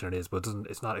of action it is, but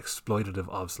it's not exploitative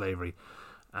of slavery.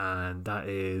 And that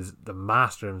is the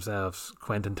master himself,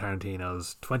 Quentin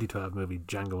Tarantino's 2012 movie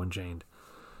Django Unchained.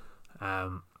 I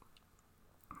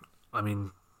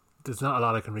mean, there's not a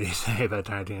lot I can really say about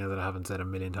Tarantino that I haven't said a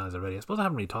million times already. I suppose I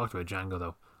haven't really talked about Django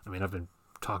though. I mean, I've been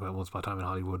talking about Once Upon a Time in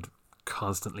Hollywood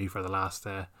constantly for the last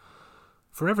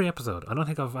for every episode. I don't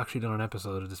think I've actually done an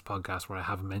episode of this podcast where I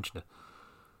haven't mentioned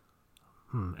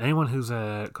it. Anyone who's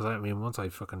because I mean, once I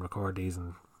fucking record these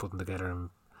and put them together, and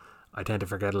I tend to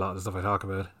forget a lot of the stuff I talk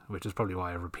about, which is probably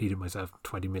why I've repeated myself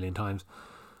 20 million times.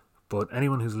 But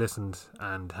anyone who's listened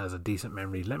and has a decent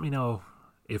memory, let me know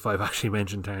if I've actually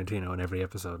mentioned Tarantino in every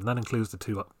episode, and that includes the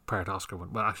 2-part Oscar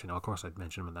one. Well, actually no, of course I'd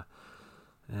mention him in that.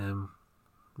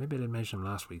 Maybe I didn't mention him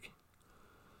last week.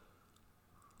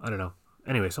 I don't know.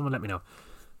 Anyway, someone let me know.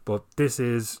 But this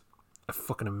is a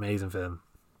fucking amazing film.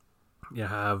 You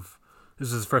have, this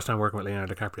is his first time working with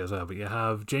Leonardo DiCaprio as well, but you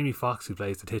have Jamie Foxx, who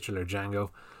plays the titular Django,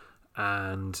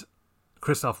 and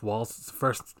Christoph Waltz. It's the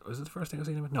first, was it the first thing I've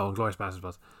seen him with? No, Inglourious Basterds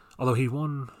was. Although he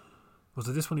won, was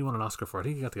it this one he won an Oscar for? I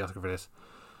think he got the Oscar for this.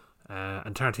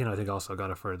 And Tarantino, I think, also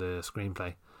got it for the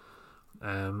screenplay.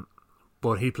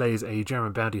 But he plays a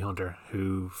German bounty hunter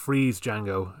who frees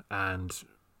Django and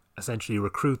essentially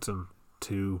recruits him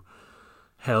to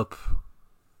help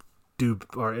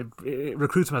it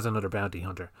recruits him as another bounty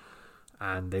hunter,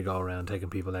 and they go around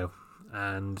taking people out.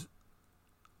 And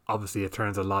obviously it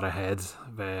turns a lot of heads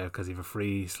because you have a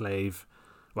free slave,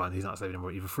 well, he's not a slave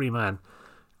anymore, you have a free man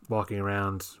walking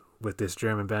around with this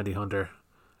German bounty hunter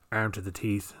armed to the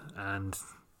teeth, and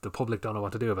the public don't know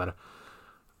what to do about it.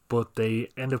 But they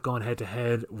end up going head to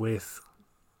head with,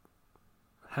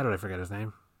 how did I forget his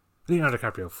name? Leonardo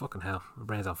DiCaprio. Fucking hell, my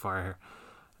brain's on fire here.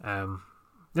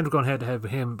 They end up going head to head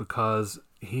with him because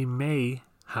he may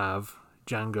have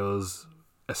Django's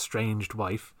estranged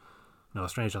wife. No,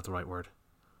 estranged not the right word.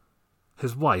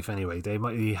 His wife, anyway.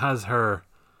 He has her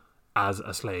as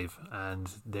a slave,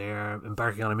 and they're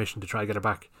embarking on a mission to try to get her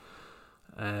back.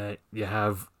 You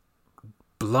have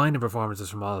blinding performances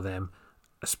from all of them,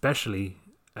 especially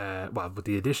with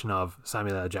the addition of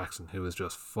Samuel L. Jackson, who is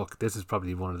just this is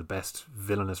probably one of the best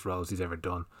villainous roles he's ever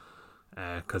done,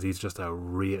 because he's just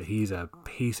he's a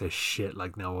piece of shit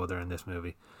like no other in this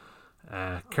movie.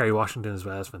 Kerry Washington as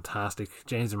well is fantastic.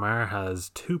 James Remar has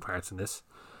 2 parts in this,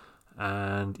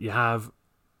 and you have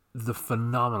the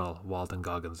phenomenal Walton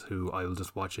Goggins, who I will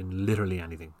just watch in literally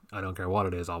anything. I don't care what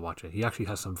it is, I'll watch it. He actually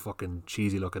has some fucking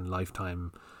cheesy looking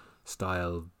Lifetime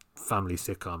style family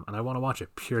sitcom, and I want to watch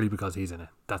it purely because he's in it.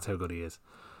 That's how good he is.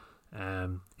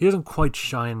 He doesn't quite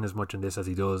shine as much in this as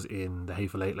he does in The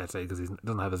Hateful Eight, let's say, because he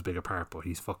doesn't have as big a part, but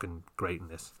he's fucking great in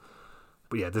this.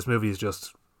 But yeah, this movie is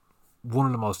just one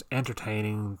of the most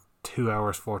entertaining 2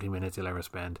 hours 40 minutes you'll ever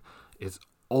spend. It's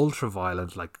ultra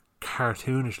violent, like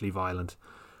cartoonishly violent,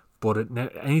 but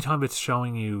anytime it's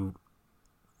showing you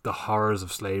the horrors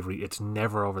of slavery, it's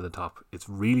never over the top. It's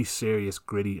really serious,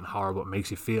 gritty and horrible. It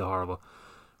makes you feel horrible.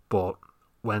 But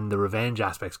when the revenge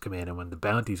aspects come in and when the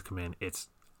bounties come in, it's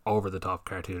over the top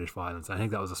cartoonish violence. I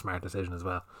think that was a smart decision as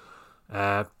well.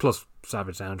 Plus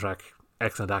savage soundtrack,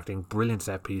 excellent acting, brilliant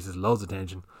set pieces, loads of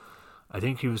tension. I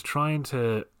think he was trying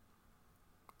to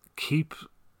keep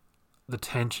the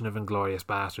tension of Inglourious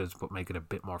Basterds but make it a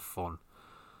bit more fun.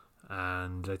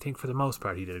 And I think for the most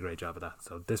part he did a great job of that.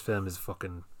 So this film is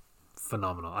fucking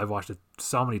phenomenal. I've watched it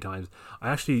so many times.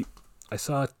 I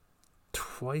saw it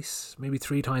twice, maybe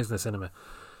 3 times in the cinema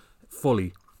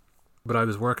fully, but I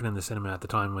was working in the cinema at the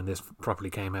time when this properly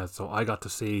came out, so I got to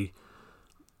see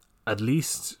at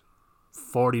least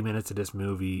 40 minutes of this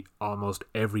movie almost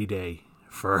every day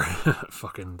for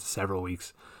fucking several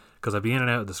weeks, because I'd be in and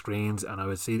out of the screens, and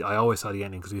I always saw the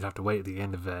ending, because we'd have to wait at the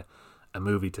end of a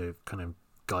movie to kind of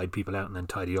guide people out and then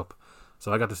tidy up.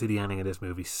 So I got to see the ending of this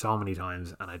movie so many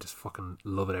times, and I just fucking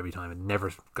love it every time. I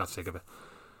never got sick of it.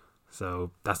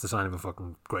 So that's the sign of a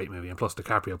fucking great movie. And plus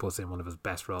DiCaprio puts in one of his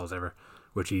best roles ever,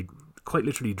 which he quite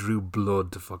literally drew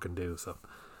blood to fucking do. So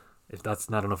if that's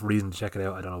not enough reason to check it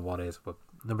out, I don't know what is. But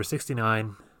number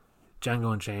 69,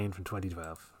 Django Unchained from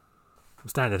 2012. I'm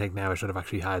starting to think now I should have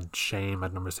actually had Shame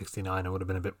at number 69. It would have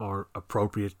been a bit more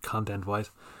appropriate content wise.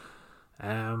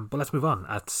 But let's move on.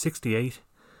 At 68,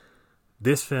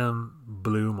 this film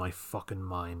blew my fucking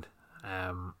mind.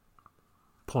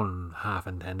 Pun half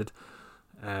intended.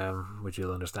 Which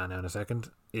you'll understand now in a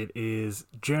second. It is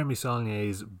Jeremy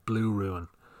Saulnier's Blue Ruin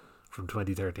from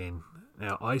 2013.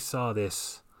 Now, I saw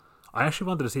this, I actually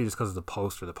wanted to see this because of the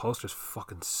poster. The poster's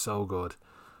fucking so good.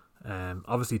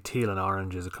 Obviously teal and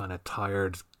orange is a kind of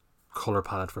tired colour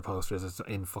palette for posters. It's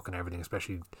in fucking everything,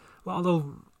 especially... Well,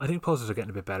 although I think posters are getting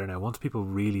a bit better now. Once people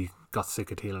really got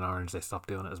sick of teal and orange, they stopped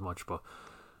doing it as much. But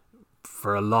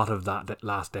for a lot of that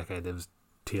last decade, there was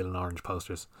teal and orange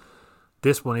posters.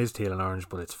 This one is teal and orange,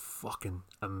 but it's fucking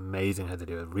amazing how they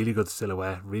do it. Really good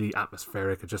silhouette, really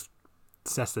atmospheric. It just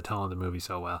sets the tone of the movie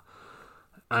so well.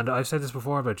 And I've said this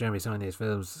before about Jeremy Saulnier's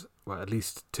films, well, at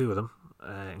least two of them,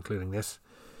 including this.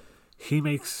 He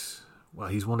makes... Well,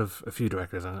 he's one of a few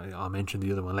directors, and I'll mention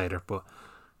the other one later, but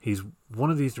he's one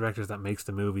of these directors that makes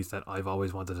the movies that I've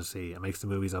always wanted to see, and makes the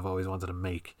movies I've always wanted to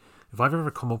make. If I've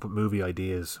ever come up with movie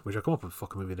ideas, which I come up with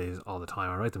fucking movie ideas all the time,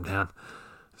 I write them down.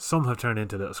 Some have turned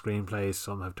into little screenplays,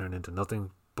 some have turned into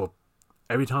nothing, but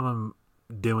every time I'm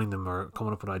doing them or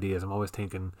coming up with ideas, I'm always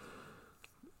trying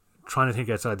to think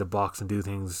outside the box and do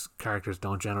things characters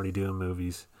don't generally do in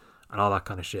movies, and all that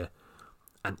kind of shit.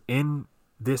 And in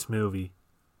this movie,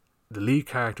 the lead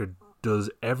character does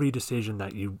every decision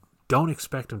that you don't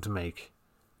expect him to make,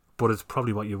 but it's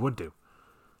probably what you would do.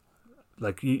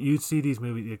 Like, you'd see these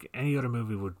movies, like any other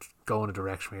movie would go in a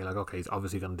direction where you're like, okay, he's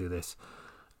obviously going to do this,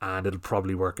 and it'll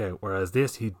probably work out. Whereas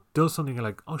this, he does something, you're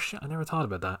like, oh shit, I never thought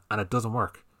about that, and it doesn't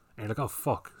work. And you're like, oh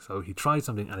fuck. So he tried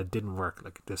something and it didn't work.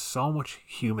 Like, there's so much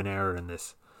human error in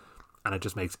this, and it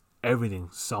just makes everything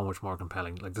so much more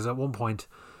compelling. Like, there's at one point,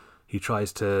 he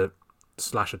tries to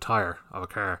slash a tire of a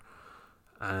car,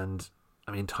 and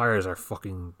I mean, tires are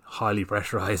fucking highly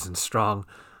pressurized and strong,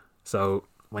 so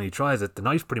when he tries it, the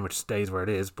knife pretty much stays where it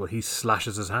is, but he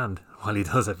slashes his hand while he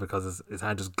does it, because his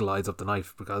hand just glides up the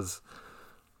knife, because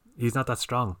he's not that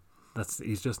strong.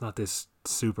 He's just not this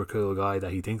super cool guy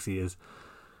that he thinks he is.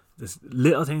 There's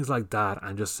little things like that,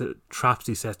 and just traps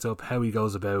he sets up, how he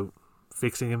goes about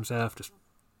fixing himself. Just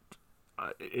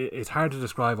it's hard to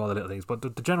describe all the little things, but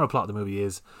the general plot of the movie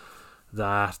is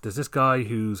that there's this guy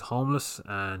who's homeless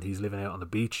and he's living out on the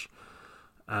beach,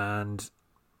 and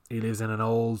he lives in an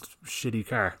old shitty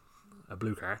car, a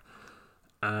blue car,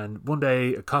 and one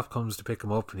day a cop comes to pick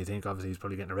him up, and you think obviously he's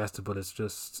probably getting arrested, but it's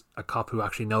just a cop who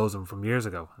actually knows him from years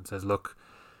ago and says, look,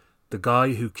 the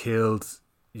guy who killed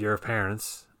your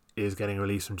parents is getting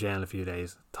released from jail in a few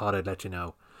days, thought I'd let you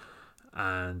know.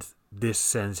 And this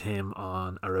sends him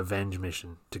on a revenge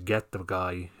mission to get the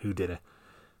guy who did it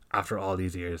after all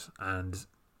these years. And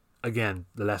again,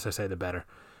 the less I say the better.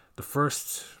 The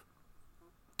first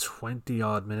 20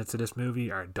 odd minutes of this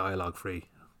movie are dialogue free,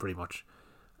 pretty much,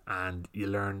 and you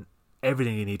learn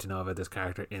everything you need to know about this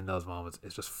character in those moments.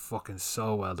 It's just fucking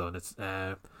so well done. It's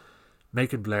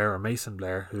Mason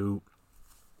Blair, who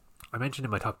I mentioned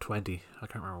in my top 20. I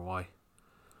can't remember why.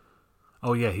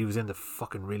 Oh yeah, he was in the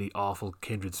fucking really awful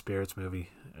Kindred Spirits movie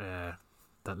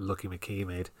that Lucky McKee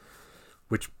made,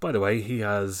 which, by the way, he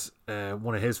has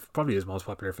one of his, probably his most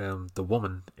popular film, The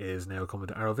Woman, is now coming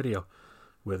to Arrow Video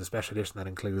with a special edition that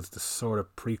includes the sort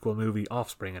of prequel movie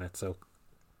Offspring in it. So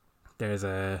there's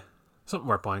something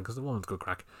worth buying, because The Woman's good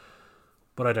crack.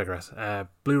 But I digress.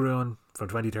 Blue Ruin from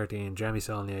 2013, Jeremy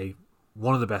Saulnier,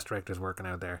 one of the best directors working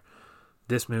out there.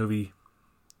 This movie,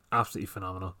 absolutely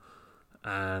phenomenal.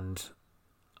 And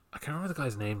I can't remember the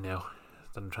guy's name now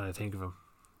that I'm trying to think of him.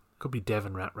 Could be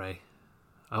Devin Ratray.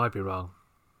 I might be wrong.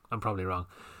 I'm probably wrong.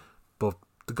 But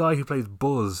the guy who plays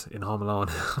Buzz in Home Alone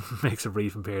makes a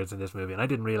brief appearance in this movie. And I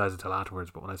didn't realise it till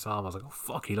afterwards. But when I saw him, I was like, oh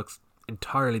fuck, he looks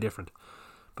entirely different.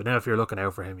 But now if you're looking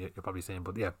out for him, you're probably seeing.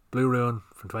 But yeah, Blue Ruin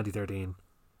from 2013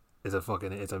 is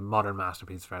it's a modern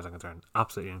masterpiece as far as I'm concerned.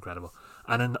 Absolutely incredible.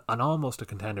 And an almost a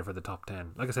contender for the top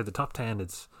 10. Like I said, the top 10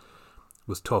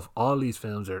 was tough. All these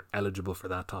films are eligible for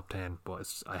that top 10,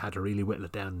 but I had to really whittle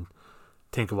it down and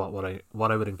think about what I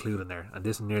would include in there, and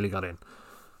this nearly got in.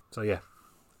 So yeah,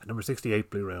 at number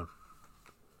 68, Blue Ruin.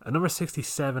 At number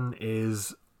 67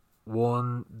 is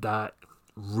one that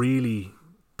really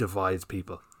divides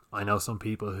people. I know some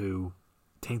people who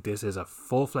think this is a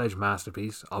full-fledged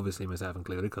masterpiece, obviously myself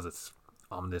included, because it's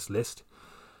on this list,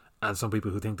 and some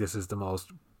people who think this is the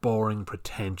most boring,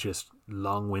 pretentious,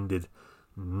 long-winded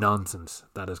nonsense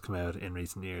that has come out in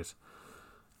recent years.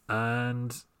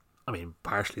 And I mean,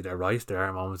 partially they're right. There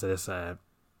are moments of this that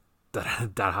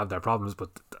have their problems, but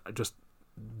just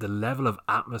the level of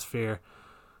atmosphere,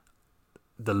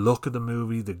 the look of the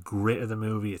movie, the grit of the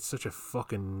movie, it's such a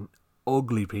fucking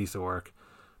ugly piece of work,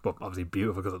 but obviously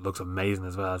beautiful because it looks amazing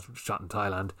as well. It's shot in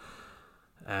Thailand.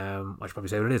 I should probably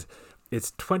say what it is.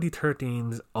 It's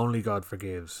 2013's Only God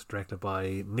Forgives, directed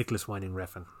by Nicholas Winding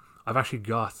Refn. I've actually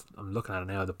I'm looking at it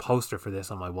now, the poster for this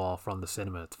on my wall from the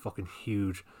cinema. It's fucking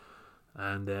huge.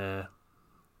 And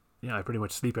yeah, I pretty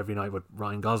much sleep every night with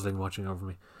Ryan Gosling watching over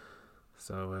me.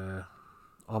 So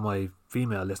all my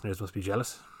female listeners must be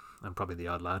jealous. I'm probably the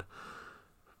odd lad.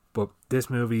 But this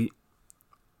movie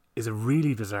is a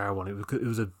really bizarre one. It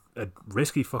was a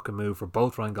risky fucking move for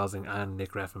both Ryan Gosling and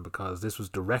Nick Refn, because this was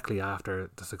directly after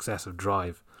the success of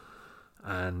Drive,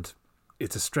 and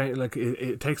it's a straight, like,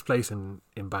 it takes place in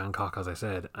Bangkok, as I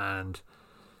said, and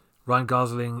Ryan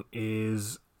Gosling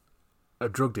is a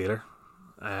drug dealer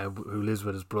who lives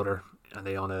with his brother, and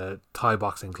they own a Thai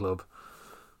boxing club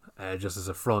just as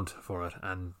a front for it.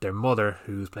 And their mother,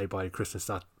 who's played by Kristen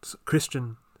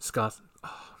Scott,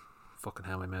 oh, fucking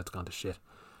hell, my mouth's gone to shit.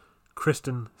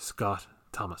 Kristen Scott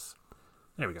Thomas.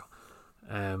 There we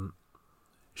go.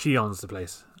 She owns the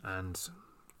place and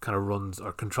kind of runs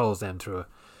or controls them through it.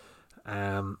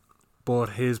 But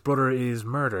his brother is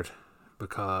murdered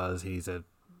because he's a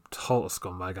total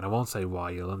scumbag, and I won't say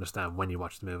why, you'll understand when you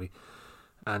watch the movie.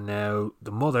 And now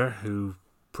the mother, who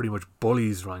pretty much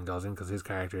bullies Ryan Gosling because his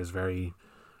character is very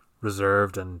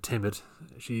reserved and timid,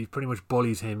 she pretty much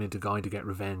bullies him into going to get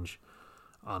revenge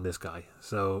on this guy.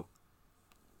 So,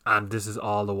 and this is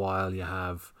all the while you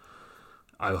have,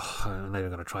 I'm not even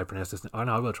going to try to pronounce this. Oh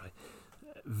no, I will try.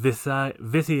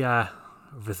 Vithaya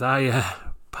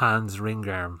Pan's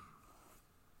Ringarm.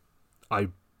 I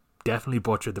definitely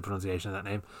butchered the pronunciation of that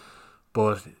name,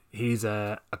 but he's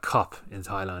a cop in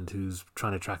Thailand who's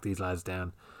trying to track these lads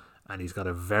down, and he's got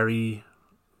a very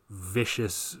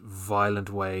vicious, violent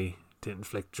way to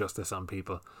inflict justice on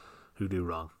people who do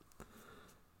wrong.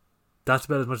 That's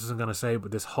about as much as I'm going to say,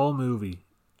 but this whole movie,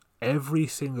 every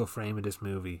single frame in this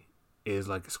movie is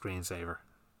like a screensaver.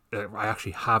 I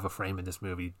actually have a frame in this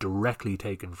movie directly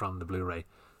taken from the Blu-ray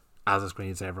as a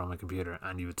screensaver on my computer,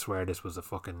 and you would swear this was a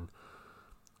fucking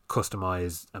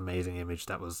customized, amazing image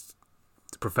that was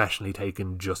professionally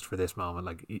taken just for this moment.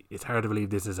 Like, it's hard to believe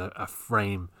this is a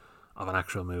frame of an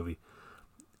actual movie.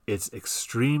 It's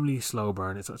extremely slow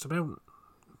burn. It's about,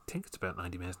 I think it's about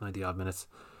 90 odd minutes,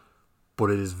 but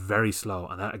it is very slow,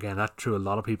 and that threw a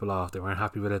lot of people off. They weren't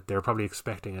happy with it. They were probably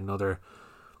expecting another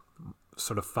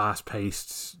sort of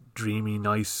fast-paced, dreamy,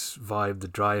 nice vibe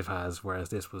that Drive has, whereas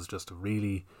this was just a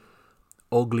really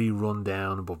ugly,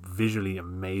 run-down, but visually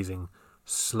amazing,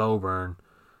 slow burn,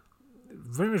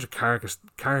 very much a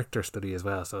character study as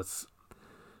well. So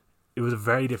it was a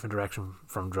very different direction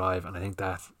from Drive, and I think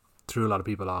that threw a lot of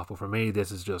people off. But for me,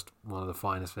 this is just one of the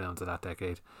finest films of that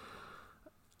decade.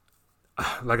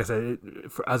 Like I said,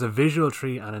 as a visual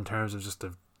treat, and in terms of just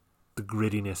the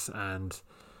grittiness and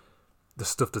the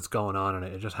stuff that's going on in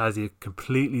it, it just has you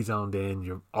completely zoned in.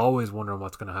 You're always wondering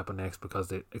what's going to happen next, because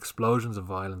the explosions of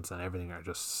violence and everything are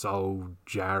just so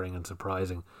jarring and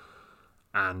surprising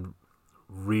and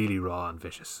really raw and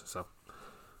vicious. So,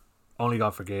 Only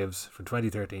God Forgives from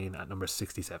 2013 at number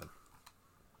 67.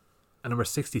 And number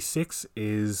 66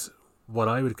 is what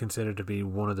I would consider to be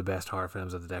one of the best horror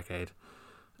films of the decade,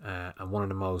 and one of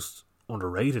the most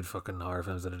underrated fucking horror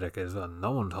films of the decade as well.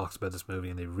 No one talks about this movie,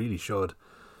 and they really should.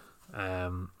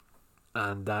 And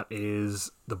that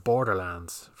is The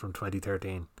Borderlands from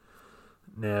 2013.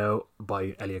 Now,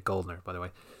 by Elliot Goldner, by the way.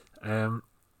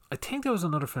 I think there was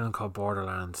another film called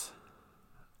Borderlands,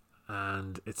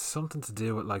 and it's something to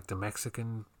do with like the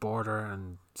Mexican border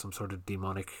and some sort of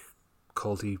demonic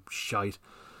culty shite.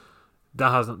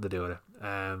 That has nothing to do with it,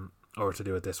 or to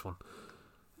do with this one.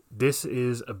 This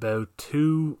is about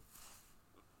two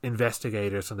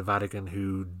investigators from the Vatican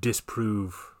who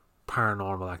disprove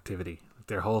paranormal activity.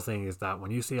 Their whole thing is that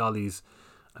when you see all these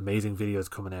amazing videos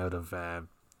coming out of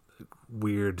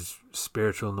weird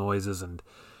spiritual noises and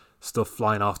stuff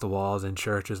flying off the walls in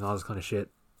churches and all this kind of shit,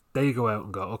 they go out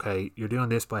and go, okay, you're doing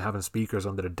this by having speakers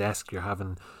under the desk, you're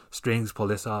having strings pull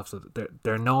this off. So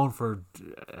they're known for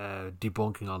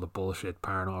debunking all the bullshit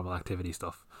paranormal activity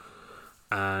stuff.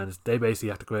 And they basically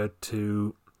have to go out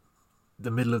to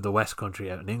the middle of the West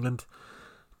Country out in England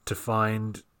to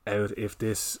find out if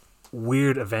this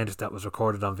weird event that was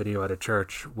recorded on video at a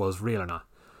church was real or not.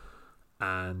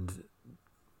 And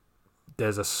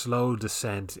there's a slow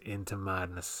descent into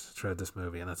madness throughout this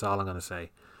movie, and that's all I'm going to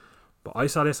say. But I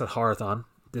saw this at Horathon.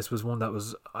 This was one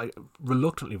that I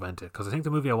reluctantly went to, because I think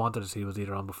the movie I wanted to see was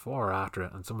either on before or after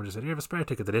it, and someone just said, you have a spare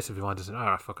ticket to this if you want. I said,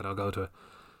 alright, fuck it, I'll go to it.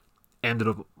 Ended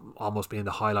up almost being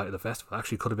the highlight of the festival.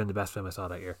 Actually could have been the best film I saw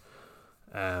that year.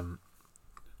 And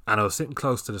I was sitting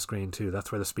close to the screen too.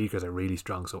 That's where the speakers are really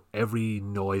strong, so every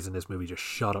noise in this movie just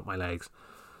shot up my legs.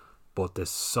 But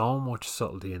there's so much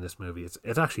subtlety in this movie.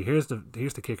 It's actually, here's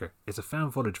the kicker. It's a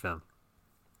found footage film.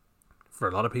 For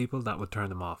a lot of people, that would turn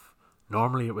them off.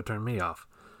 Normally it would turn me off.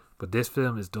 But this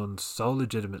film is done so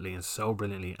legitimately and so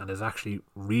brilliantly, and there's actually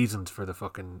reasons for the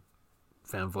fucking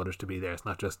found footage to be there. It's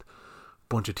not just a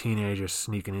bunch of teenagers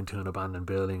sneaking into an abandoned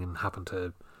building and happen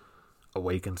to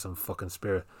awaken some fucking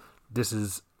spirit. This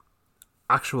is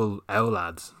actual owl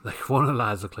lads. Like, one of the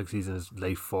lads looks like he's in his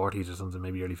late 40s or something,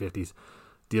 maybe early 50s.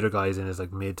 The other guy's in his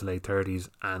like mid to late 30s,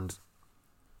 and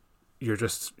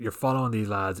you're following these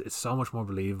lads. It's so much more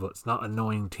believable. It's not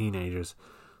annoying teenagers,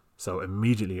 so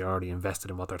immediately you're already invested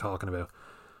in what they're talking about.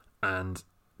 And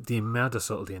the amount of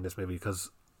subtlety in this movie, because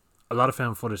a lot of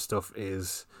found footage stuff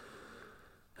is,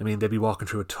 I mean, they'd be walking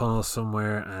through a tunnel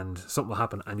somewhere and something will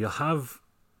happen, and you'll have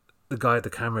the guy at the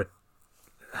camera,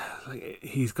 like,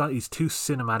 he's too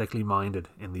cinematically minded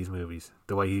in these movies,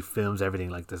 the way he films everything.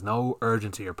 Like, there's no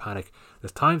urgency or panic.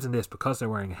 There's times in this, because they're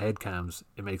wearing head cams,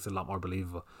 it makes it a lot more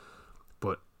believable.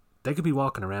 But they could be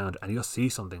walking around and you'll see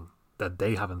something that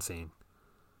they haven't seen,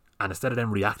 and instead of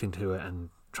them reacting to it and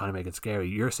trying to make it scary,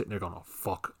 you're sitting there going, oh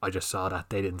fuck, I just saw that,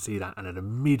 they didn't see that, and it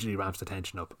immediately ramps the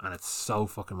tension up, and it's so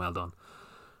fucking well done.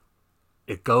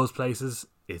 It goes places.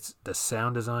 The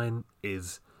sound design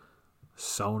is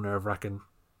so nerve-wracking.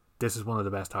 This is one of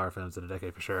the best horror films of the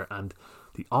decade for sure, and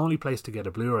the only place to get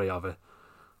a Blu-ray of it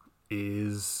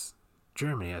is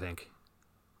Germany, I think.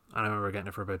 I remember getting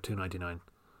it for about $2.99.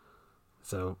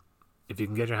 So if you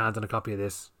can get your hands on a copy of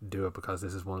this, do it, because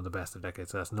this is one of the best of the decade.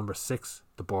 So that's number 6,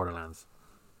 The Borderlands.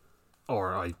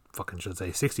 Or I fucking should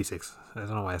say 66. I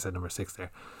don't know why I said number 6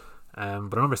 there.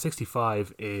 But number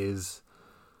 65 is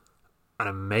an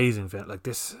amazing film. Like,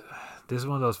 this is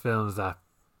one of those films that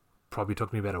probably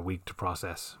took me about a week to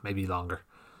process, maybe longer,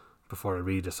 before I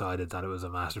really decided that it was a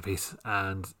masterpiece.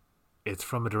 And it's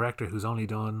from a director who's only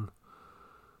done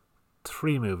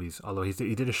 3 movies, although he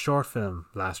did a short film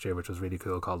last year which was really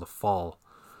cool called The Fall,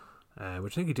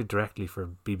 which I think he did directly for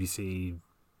BBC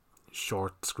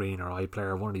Short Screen or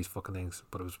iPlayer, one of these fucking things.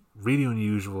 But it was really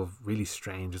unusual, really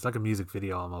strange. It's like a music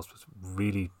video almost, but it's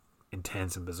really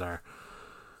intense and bizarre.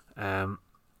 And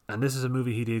this is a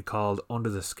movie he did called Under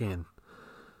the Skin.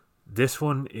 This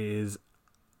one is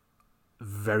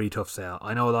very tough sell.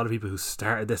 I know a lot of people who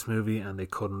started this movie and they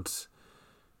couldn't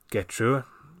get through it,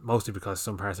 mostly because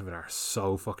some parts of it are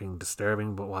so fucking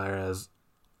disturbing, but whereas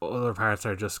other parts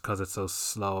are just because it's so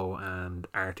slow and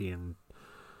arty and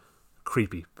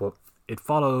creepy. But it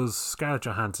follows Scarlett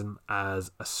Johansson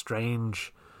as a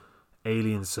strange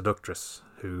alien seductress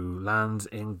who lands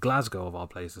in Glasgow of all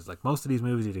places. Like, most of these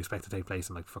movies you'd expect to take place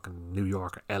in like fucking New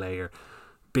York or LA or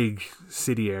big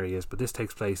city areas, but this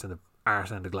takes place in the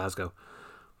arse end of Glasgow,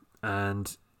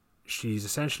 and she's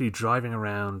essentially driving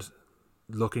around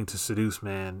looking to seduce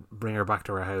men, bring her back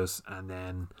to her house, and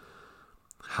then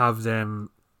have them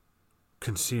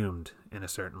consumed in a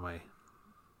certain way.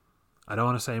 I don't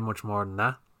want to say much more than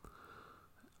that.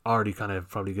 Already kind of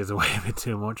probably gives away a bit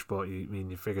too much, but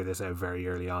you figure this out very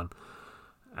early on.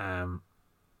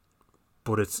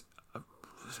 But it's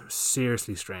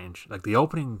seriously strange. Like, the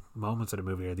opening moments of the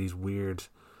movie are these weird,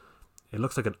 it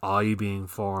looks like an eye being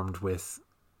formed with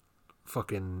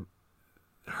fucking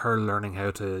her learning how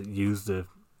to use the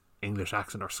English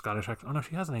accent or Scottish accent. Oh no,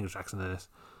 she has an English accent in this.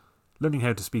 Learning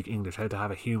how to speak English, how to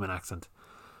have a human accent.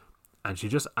 And she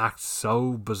just acts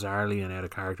so bizarrely and out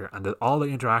of character, and all the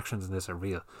interactions in this are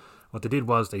real. What they did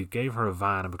was they gave her a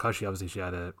van, and because she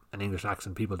had an English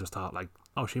accent, people just thought like,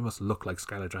 oh, she must look like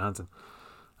Scarlett Johansson,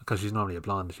 because she's normally a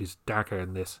blonde. She's darker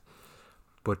than this,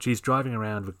 but she's driving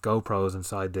around with GoPros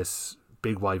inside this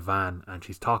big white van, and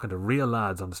she's talking to real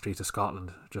lads on the streets of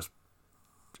Scotland, just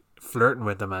flirting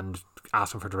with them and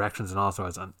asking for directions and all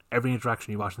sorts. And every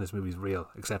interaction you watch in this movie is real,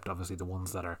 except obviously the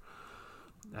ones that are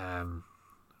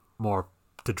more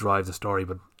to drive the story.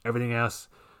 But everything else,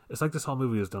 it's like this whole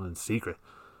movie was done in secret,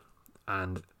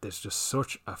 and there's just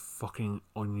such a fucking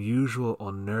unusual,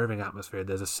 unnerving atmosphere.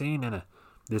 There's a scene in it,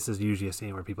 this is usually a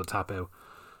scene where people tap out,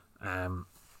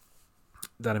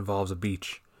 that involves a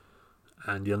beach,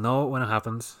 and you'll know it when it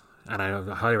happens. And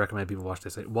I highly recommend people watch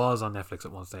this. It was on Netflix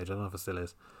at one stage, I don't know if it still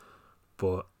is,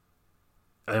 but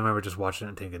I remember just watching it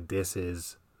and thinking, this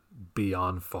is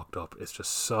beyond fucked up. It's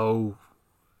just so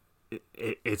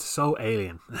it's so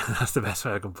alien. That's the best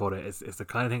way I can put it. It's the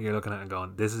kind of thing you're looking at and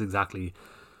going, this is exactly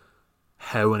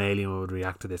how an alien would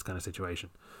react to this kind of situation.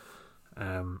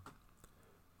 But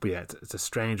yeah, it's a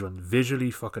strange one.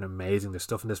 Visually fucking amazing. There's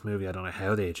stuff in this movie I don't know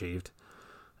how they achieved.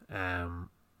 And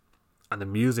the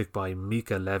music by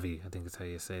Mika Levy, I think is how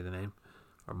you say the name,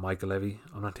 or Michael Levy,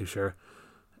 I'm not too sure.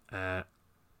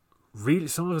 Really,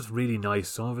 some of it's really nice.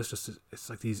 Some of it's just, it's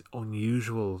like these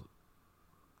unusual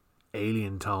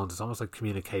alien tones. It's almost like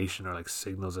communication or like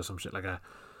signals or some shit like that.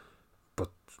 But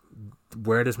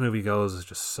where this movie goes is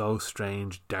just so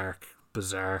strange, dark,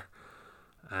 bizarre,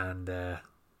 and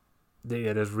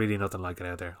there's really nothing like it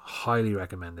out there. Highly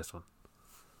recommend this one.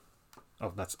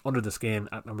 Oh, that's Under the Skin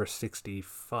at number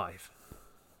 65.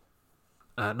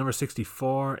 Number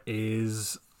 64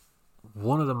 is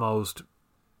one of the most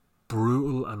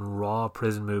brutal and raw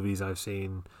prison movies I've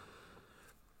seen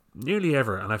nearly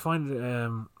ever. And I find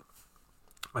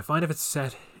if it's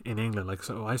set in England, like,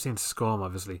 so I've seen Scum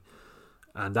obviously,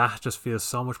 and that just feels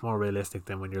so much more realistic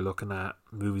than when you're looking at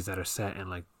movies that are set in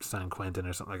like San Quentin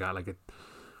or something like that. Like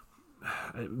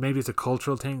maybe it's a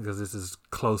cultural thing because this is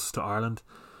close to Ireland,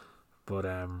 but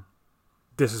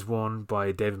this is one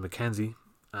by David Mackenzie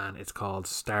and it's called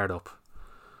Startup.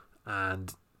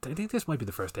 And I think this might be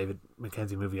the first David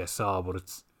Mackenzie movie I saw, but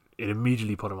it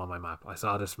immediately put him on my map. I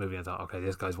saw this movie and thought, okay,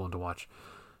 this guy's one to watch.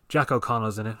 Jack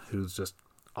O'Connell's in it, who's just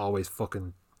always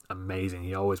fucking amazing.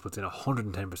 He always puts in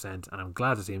 110%, and I'm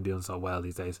glad to see him doing so well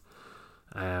these days.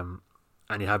 And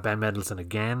you have Ben Mendelsohn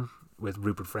again with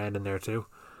Rupert Friend in there too,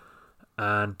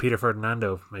 and Peter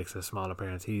Ferdinando makes a small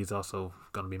appearance. He's also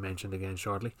going to be mentioned again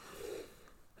shortly.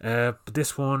 But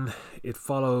this one, it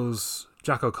follows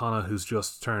Jack O'Connell, who's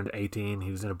just turned 18.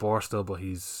 He was in a Borstal, but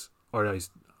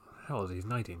how old is he? He's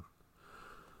 19.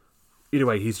 Either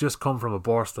way, he's just come from a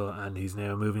Borstal and he's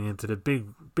now moving into the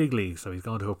big league. So he's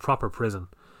going to a proper prison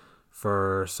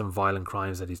for some violent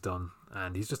crimes that he's done.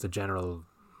 And he's just a general,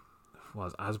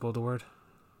 was ASBO the word?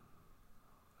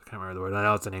 I can't remember the word. I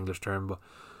know it's an English term, but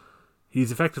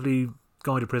he's effectively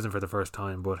going to prison for the first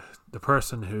time. But the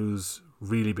person who's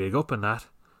really big up in that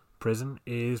prison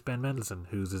is Ben Mendelsohn,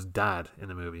 who's his dad in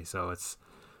the movie. So it's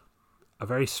a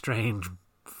very strange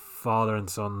father and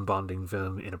son bonding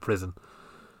film in a prison.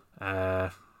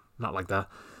 Not like that.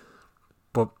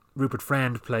 But Rupert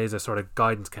Friend plays a sort of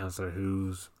guidance counsellor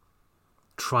who's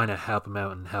trying to help him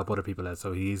out and help other people out.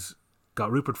 So he's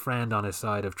got Rupert Friend on his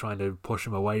side of trying to push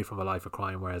him away from a life of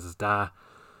crime, whereas his dad,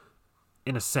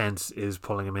 in a sense, is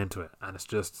pulling him into it. And it's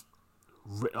just,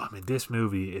 I mean, this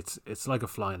movie, it's like a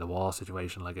fly in the wall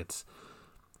situation. Like, it's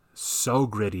so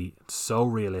gritty, so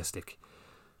realistic.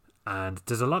 And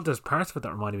there's parts of it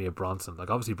that reminded me of Bronson. Like,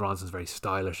 obviously Bronson's very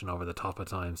stylish and over the top at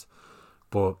times,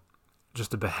 but just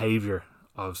the behaviour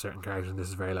of certain characters, and this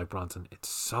is very like Bronson. It's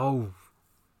so,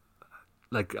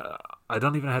 like, I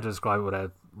don't even know how to describe it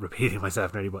without repeating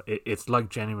myself nearly, but it's like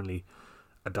genuinely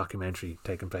a documentary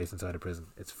taking place inside a prison.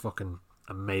 It's fucking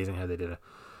amazing how they did it.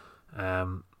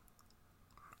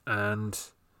 And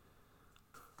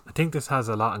I think this has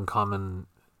a lot in common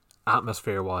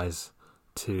atmosphere wise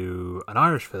to an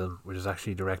Irish film, which is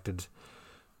actually directed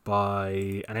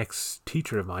by an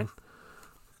ex-teacher of mine,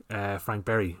 Frank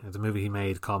Berry. It's a movie he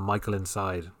made called Michael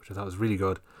Inside, which I thought was really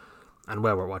good and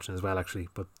well worth watching as well, actually.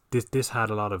 But this had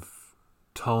a lot of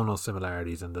tonal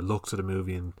similarities and the looks of the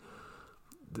movie and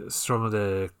some of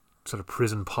the sort of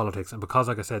prison politics. And because,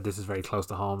 like I said, this is very close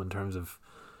to home in terms of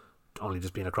only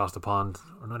just being across the pond,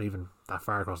 or not even that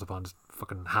far across the pond, just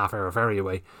fucking half-hour ferry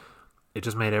away, it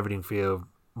just made everything feel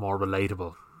more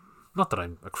relatable. Not that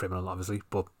I'm a criminal, obviously,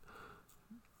 but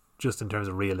just in terms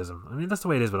of realism. I mean, that's the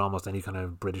way it is with almost any kind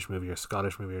of British movie or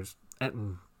Scottish movie or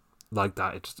anything like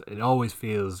that. It always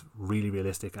feels really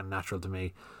realistic and natural to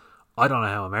me. I don't know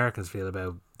how Americans feel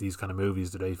about these kind of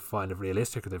movies. Do they find it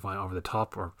realistic, or do they find it over the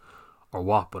top, or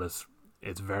what? But it's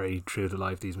very true to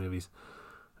life, these movies.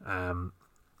 And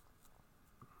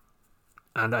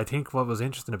I think what was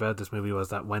interesting about this movie was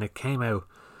that when it came out,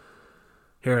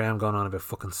 here I am going on about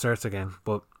fucking certs again,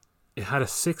 but it had a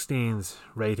 16s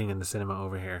rating in the cinema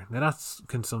over here. Now that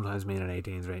can sometimes mean an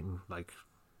 18s rating, like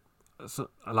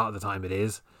a lot of the time it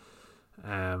is.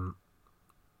 I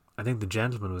think The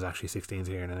Gentleman was actually 16s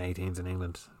here and an 18s in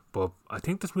England, but I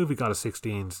think this movie got a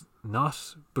 16s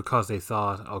not because they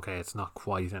thought, okay, it's not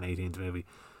quite an 18s movie.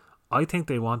 I think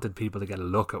they wanted people to get a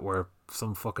look at where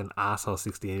some fucking asshole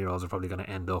 16-year-olds are probably going to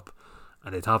end up.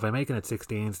 And they thought by making it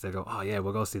 16s, they go, oh yeah,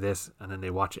 we'll go see this. And then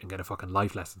they watch it and get a fucking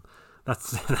life lesson.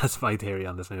 That's my theory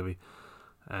on this movie.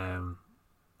 And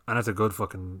it's a good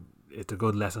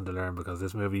lesson to learn, because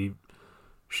this movie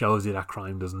shows you that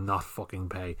crime does not fucking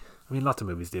pay. I mean, lots of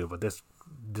movies do, but this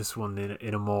one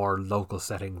in a more local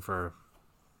setting for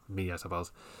me, I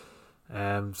suppose.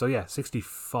 So yeah,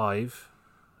 65,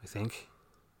 I think.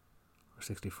 Or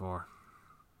 64.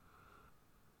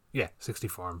 Yeah,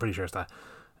 64, I'm pretty sure it's that.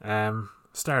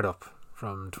 Startup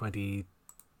from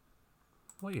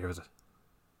what year was it?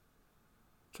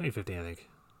 2015, I think.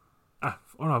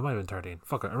 No, it might have been 13.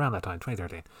 Fuck it, around that time,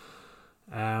 2013.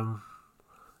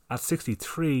 At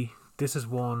 63, this is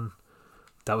one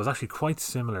that was actually quite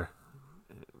similar.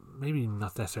 Maybe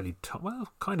not necessarily,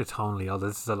 kind of tonally, although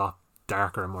this is a lot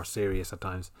darker and more serious at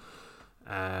times.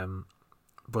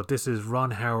 But this is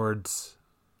Ron Howard's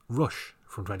Rush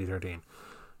from 2013.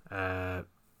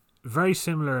 Very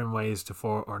similar in ways to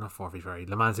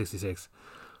Le Mans 66.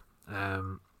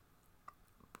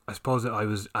 I I suppose that I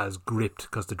was as gripped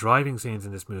because the driving scenes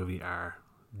in this movie are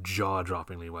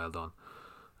jaw-droppingly well done.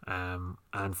 Oh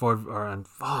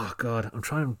god, I'm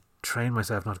trying to train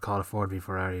myself not to call it Ford v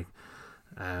Ferrari.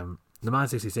 Le Mans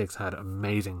 66 had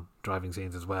amazing driving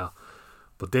scenes as well,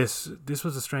 but this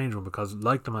was a strange one because,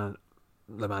 like Le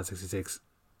Mans 66,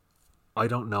 I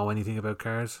don't know anything about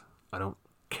cars. I don't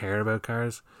care about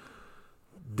cars.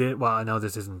 Well, I know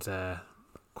this isn't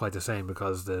quite the same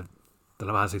because the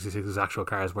Le Mans 66 is actual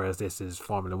cars, whereas this is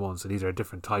Formula 1, so these are a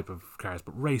different type of cars,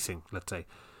 but racing, let's say.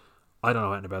 I don't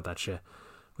know anything about that shit.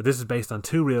 But this is based on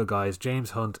two real guys,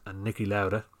 James Hunt and Niki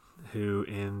Lauda, who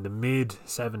in the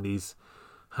mid-70s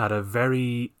had a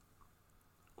very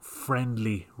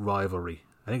friendly rivalry.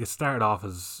 I think it started off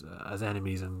as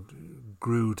enemies and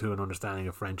grew to an understanding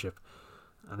of friendship.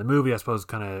 And the movie, I suppose,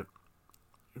 kind of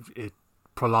it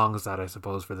prolongs that, I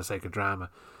suppose, for the sake of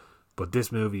drama. But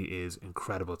this movie is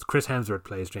incredible. It's Chris Hemsworth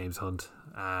plays James Hunt,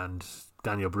 and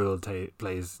Daniel Bruhl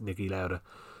plays Niki Lauda,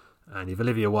 and you've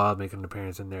Olivia Wilde making an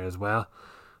appearance in there as well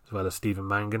as Stephen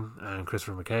Mangan and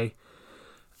Christopher McKay.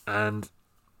 And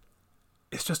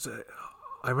it's just,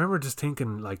 I remember just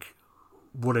thinking, like,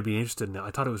 would I be interested in it?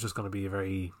 I thought it was just going to be a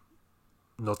very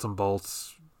nuts and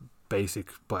bolts, basic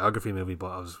biography movie, but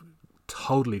I was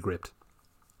totally gripped.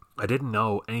 I didn't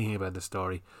know anything about the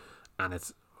story, and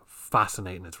it's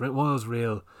fascinating. It's one of those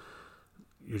real,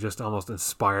 you're just almost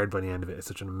inspired by the end of it. It's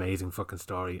such an amazing fucking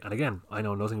story. And again, I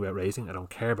know nothing about racing. I don't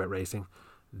care about racing.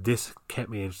 This kept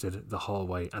me interested the whole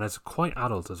way, and it's quite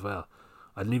adult as well.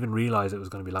 I didn't even realise it was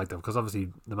going to be like that, because obviously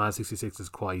the Man 66 is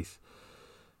quite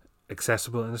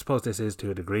accessible, and I suppose this is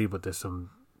to a degree, but there's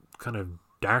some kind of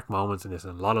dark moments in this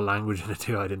and a lot of language in it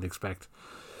too I didn't expect.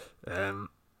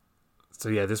 So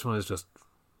yeah, this one is just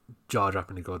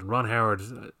jaw-droppingly good. And Ron Howard,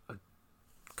 I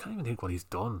can't even think what he's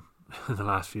done in the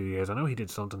last few years. I know he did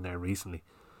something there recently.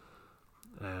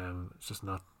 It's just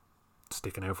not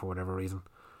sticking out for whatever reason.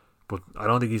 But I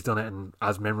don't think he's done it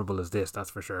as memorable as this, that's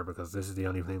for sure, because this is the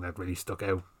only thing that really stuck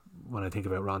out when I think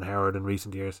about Ron Howard in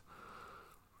recent years.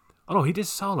 Oh no, he did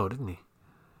Solo, didn't he?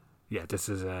 Yeah, this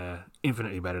is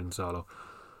infinitely better than Solo.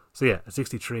 So yeah,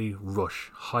 63,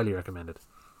 Rush, highly recommended.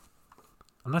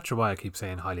 I'm not sure why I keep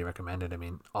saying highly recommended. I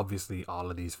mean, obviously all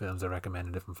of these films are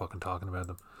recommended if I'm fucking talking about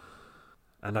them.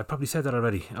 And I probably said that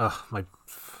already.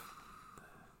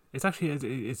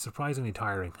 It's surprisingly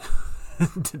tiring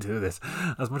to do this,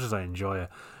 as much as I enjoy it.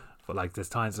 But like, there's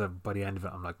times that by the end of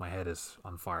it, I'm like, my head is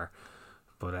on fire.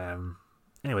 But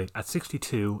anyway, at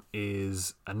 62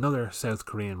 is another South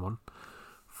Korean one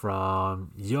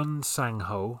from Yun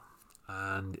Sang-ho,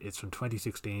 and it's from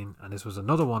 2016. And this was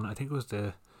another one. I think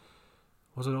it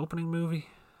was it opening movie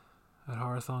at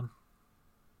Horathon?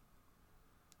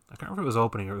 I can't remember if it was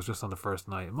opening or it was just on the first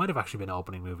night. It might have actually been an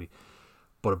opening movie,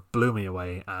 but it blew me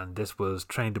away. And this was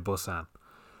Train to Busan.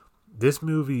 This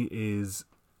movie is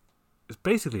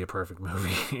basically a perfect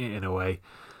movie in a way,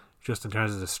 just in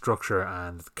terms of the structure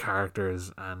and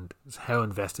characters and how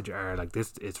invested you are. Like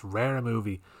this, it's rare a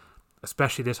movie,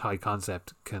 especially this high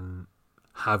concept, can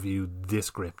have you this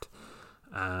gripped.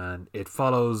 And it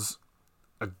follows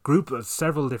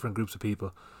several different groups of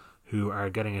people who are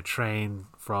getting a train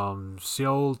from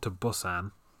Seoul to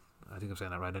Busan. I think I'm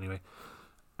saying that right anyway.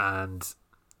 And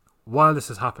while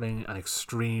this is happening, an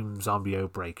extreme zombie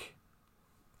outbreak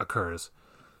occurs,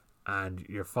 and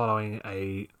you're following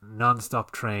a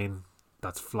non-stop train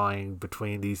that's flying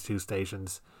between these two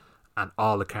stations, and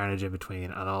all the carnage in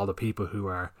between, and all the people who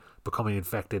are becoming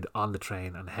infected on the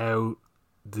train, and how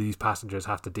these passengers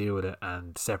have to deal with it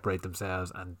and separate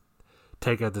themselves and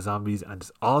take out the zombies, and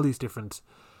just all these different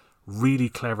really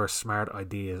clever, smart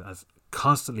ideas as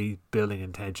constantly building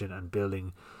intention and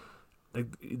building. Like,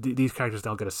 these characters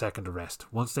don't get a second to rest.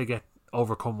 Once they get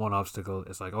overcome one obstacle,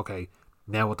 it's like, okay,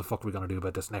 now what the fuck are we going to do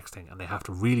about this next thing? And they have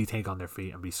to really think on their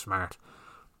feet and be smart.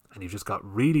 And you've just got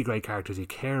really great characters. You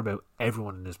care about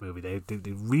everyone in this movie.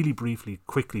 They really briefly,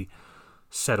 quickly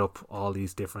set up all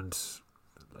these different,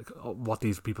 like, what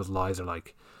these people's lives are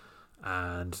like.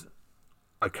 And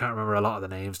I can't remember a lot of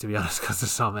the names, to be honest, because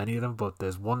there's so many of them, but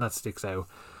there's one that sticks out,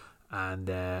 and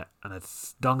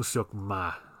it's Dong Suk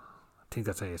Ma. I think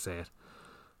that's how you say it.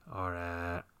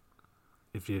 Or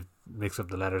if you mix up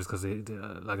the letters, because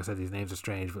like I said, these names are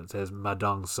strange, but it says Ma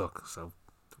Dong Suk, so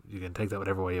you can take that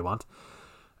whatever way you want.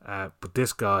 But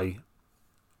this guy,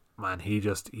 man,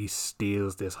 he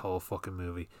steals this whole fucking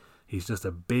movie. He's just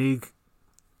a big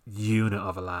unit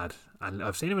of a lad, and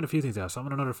I've seen him in a few things now. I saw him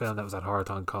in another film that was at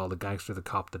Horathon called The Gangster, the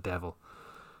Cop, the Devil,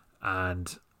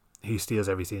 and he steals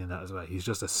every scene in that as well. He's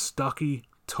just a stocky,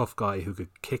 tough guy who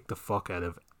could kick the fuck out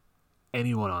of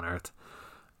anyone on earth,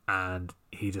 and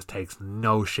he just takes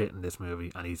no shit in this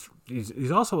movie, and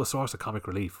he's also a source of comic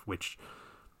relief, which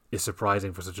is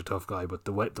surprising for such a tough guy. But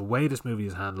the way this movie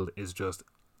is handled is just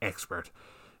expert.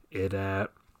 It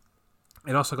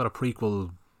also got a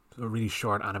really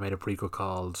short animated prequel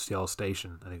called Seoul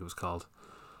Station, I think it was called,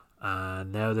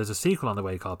 and now there's a sequel on the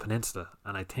way called Peninsula,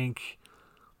 and I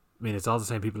mean it's all the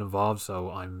same people involved,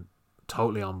 so I'm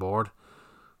totally on board.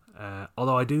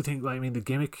 Although I do think, the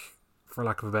gimmick, for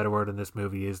lack of a better word, in this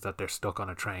movie is that they're stuck on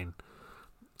a train.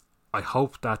 I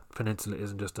hope that Peninsula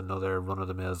isn't just another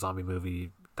run-of-the-mill zombie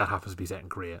movie that happens to be set in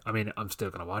Korea. I mean, I'm still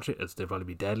going to watch it. It'll still probably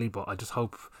be deadly, but I just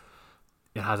hope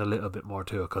it has a little bit more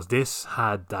to it, because this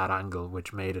had that angle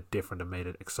which made it different and made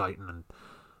it exciting and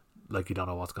like you don't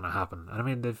know what's going to happen. And I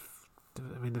mean,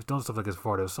 they've done stuff like this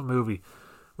before. There was some movie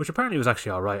which apparently was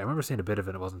actually alright. I remember seeing a bit of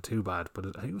it. It wasn't too bad, but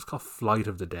I think it was called Flight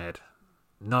of the Dead.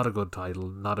 Not a good title,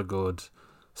 not a good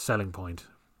selling point,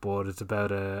 but it's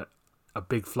about a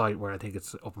big flight where I think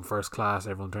it's up in first class,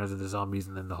 everyone turns into zombies,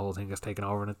 and then the whole thing gets taken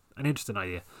over. And an interesting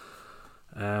idea.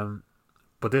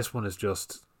 But this one is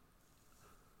just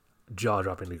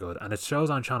jaw-droppingly good, and it shows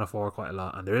on Channel 4 quite a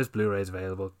lot, and there is Blu-rays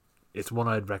available. It's one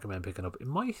I'd recommend picking up.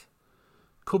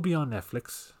 Could be on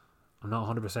Netflix. I'm not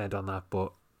 100% on that,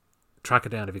 but track it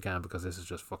down if you can, because this is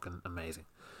just fucking amazing.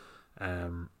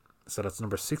 So that's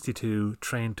number 62,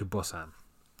 Train to Busan.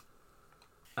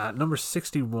 At number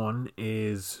 61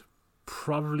 is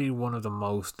probably one of the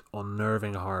most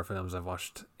unnerving horror films I've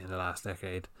watched in the last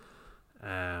decade.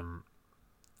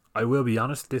 I will be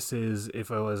honest, this is,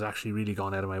 if I was actually really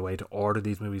going out of my way to order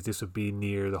these movies, this would be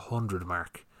near the 100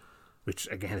 mark, which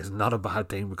again is not a bad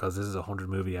thing, because this is a 100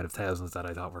 movie out of thousands that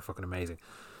I thought were fucking amazing.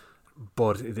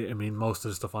 But most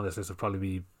of the stuff on this list would probably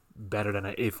be better than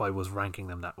if I was ranking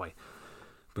them that way,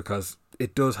 because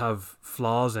it does have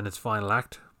flaws in its final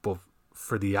act, but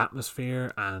for the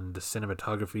atmosphere and the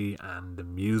cinematography and the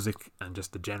music and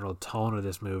just the general tone of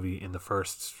this movie in the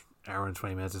first hour and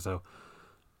 20 minutes or so,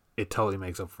 it totally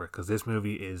makes up for it, because this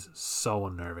movie is so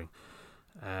unnerving.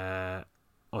 I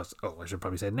should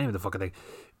probably say the name of the fucking thing.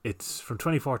 It's from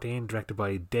 2014, directed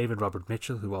by David Robert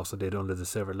Mitchell, who also did Under the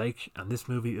Silver Lake, and this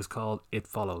movie is called It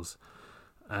Follows.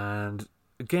 And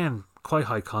again, quite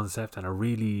high concept and a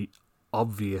really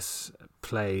obvious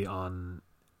play on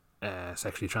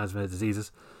sexually transmitted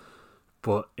diseases,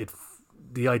 but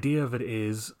the idea of it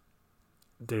is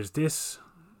there's this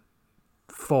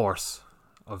force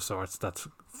of sorts that's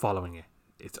following you.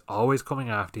 It's always coming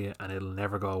after you, and it'll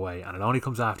never go away, and it only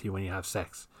comes after you when you have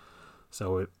sex.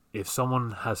 So if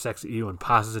someone has sex with you and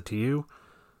passes it to you,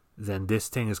 then this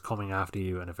thing is coming after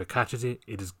you, and if it catches you,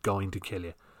 it is going to kill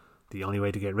you. The only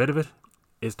way to get rid of it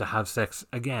is to have sex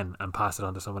again and pass it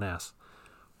on to someone else.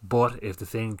 But if the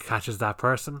thing catches that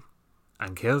person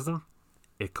and kills them,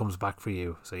 it comes back for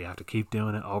you. So you have to keep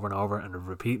doing it over and over and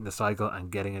repeating the cycle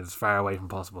and getting it as far away from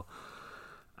possible.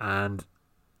 And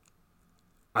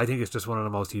I think it's just one of the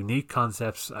most unique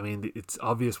concepts. I mean, it's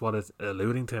obvious what it's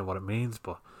alluding to and what it means,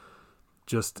 but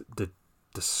just the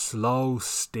slow,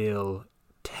 still,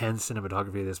 tense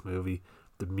cinematography of this movie,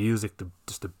 the music,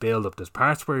 just the build up. There's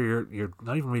parts where you're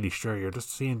not even really sure. You're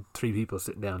just seeing three people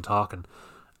sitting down talking,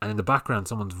 and in the background,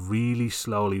 someone's really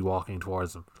slowly walking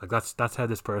towards them. Like that's how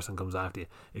this person comes after you.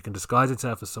 It can disguise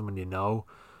itself as someone you know,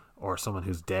 or someone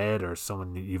who's dead, or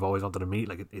someone you've always wanted to meet.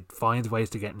 Like it finds ways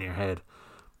to get in your head,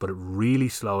 but it really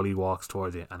slowly walks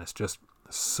towards you, and it's just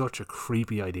such a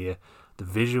creepy idea. The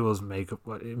visuals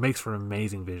makes for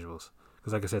amazing visuals,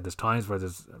 because like I said, there's times where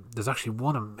there's actually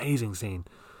one amazing scene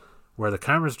where the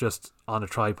camera's just on a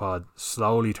tripod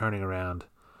slowly turning around,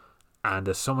 and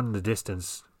there's someone in the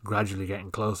distance gradually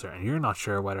getting closer, and you're not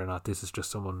sure whether or not this is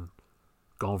just someone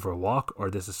going for a walk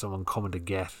or this is someone coming to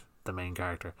get the main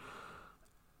character.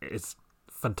 It's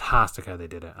fantastic how they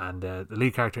did it, and the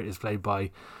lead character is played by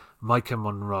Micah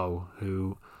Monroe,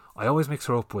 who I always mix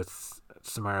her up with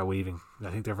Samara Weaving.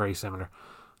 I think they're very similar.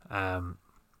 I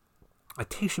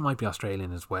think she might be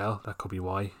Australian as well. That could be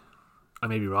why. I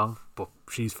may be wrong, but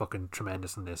she's fucking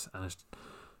tremendous in this, and it's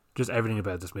just everything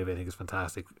about this movie I think is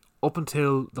fantastic. Up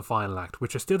until the final act,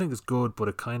 which I still think is good, but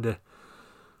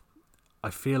I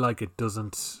feel like it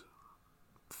doesn't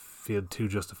feel too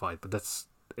justified. But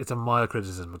it's a mild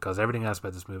criticism, because everything else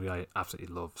about this movie I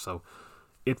absolutely love. So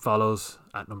It Follows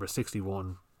at number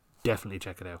 61. Definitely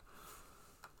check it out.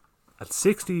 At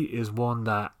 60 is one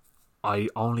that I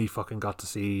only fucking got to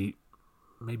see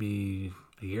maybe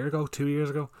a year ago, 2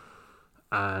 years ago.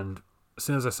 And as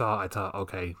soon as I saw it, I thought,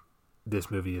 okay,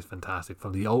 this movie is fantastic.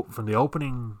 From the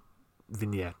opening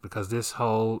vignette, because this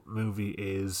whole movie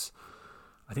is,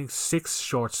 I think, 6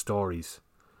 short stories.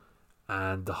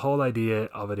 And the whole idea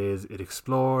of it is it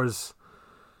explores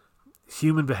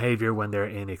human behavior when they're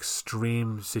in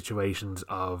extreme situations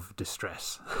of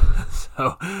distress.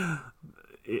 So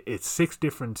it's 6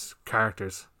 different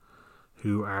characters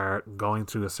who are going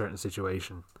through a certain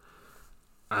situation,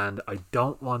 and I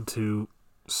don't want to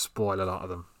spoil a lot of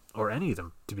them, or any of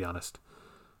them, to be honest.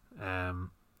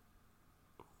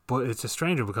 But it's a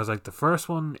stranger because like the first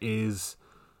one is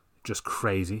just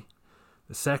crazy.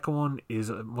 The second one is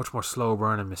much more slow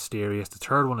burn and mysterious. The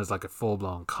third one is like a full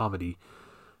blown comedy.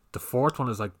 The fourth one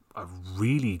is like a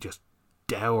really just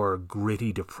dour,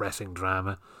 gritty, depressing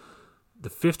drama. The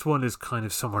fifth one is kind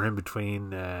of somewhere in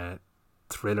between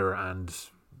thriller and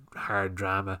hard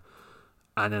drama.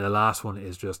 And then the last one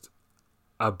is just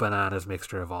a bananas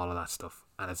mixture of all of that stuff.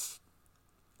 And it's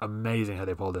amazing how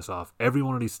they pulled this off. Every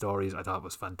one of these stories I thought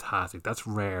was fantastic. That's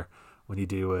rare when you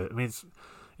do it. I mean,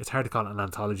 it's hard to call it an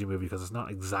anthology movie because it's not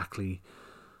exactly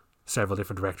several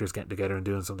different directors getting together and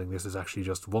doing something. This is actually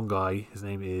just one guy. His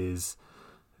name is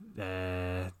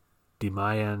Demian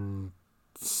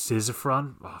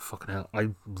Szifron. Oh, fucking hell. I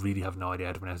really have no idea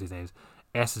how to pronounce these names.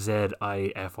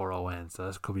 Szifron. So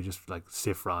that could be just like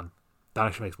Sifron. That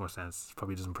actually makes more sense. It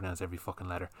probably doesn't pronounce every fucking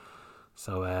letter.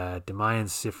 So Demian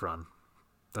Szifron.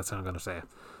 That's how I'm going to say it.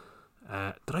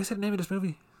 Did I say the name of this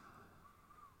movie?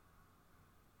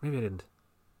 Maybe I didn't.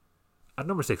 At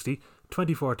number 60,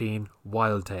 2014,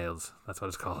 Wild Tales. That's what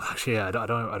it's called. Actually, yeah, I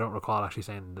don't recall actually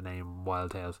saying the name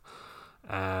Wild Tales.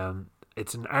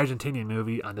 It's an Argentinian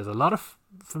movie, and there's a lot of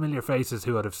familiar faces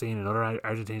who I'd have seen in other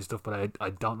Argentinian stuff, but I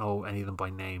don't know any of them by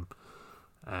name,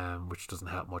 which doesn't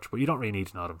help much. But you don't really need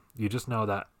to know them. You just know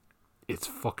that it's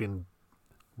fucking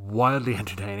wildly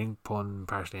entertaining, pun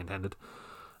partially intended,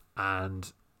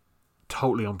 and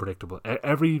totally unpredictable.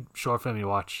 Every short film you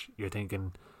watch, you're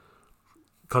thinking,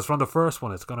 because from the first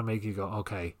one, it's going to make you go,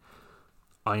 okay,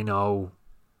 I know,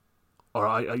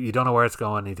 or you don't know where it's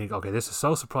going, and you think, okay, this is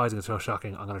so surprising and so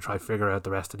shocking, I'm going to try to figure out the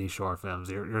rest of these short films.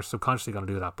 You're subconsciously going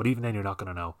to do that, but even then you're not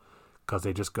going to know, because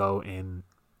they just go in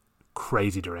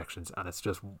crazy directions, and it's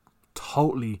just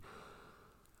totally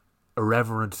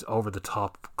irreverent, over the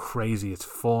top, crazy. It's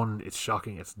fun, it's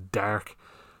shocking, it's dark.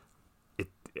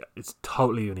 It's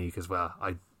totally unique as well.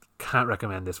 I can't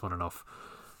recommend this one enough.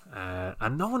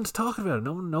 And no one's talking about it.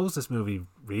 No one knows this movie,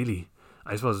 really.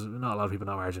 I suppose not a lot of people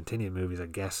know Argentinian movies, I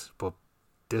guess, but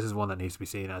this is one that needs to be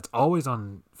seen. And it's always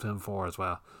on Film 4 as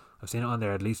well. I've seen it on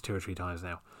there at least 2 or 3 times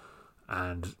now.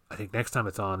 And I think next time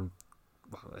it's on,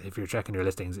 well, if you're checking your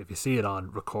listings, if you see it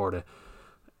on, record it.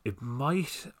 It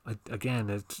might, again,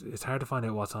 it's hard to find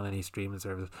out what's on any streaming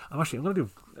services. I'm going to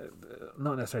do,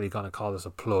 not necessarily going to call this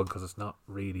a plug because it's not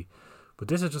really, but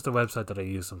this is just a website that I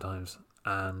use sometimes,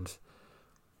 and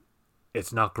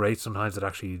it's not great sometimes. It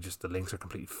actually just, the links are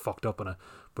completely fucked up on it,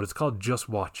 but it's called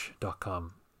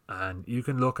justwatch.com, and you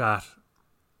can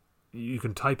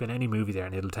type in any movie there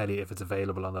and it'll tell you if it's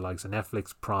available on the likes of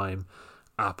Netflix, Prime,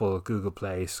 Apple, Google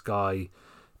Play, Sky,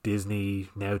 Disney,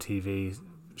 Now TV,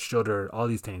 Shudder, all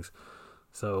these things.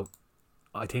 So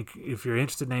I think if you're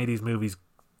interested in any of these movies,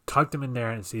 type them in there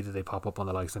and see that they pop up on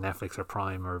the likes of Netflix or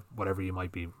Prime or whatever you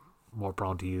might be more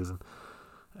prone to using,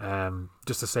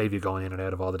 just to save you going in and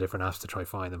out of all the different apps to try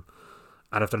find them.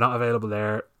 And if they're not available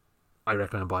there, I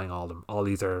recommend buying all of them. All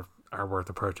these are worth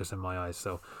a purchase in my eyes.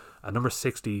 So at number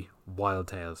 60, Wild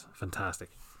Tales. Fantastic.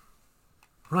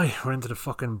 Right, we're into the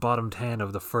fucking bottom 10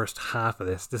 of the first half of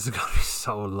this. This is going to be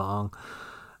so long.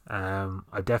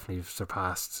 I definitely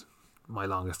surpassed my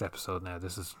longest episode now.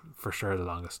 This is for sure the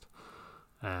longest,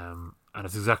 and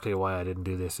it's exactly why I didn't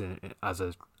do this as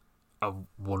a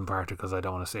one-parter, because I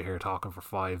don't want to sit here talking for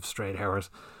 5 straight hours.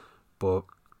 But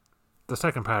the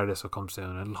second part of this will come soon,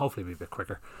 and it'll hopefully be a bit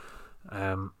quicker.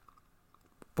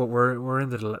 But we're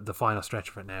into the final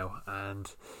stretch of it now,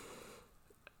 and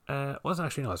I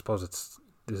suppose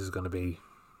this is going to be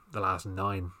the last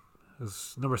 9.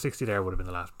 Number 60 there would have been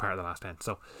the last part of the last 10.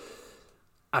 So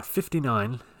at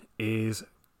 59 is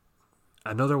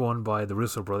another one by the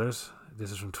Russo brothers.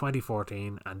 This is from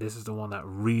 2014, and this is the one that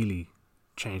really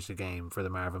changed the game for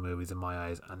the Marvel movies in my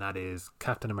eyes, and that is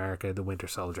Captain America: The Winter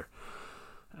Soldier.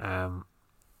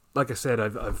 Like I said,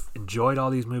 I've enjoyed all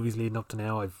these movies leading up to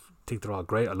now. I think they're all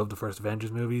great. I love the first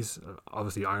Avengers movies.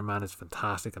 Obviously Iron Man is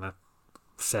fantastic, and that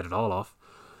set it all off.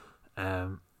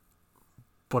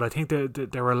 But I think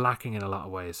they were lacking in a lot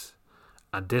of ways,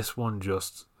 and this one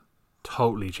just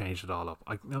totally changed it all up.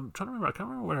 I'm trying to remember. I can't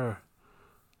remember where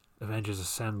Avengers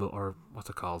Assemble, or what's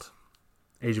it called,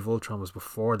 Age of Ultron, was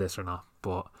before this or not.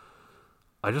 But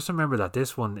I just remember that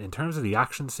this one, in terms of the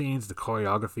action scenes, the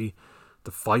choreography,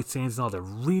 the fight scenes, and all, they're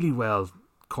really well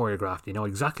choreographed. You know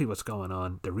exactly what's going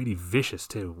on. They're really vicious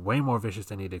too, way more vicious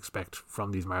than you'd expect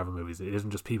from these Marvel movies. It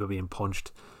isn't just people being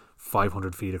punched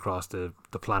 500 feet across the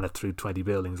planet through 20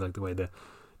 buildings like the way the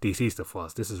DC stuff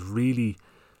was. This is really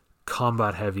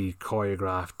combat heavy,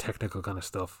 choreographed, technical kind of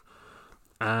stuff,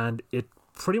 and it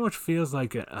pretty much feels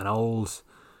like an old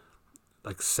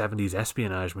like 70s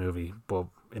espionage movie but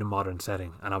in a modern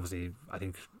setting. And obviously I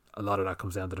think a lot of that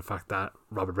comes down to the fact that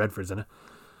Robert Redford's in it.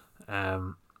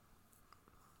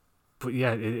 But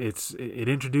yeah, it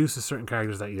introduces certain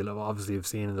characters that you'll obviously have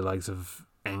seen in the likes of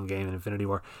Endgame and Infinity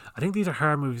War. I think these are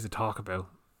hard movies to talk about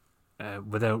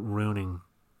without ruining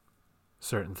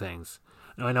certain things.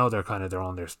 Now I know they're kind of their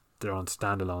own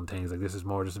standalone things. Like this is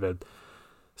more just about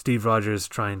Steve Rogers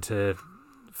trying to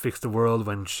fix the world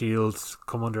when shields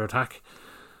come under attack,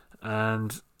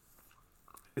 and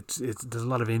it's there's a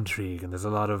lot of intrigue and there's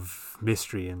a lot of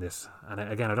mystery in this. And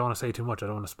again, I don't want to say too much. I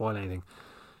don't want to spoil anything.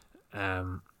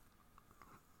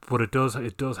 But it does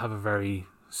have a very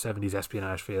 70s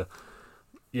espionage feel.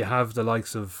 You have the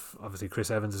likes of, obviously Chris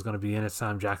Evans is going to be in it,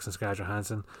 Sam Jackson, Scarlett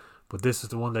Johansson, but this is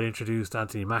the one that introduced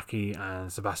Anthony Mackie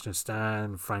and Sebastian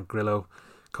Stan, Frank Grillo,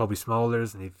 Kobe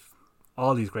Smulders, and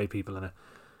all these great people in it.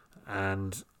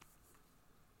 And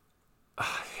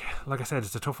like I said,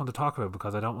 it's a tough one to talk about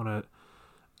because I don't want to,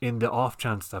 in the off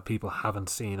chance that people haven't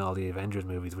seen all the Avengers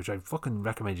movies, which I fucking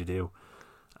recommend you do.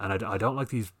 And I don't like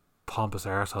these pompous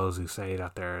arseholes who say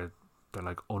that they're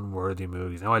like unworthy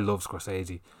movies. Now I love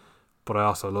Scorsese, but I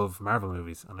also love Marvel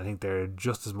movies, and I think they're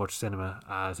just as much cinema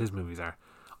as his movies are.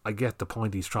 I get the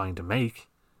point he's trying to make,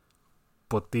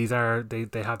 but these are they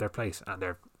have their place and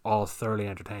they're all thoroughly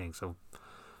entertaining. So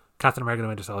Captain America: The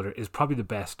Winter Soldier is probably the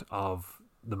best of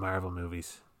the Marvel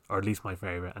movies, or at least my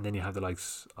favourite, and then you have the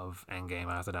likes of Endgame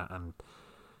after that and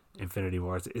Infinity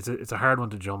War. It's a hard one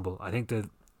to jumble. I think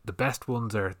the best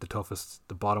ones are the toughest,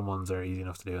 the bottom ones are easy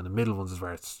enough to do, and the middle ones is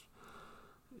where it's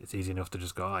easy enough to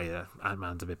just go, oh yeah,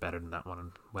 Ant-Man's a bit better than that one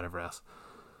and whatever else.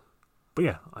 But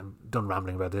yeah, I'm done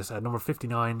rambling about this. At number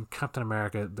 59, Captain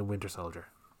America: The Winter Soldier.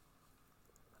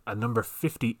 At number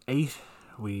 58,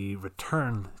 we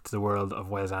return to the world of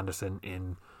Wes Anderson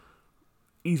in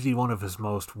easily one of his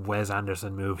most Wes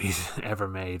Anderson movies ever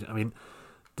made. I mean,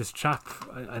 this chap,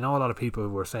 I know a lot of people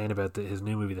were saying about his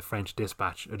new movie, The French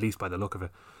Dispatch, at least by the look of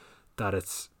it, that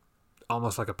it's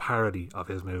almost like a parody of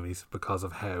his movies because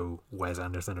of how Wes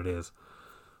Anderson it is.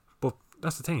 But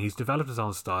that's the thing, he's developed his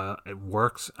own style, it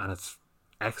works, and it's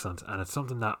excellent, and it's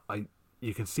something that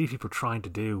you can see people trying to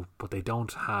do, but they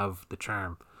don't have the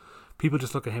charm. People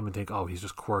just look at him and think, oh, he's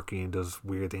just quirky and does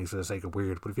weird things for the sake of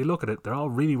weird. But if you look at it, they're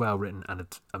all really well written and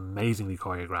it's amazingly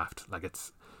choreographed. Like,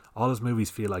 it's all his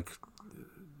movies feel like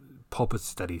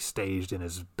puppets that he staged in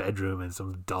his bedroom in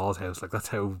some doll's house. Like, that's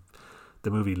how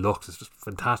the movie looks. It's just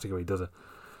fantastic how he does it.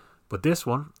 But this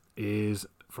one is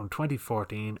from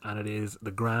 2014 and it is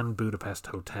The Grand Budapest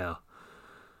Hotel.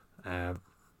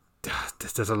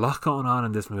 There's a lot going on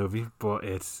in this movie, but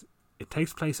it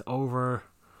takes place over,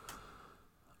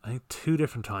 I think, 2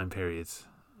 different time periods.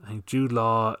 I think Jude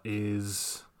Law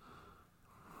is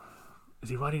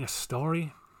he writing a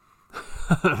story?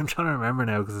 I'm trying to remember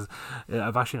now because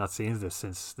I've actually not seen this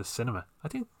since the cinema. I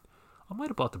think I might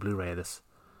have bought the Blu-ray of this.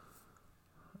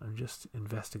 I'm just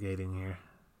investigating here.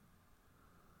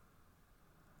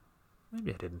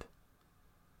 Maybe I didn't.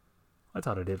 I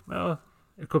thought I did. Well,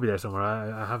 it could be there somewhere.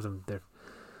 I have them there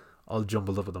all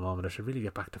jumbled up at the moment. I should really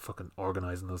get back to fucking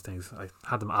organising those things. I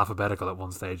had them alphabetical at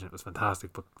one stage and it was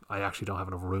fantastic, but I actually don't have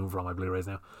enough room for all my Blu-rays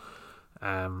now.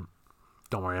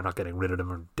 Don't worry, I'm not getting rid of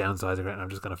them or downsizing it, and I'm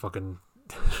just going to fucking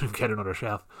get another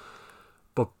shelf.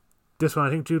 But this one, I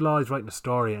think Jude Law is writing a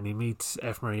story and he meets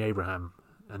F. Murray Abraham,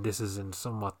 and this is in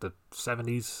somewhat the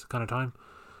 70s kind of time,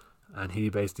 and he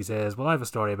basically says, well, I have a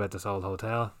story about this old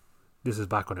hotel. This is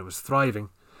back when it was thriving,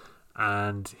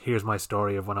 and here's my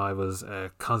story of when I was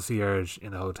a concierge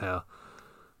in the hotel.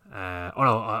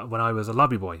 When I was a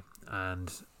lobby boy, and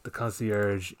the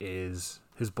concierge is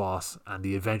his boss, and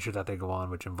the adventure that they go on,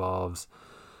 which involves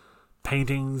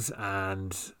paintings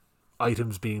and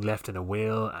items being left in a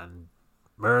will and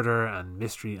murder and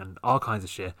mystery and all kinds of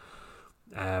shit.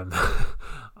 I'm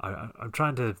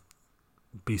trying to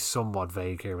be somewhat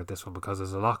vague here with this one because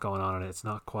there's a lot going on in it. It's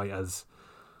not quite as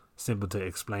simple to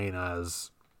explain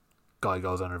as guy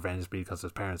goes on a revenge spree because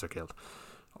his parents are killed,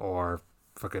 or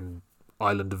fucking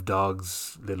Island of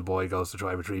Dogs, little boy goes to try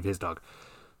and retrieve his dog.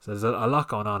 So there's a lot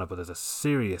going on, but there's a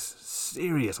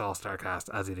serious all-star cast,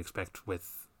 as you'd expect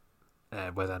with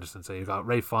Wes Anderson. So you've got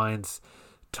Ralph Fiennes,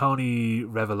 Tony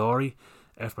Revolori,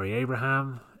 F. Murray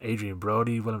Abraham, Adrian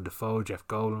Brody, Willem Dafoe, Jeff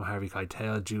Goldblum, Harvey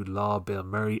Keitel, Jude Law, Bill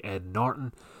Murray, Ed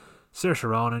Norton, Saoirse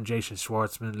Ronan, Jason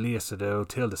Schwartzman, Leah Seydoux,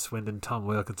 Tilda Swinton, Tom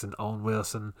Wilkinson, Owen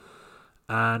Wilson,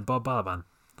 and Bob Balaban.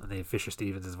 And then Fisher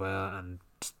Stevens as well, and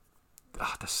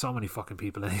there's so many fucking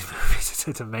people in these movies.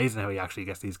 It's amazing how he actually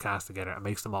gets these casts together and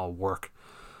makes them all work.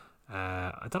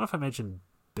 I don't know if I mentioned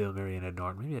Bill Murray and Ed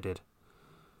Norton. Maybe I did.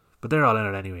 But they're all in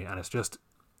it anyway, and it's just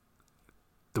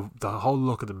the whole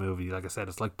look of the movie. Like I said,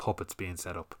 it's like puppets being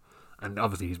set up, and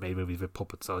obviously he's made movies with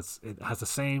puppets, so it has the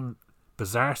same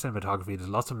bizarre cinematography. There's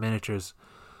lots of miniatures.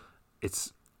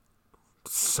 It's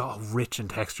so rich and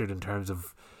textured in terms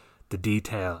of the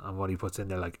detail and what he puts in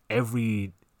there. Like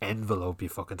every envelope you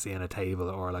fucking see on a table,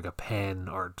 or like a pen,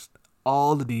 or just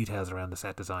all the details around the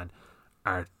set design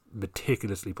are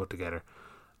meticulously put together,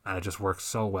 and it just works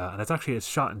so well. And it's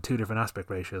shot in 2 different aspect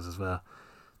ratios as well.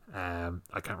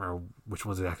 I can't remember which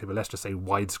ones exactly, but let's just say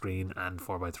widescreen and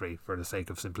 4:3 for the sake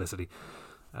of simplicity.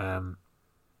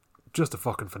 Just a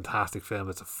fucking fantastic film.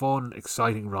 It's a fun,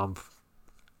 exciting romp.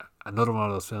 Another one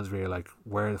of those films where you're like,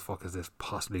 where the fuck is this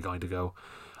possibly going to go?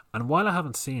 And while I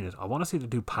haven't seen it, I want to see the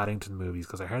 2 Paddington movies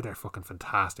because I heard they're fucking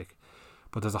fantastic.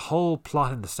 But there's a whole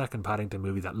plot in the second Paddington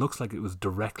movie that looks like it was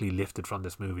directly lifted from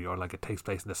this movie, or like it takes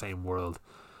place in the same world.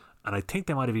 And I think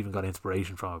they might have even got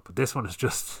inspiration from it. But this one is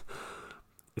just,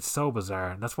 it's so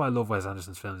bizarre. And that's why I love Wes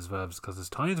Anderson's films as well, because there's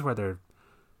times where they're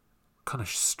kind of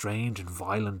strange and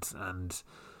violent and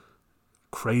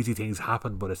crazy things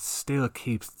happen, but it still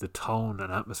keeps the tone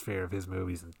and atmosphere of his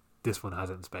movies, and this one has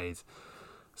it in spades.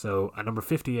 So at number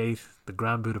 58, The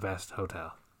Grand Budapest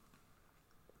Hotel.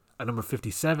 At number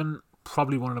 57,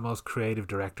 probably one of the most creative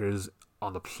directors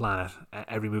on the planet.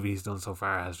 Every movie he's done so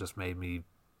far has just made me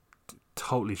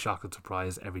totally shocked and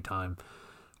surprised every time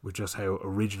with just how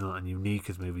original and unique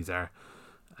his movies are.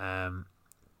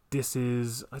 This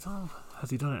is, I don't know, has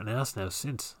he done anything else now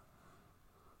since?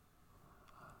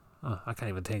 Oh, I can't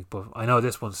even think, but I know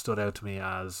this one stood out to me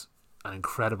as an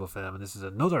incredible film, and this is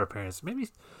another appearance.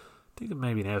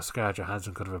 Maybe now Scarlett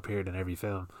Johansson could have appeared in every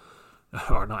film,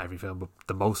 or not every film, but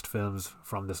the most films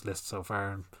from this list so far,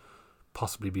 and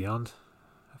possibly beyond.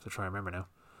 I have to try and remember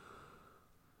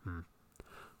now.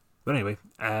 But anyway,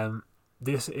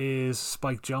 this is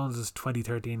Spike Jonze's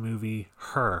 2013 movie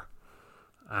Her,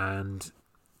 and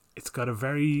it's got a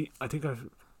very, I think I've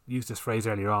used this phrase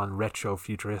earlier on, retro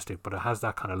futuristic, but it has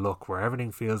that kind of look where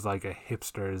everything feels like a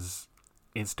hipster's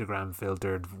Instagram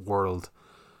filtered world,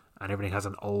 and everything has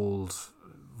an old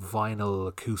vinyl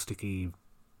acousticy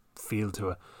feel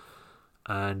to it,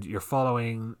 and you're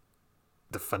following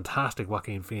the fantastic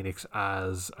Joaquin Phoenix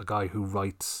as a guy who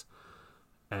writes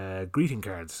greeting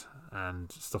cards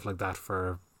and stuff like that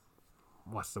for,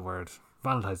 what's the word,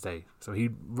 Valentine's Day. So he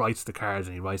writes the cards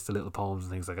and he writes the little poems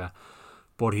and things like that,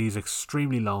 but he's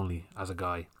extremely lonely as a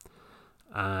guy,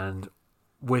 and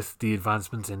with the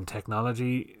advancements in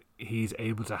technology, he's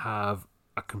able to have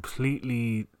a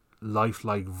completely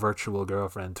lifelike virtual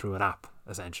girlfriend through an app,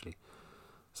 essentially.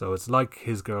 So it's like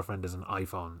his girlfriend is an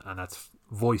iPhone, and that's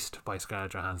voiced by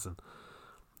Scarlett Johansson.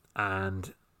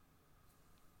 And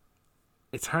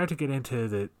it's hard to get into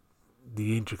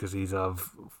the intricacies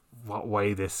of what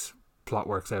way this plot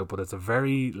works out, but it's a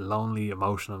very lonely,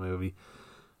 emotional movie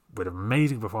with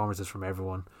amazing performances from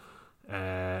everyone.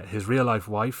 His real life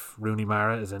wife, Rooney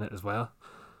Mara, is in it as well,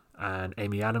 and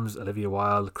Amy Adams, Olivia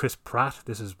Wilde, Chris Pratt.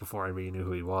 This is before I really knew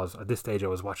who he was. At this stage I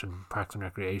was watching Parks and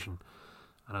Recreation,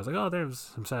 and I was like, oh,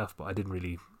 there's himself, but I didn't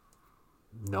really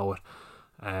know it.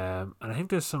 And I think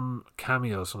there's some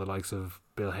cameos from the likes of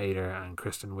Bill Hader and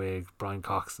Kristen Wiig, Brian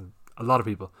Cox, and a lot of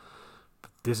people.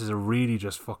 But this is a really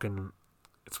just fucking,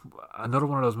 it's another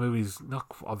one of those movies, not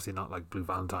obviously not like Blue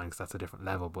Valentine, because that's a different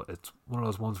level, but it's one of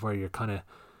those ones where you're kind of,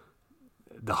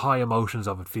 the high emotions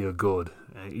of it feel good,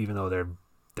 even though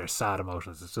they're sad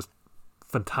emotions. It's just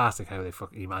fantastic how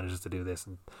he manages to do this,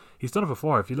 and he's done it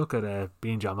before. If you look at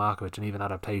Being John Malkovich and even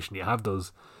Adaptation, you have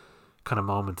those kind of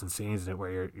moments and scenes in it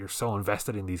where you're so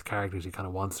invested in these characters, you kind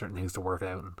of want certain things to work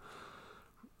out, and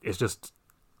it's just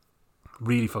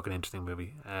really fucking interesting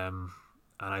movie. And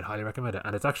I'd highly recommend it.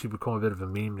 And it's actually become a bit of a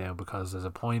meme now, because there's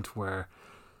a point where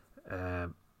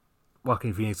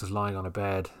Joaquin Phoenix is lying on a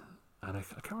bed, and I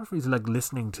can't remember if he's like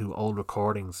listening to old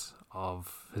recordings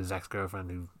of his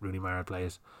ex-girlfriend who Rooney Mara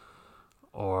plays,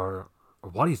 or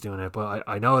what he's doing it, but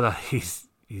I know that he's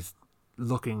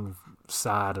looking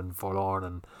sad and forlorn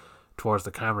and towards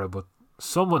the camera, but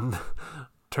someone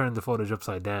turned the footage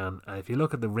upside down, and if you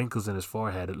look at the wrinkles in his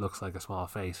forehead, it looks like a small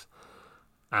face,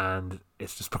 and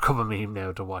it's just become a meme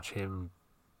now to watch him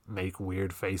make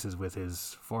weird faces with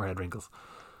his forehead wrinkles.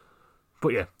 But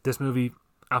yeah, this movie,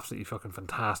 absolutely fucking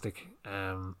fantastic.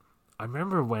 I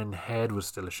remember when Head was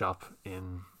still a shop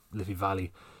in Liffey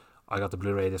Valley, I got the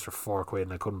Blu-ray of this for £4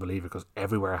 and I couldn't believe it, because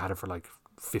everywhere I had it for like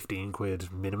 15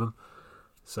 quid minimum.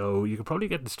 So you can probably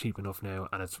get this cheap enough now,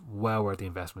 and it's well worth the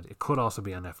investment. It could also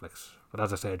be on Netflix, but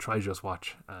as I said, try Just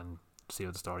Watch and see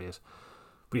what the story is.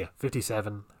 But yeah,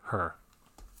 57, Her.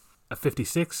 At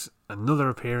 56, another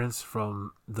appearance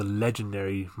from the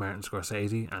legendary Martin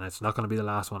Scorsese, and it's not going to be the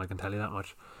last one, I can tell you that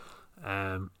much.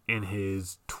 In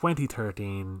his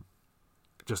 2013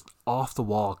 just off the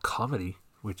wall comedy,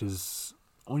 which is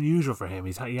unusual for him.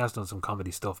 He has done some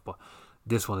comedy stuff, but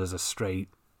this one is a straight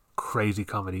crazy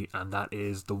comedy, and that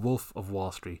is The Wolf of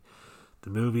Wall Street, the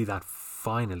movie that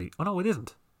finally, oh no, it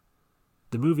isn't,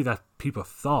 the movie that people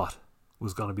thought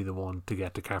was going to be the one to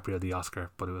get DiCaprio the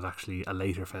Oscar, but it was actually a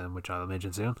later film, which I'll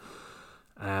mention soon.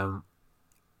 I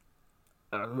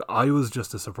was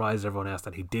just as surprised as everyone else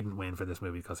that he didn't win for this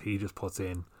movie, because he just puts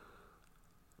in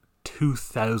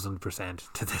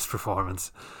 2000% to this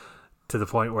performance, to the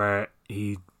point where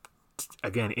he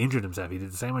again injured himself. He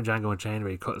did the same on Django Unchained,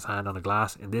 where he cut his hand on a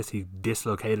glass. In this, he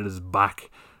dislocated his back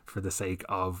for the sake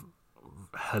of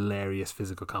hilarious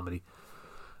physical comedy.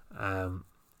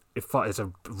 It's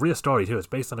a real story too. It's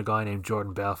based on a guy named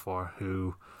Jordan Belfort,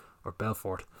 who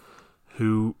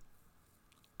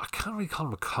I can't really call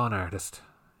him a con artist.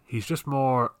 He's just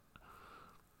more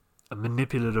a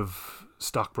manipulative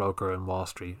stockbroker in Wall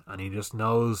Street, and he just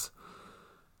knows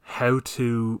how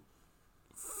to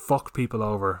fuck people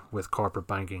over with corporate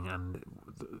banking, and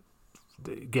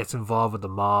gets involved with the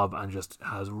mob, and just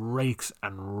has rakes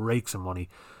and rakes of money.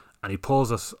 And he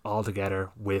pulls us all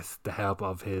together with the help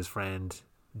of his friend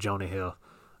Jonah Hill,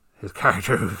 his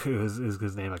character,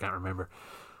 whose name I can't remember.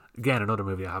 Again, another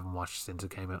movie I haven't watched since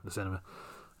it came out in the cinema.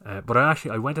 But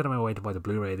I went out of my way to buy the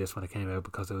Blu-ray of this when it came out,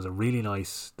 because there was a really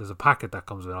nice, there's a packet that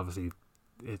comes with, obviously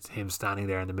it's him standing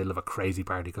there in the middle of a crazy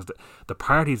party, because the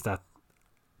parties that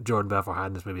Jordan Belfort had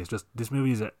in this movie, this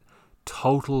movie is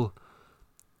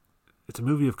it's a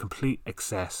movie of complete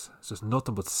excess. It's just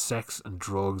nothing but sex and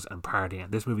drugs and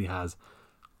partying. This movie has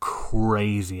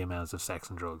crazy amounts of sex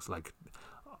and drugs, like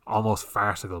almost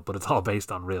farcical, but it's all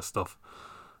based on real stuff.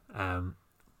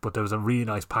 But there was a really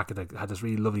nice packet that had this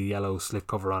really lovely yellow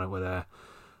slipcover on it with a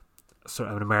sort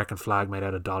of an American flag made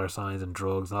out of dollar signs and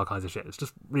drugs and all kinds of shit. It's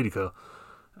just really cool.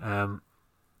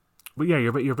 But yeah,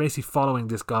 you're basically following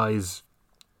this guy's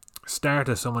start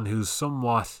as someone who's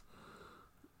somewhat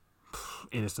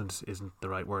innocent isn't the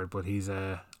right word, but he's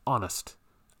honest,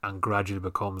 and gradually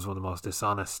becomes one of the most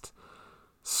dishonest,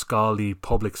 scaldy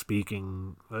public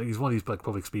speaking. He's one of these like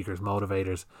public speakers,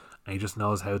 motivators, and he just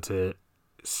knows how to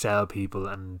sell people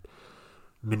and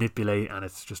manipulate. And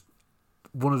it's just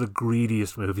one of the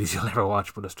greediest movies you'll ever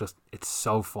watch, but it's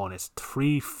so fun. It's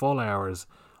 3 full hours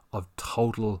of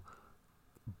total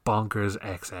bonkers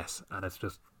excess, and it's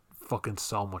just fucking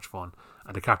so much fun.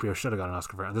 And DiCaprio should have got an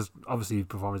Oscar for it. And there's obviously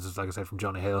performances, like I said, from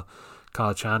Jonah Hill,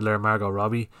 Kyle Chandler, Margot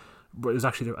Robbie. But it was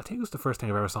actually, I think it was the first thing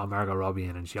I've ever saw Margot Robbie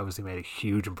in, and she obviously made a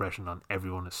huge impression on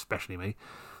everyone, especially me.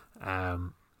 We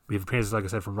have appearances, like I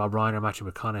said, from Rob Reiner, Matthew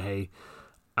McConaughey,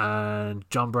 and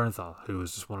John Bernthal, who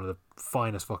is just one of the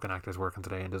finest fucking actors working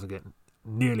today and doesn't get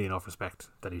nearly enough respect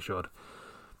that he should.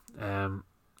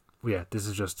 Yeah, this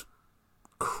is just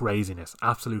craziness,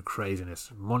 absolute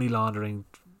craziness, money laundering,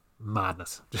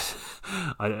 madness. Just,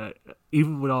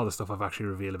 even with all the stuff I've actually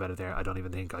revealed about it there, I don't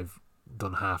even think I've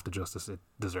done half the justice it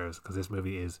deserves, because this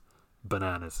movie is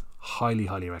bananas. Highly,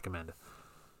 highly recommend it.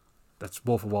 That's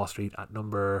Wolf of Wall Street at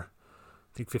number,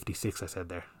 I think 56 I said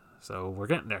there. So we're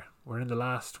getting there. We're in the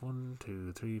last 1,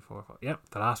 2, 3, 4, 5. Yep,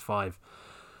 the last 5.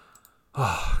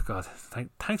 Oh god,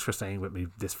 thanks for staying with me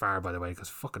this far, by the way, because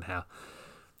fucking hell.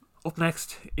 Up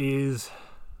next is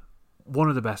one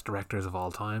of the best directors of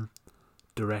all time,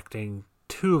 directing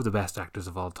 2 of the best actors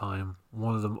of all time.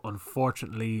 One of them,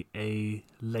 unfortunately, a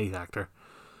late actor,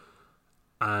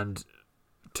 and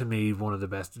to me, one of the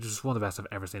best I've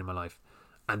ever seen in my life.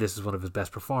 And this is one of his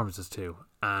best performances too.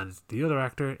 And the other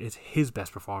actor is his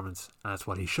best performance, and it's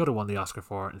what he should have won the Oscar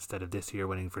for, instead of this year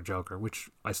winning for Joker, which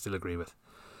I still agree with.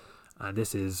 And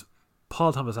this is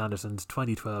Paul Thomas Anderson's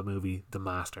 2012 movie, The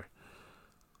Master.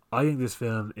 I think this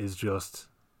film is just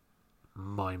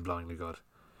mind-blowingly good.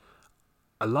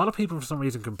 A lot of people, for some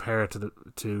reason, compare it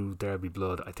to There Be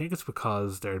Blood. I think it's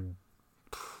because they're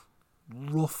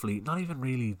roughly, not even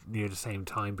really near the same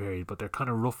time period, but they're kind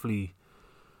of roughly,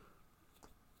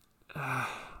 I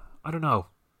don't know.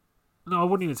 No, I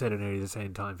wouldn't even say they're nearly the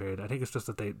same time period. I think it's just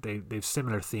that they've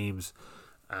similar themes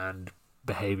and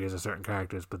behaviours of certain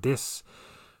characters. But this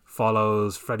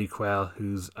follows Freddie Quell,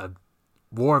 who's a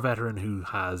war veteran who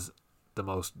has the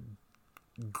most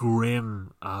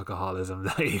grim alcoholism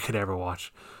that you could ever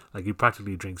watch. Like, he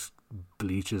practically drinks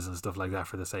bleaches and stuff like that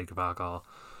for the sake of alcohol.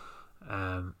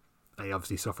 And he he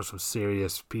obviously suffers from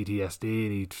serious PTSD,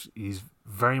 and he's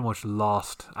very much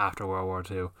lost after World War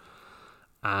II,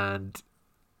 and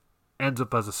ends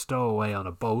up as a stowaway on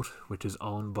a boat, which is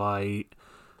owned by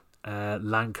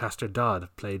Lancaster Dodd,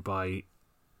 played by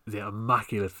the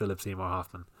immaculate Philip Seymour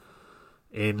Hoffman.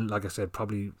 In, like I said,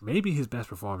 probably maybe his best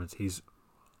performance. He's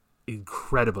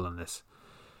incredible in this.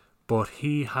 But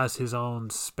he has his own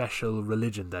special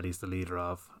religion that he's the leader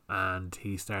of, and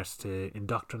he starts to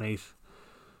indoctrinate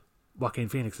Joaquin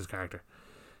Phoenix's character.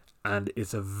 And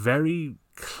it's a very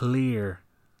clear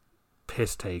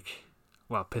piss take.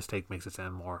 Well, piss take makes it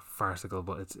sound more farcical,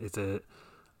 but it's an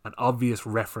obvious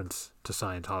reference to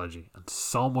Scientology. And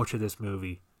so much of this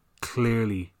movie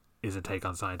clearly is a take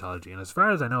on Scientology. And as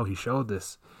far as I know, he showed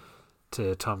this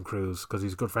to Tom Cruise, because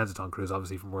he's good friends with Tom Cruise,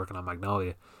 obviously, from working on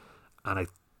Magnolia. And I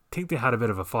think they had a bit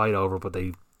of a fight over it, but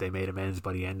they made amends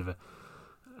by the end of it.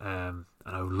 And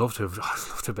I would love to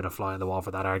have been a fly on the wall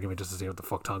for that argument, just to see what the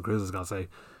fuck Tom Cruise is going to say.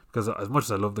 Because as much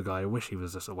as I love the guy, I wish he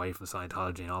was just away from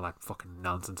Scientology and all that fucking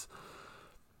nonsense.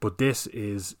 But this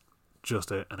is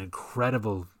just an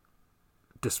incredible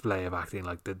display of acting.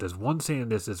 Like, there's one scene in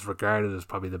this that's regarded as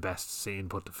probably the best scene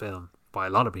put to film by a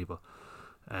lot of people,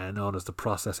 known as the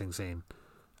processing scene.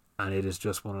 And it is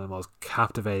just one of the most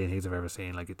captivating things I've ever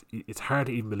seen. Like, it's hard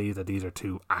to even believe that these are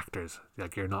two actors.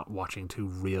 Like, you're not watching two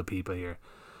real people here.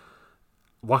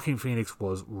 Joaquin Phoenix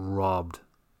was robbed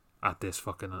at this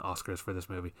fucking Oscars for this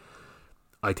movie.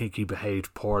 I think he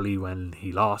behaved poorly when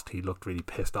he lost. He looked really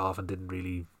pissed off and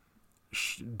didn't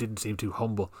seem too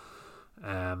humble.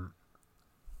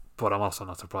 But I'm also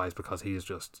not surprised, because he is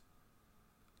just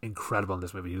incredible in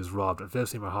this movie. He was robbed. And Philip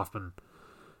Seymour Hoffman,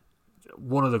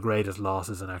 one of the greatest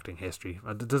losses in acting history.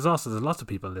 And there's lots of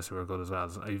people in this who are good as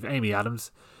well. I've Amy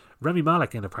Adams, Remy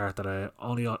Malek in a part that I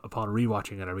only upon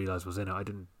rewatching it I realised was in it. I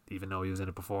didn't even know he was in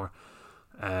it before.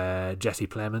 Jesse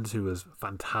Plemons, who was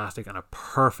fantastic and a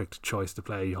perfect choice to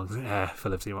play young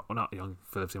Philip Seymour, well, not young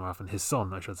Philip Seymour Hoffman, his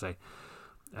son, I should say,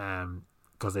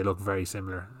 because they look very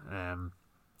similar. And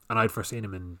I'd first seen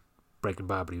him in Breaking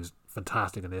Bad, but he was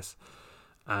fantastic in this.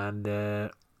 And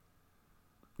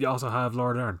you also have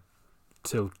Laura Dern.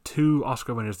 So 2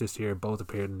 Oscar winners this year, both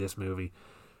appeared in this movie.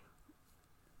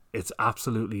 It's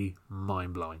absolutely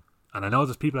mind-blowing. And I know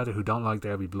there's people out there who don't like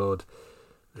There Be Blood,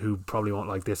 who probably won't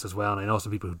like this as well. And I know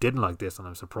some people who didn't like this, and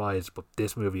I'm surprised. But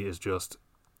this movie is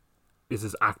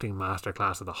his acting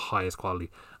masterclass of the highest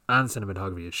quality. And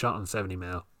cinematography. It's shot on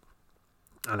 70mm.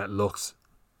 And it looks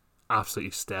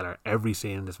absolutely stellar. Every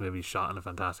scene in this movie is shot in a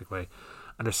fantastic way.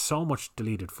 And there's so much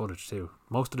deleted footage too.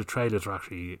 Most of the trailers are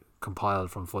actually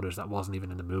compiled from footage that wasn't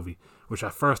even in the movie, which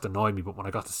at first annoyed me, but when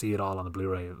I got to see it all on the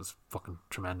Blu-ray, it was fucking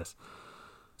tremendous.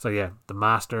 So yeah, The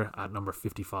Master at number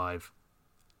 55.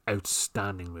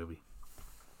 Outstanding movie.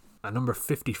 At number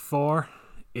 54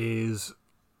 is...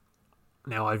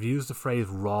 Now, I've used the phrase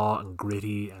raw and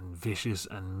gritty and vicious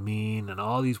and mean and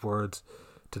all these words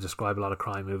to describe a lot of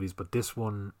crime movies, but this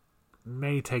one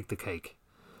may take the cake.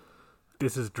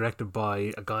 This is directed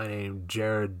by a guy named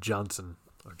Gerard Johnson,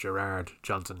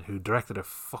 who directed a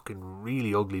fucking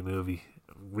really ugly movie,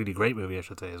 really great movie I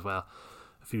should say as well,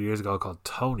 a few years ago called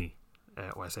Tony.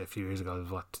 When I say a few years ago,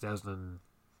 it was 2009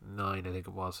 I think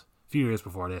it was, a few years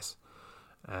before this,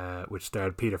 which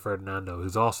starred Peter Ferdinando,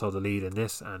 who's also the lead in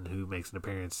this and who makes an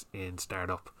appearance in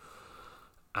Startup.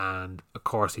 And of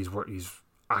course he's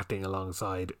acting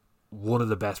alongside one of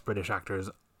the best British actors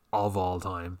of all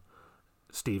time,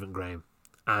 Stephen Graham.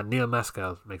 And Neil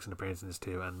Mescal makes an appearance in this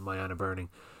too, and Mariana Burning,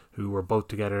 who were both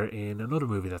together in another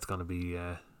movie that's going to be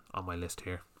on my list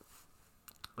here.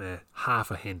 Half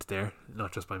a hint there,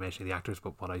 not just by mentioning the actors,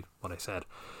 but what I said.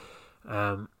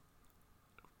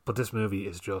 But this movie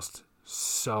is just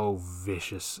so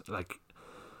vicious. Like,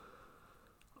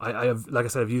 like I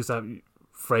said, I've used that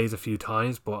phrase a few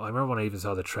times, but I remember when I even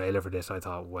saw the trailer for this, I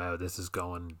thought, wow, this is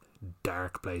going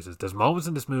dark places. There's moments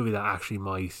in this movie that actually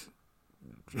might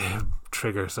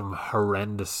trigger some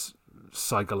horrendous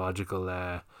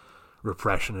psychological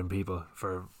repression in people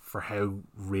for how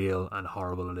real and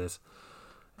horrible it is.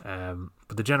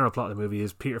 But the general plot of the movie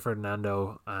is Peter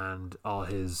Ferdinando and all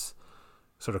his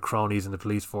sort of cronies in the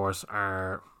police force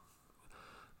are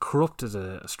corrupt, is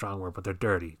a strong word, but they're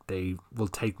dirty. They will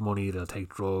take money, they'll take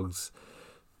drugs.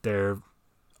 They're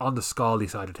on the scaldy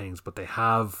side of things, but they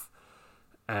have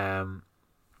an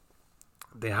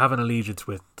allegiance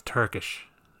with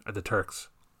the Turks,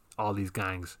 all these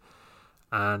gangs,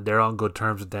 and they're on good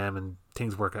terms with them and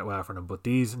things work out well for them. But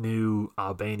these new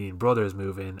Albanian brothers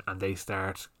move in and they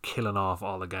start killing off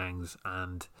all the gangs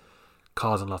and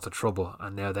causing lots of trouble,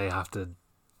 and now they have to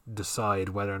decide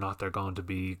whether or not they're going to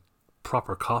be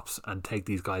proper cops and take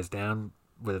these guys down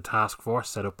with a task force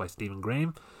set up by Stephen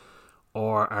Graham,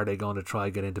 or are they going to try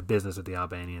get into business with the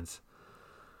Albanians?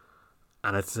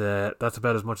 And it's that's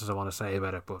about as much as I want to say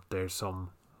about it, but there's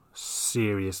some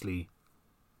seriously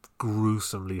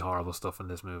gruesomely horrible stuff in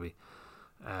this movie.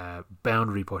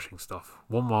 Boundary pushing stuff.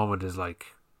 One moment is like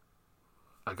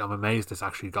I'm amazed this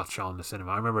actually got shown in the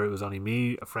cinema. I remember it was only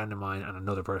me, a friend of mine, and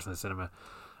another person in the cinema,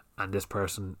 and this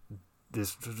person, there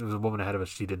was a woman ahead of us,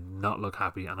 she did not look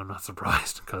happy, and I'm not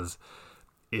surprised, because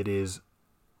it is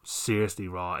seriously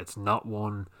raw. It's not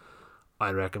one I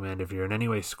recommend if you're in any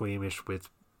way squeamish with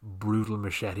brutal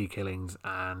machete killings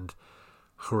and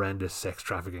horrendous sex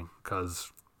trafficking,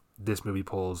 because this movie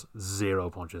pulls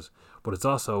zero punches. But it's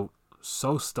also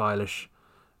so stylish,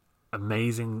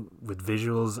 amazing with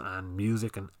visuals and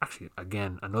music, and actually,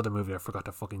 again, another movie I forgot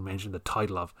to fucking mention the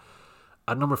title of.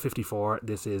 At number 54,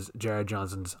 this is Jared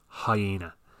Johnson's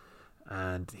Hyena.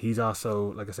 And he's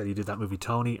also, like I said, he did that movie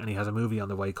Tony, and he has a movie on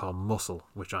the way called Muscle,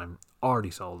 which I'm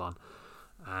already sold on.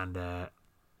 And a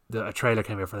trailer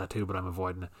came out for that too, but I'm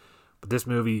avoiding it. But this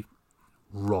movie,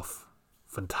 rough,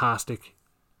 fantastic,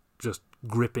 just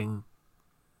gripping,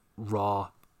 raw,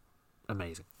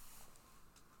 amazing.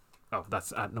 Oh,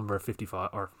 that's at number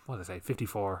 55, or what did I say,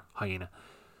 54, Hyena.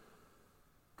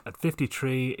 At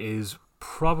 53 is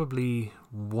probably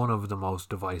one of the most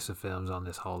divisive films on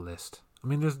this whole list. I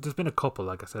mean, there's been a couple,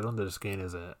 like I said, Under the Skin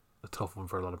is a tough one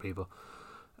for a lot of people.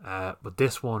 But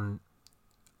this one,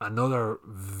 another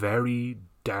very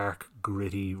dark,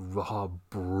 gritty, raw,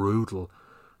 brutal,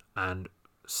 and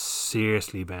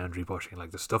seriously boundary pushing.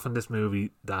 Like the stuff in this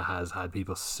movie that has had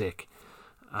people sick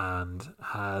and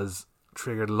has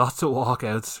triggered lots of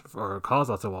walkouts, or caused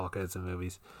lots of walkouts in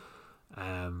movies.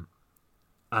 And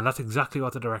that's exactly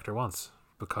what the director wants,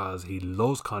 because he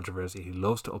loves controversy, he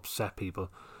loves to upset people,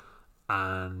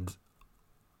 and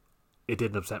it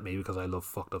didn't upset me because I love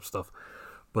fucked up stuff.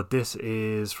 But this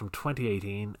is from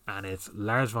 2018, and it's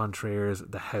Lars von Trier's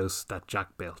The House That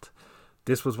Jack Built.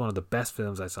 This was one of the best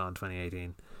films I saw in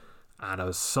 2018, and I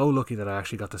was so lucky that I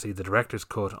actually got to see the director's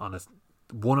cut on its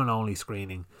one and only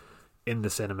screening in the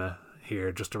cinema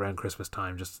here just around Christmas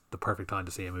time, just the perfect time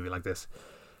to see a movie like this.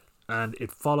 And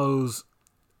it follows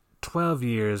 12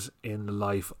 years in the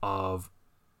life of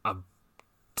a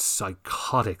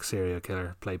psychotic serial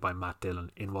killer played by Matt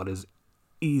Dillon in what is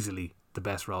easily the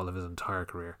best role of his entire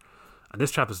career. And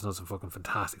this chap has done some fucking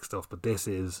fantastic stuff, but this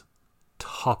is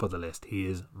top of the list. He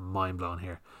is mind blown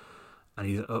here, and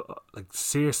he's like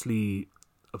seriously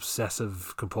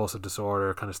obsessive compulsive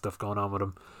disorder kind of stuff going on with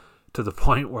him, to the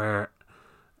point where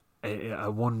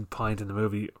at one point in the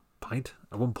movie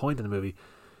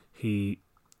he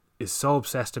is so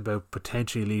obsessed about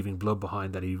potentially leaving blood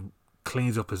behind that he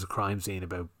cleans up his crime scene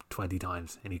about 20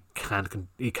 times, and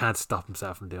he can't stop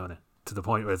himself from doing it, to the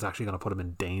point where it's actually going to put him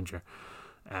in danger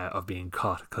of being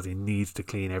caught, because he needs to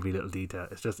clean every little detail.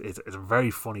 It's a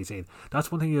very funny scene.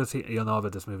 That's one thing you'll know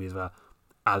about this movie as well.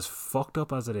 As fucked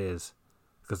up as it is,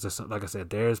 because like I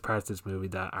said, there's parts of this movie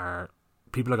that are,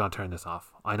 people are going to turn this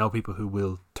off. I know people who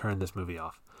will turn this movie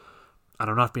off, and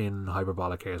I'm not being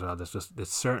hyperbolic here as well. There's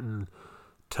certain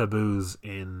taboos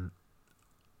in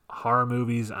horror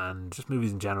movies and just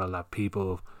movies in general that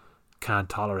people can't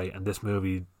tolerate, and this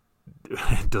movie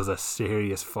does a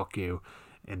serious fuck you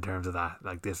in terms of that.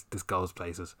 Like this goes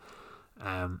places,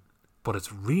 but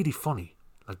it's really funny.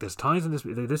 Like there's times in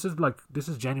this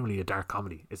is genuinely a dark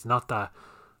comedy. It's not that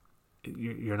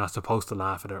you're not supposed to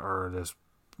laugh at it, or there's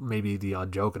maybe the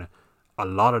odd joke in it. A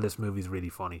lot of this movie is really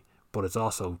funny, but it's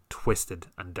also twisted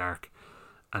and dark,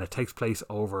 and it takes place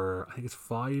over, I think it's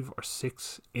 5 or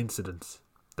 6 incidents.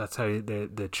 That's how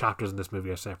the chapters in this movie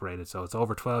are separated. So it's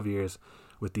over 12 years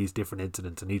with these different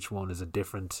incidents, and each one is a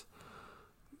different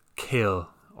kill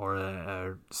or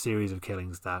a series of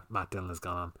killings that Matt Dillon has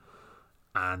gone on,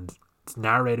 and it's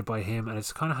narrated by him, and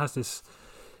it's kind of has this,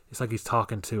 it's like he's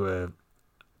talking to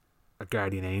a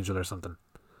guardian angel or something,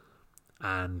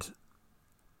 and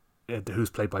who's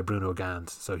played by Bruno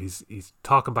Gans. So he's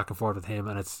talking back and forth with him,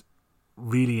 and it's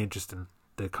really interesting,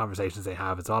 the conversations they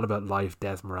have. It's all about life,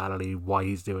 death, morality, why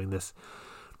he's doing this.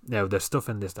 Now there's stuff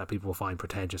in this that people will find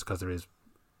pretentious, because there is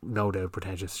no doubt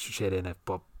pretentious shit in it,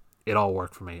 but it all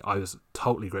worked for me. I was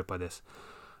totally gripped by this.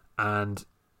 And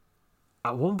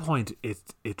at one point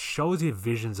it shows you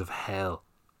visions of hell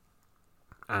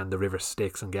and the river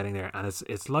Styx and getting there, and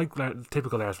it's like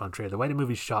typical Lars von Trier. The way the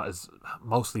movie's shot is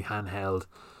mostly handheld,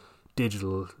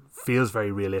 digital, feels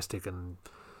very realistic and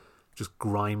just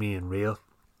grimy and real.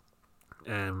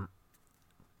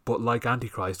 But like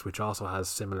Antichrist, which also has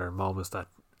similar moments that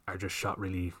are just shot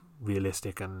really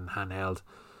realistic and handheld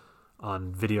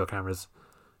on video cameras,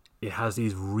 it has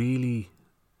these really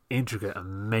intricate,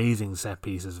 amazing set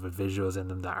pieces with visuals in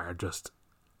them that are just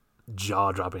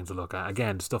jaw-dropping to look at.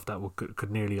 Again, stuff that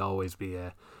could nearly always be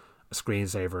a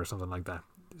screensaver or something like that.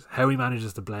 How he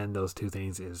manages to blend those two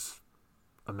things is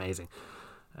amazing.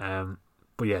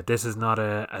 But yeah, this is not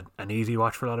an easy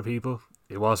watch for a lot of people.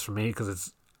 It was for me because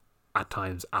it's at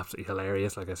times absolutely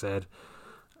hilarious, like I said.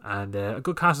 And a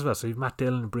good cast as well. So you've Matt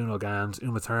Dillon, Bruno Gans,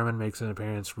 Uma Thurman makes an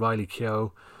appearance, Riley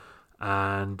Keough,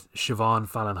 and Siobhan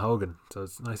Fallon Hogan. So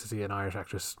it's nice to see an Irish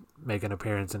actress make an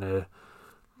appearance in a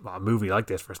movie like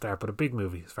this for a start, but a big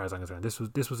movie as far as I'm concerned.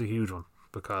 This was a huge one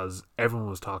because everyone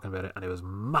was talking about it and it was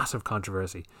massive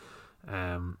controversy.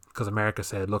 Because America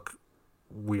said, look,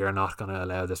 we are not going to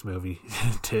allow this movie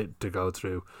to go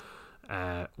through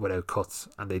without cuts,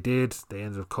 and they did. They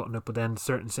ended up cutting it, but then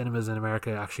certain cinemas in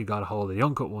America actually got a hold of the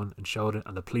uncut one and showed it,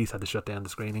 and the police had to shut down the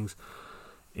screenings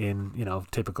in, you know,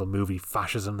 typical movie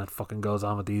fascism that fucking goes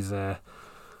on with these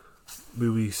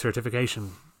movie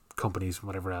certification companies and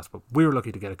whatever else. But we were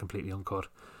lucky to get it completely uncut,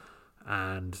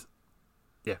 and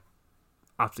yeah,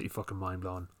 absolutely fucking mind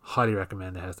blowing. Highly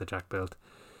recommend The House That Jack Built.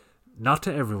 Not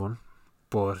to everyone,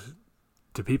 but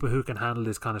to people who can handle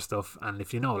this kind of stuff. And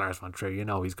if you know Lars von Trier, you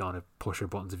know he's going to push your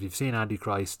buttons. If you've seen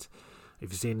Antichrist,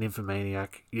 if you've seen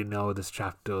Nymphomaniac, you know this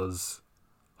chap does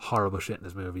horrible shit in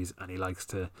his movies and he likes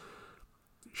to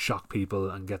shock people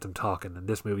and get them talking, and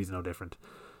this movie's no different.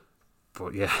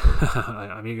 But yeah,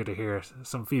 I'm eager to hear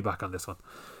some feedback on this one.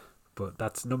 But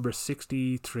that's number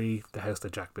 63, The House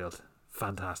That Jack Built.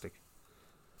 Fantastic.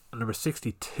 And number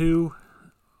 62,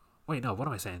 wait, no, what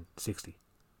am I saying? 60.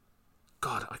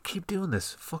 God, I keep doing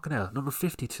this. Fucking hell. Number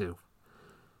 52.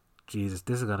 Jesus,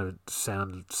 this is going to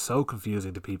sound so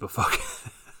confusing to people fucking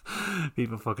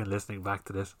listening back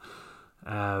to this.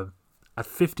 At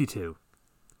 52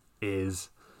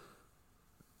 is,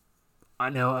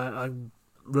 I know I'm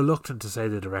reluctant to say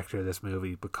the director of this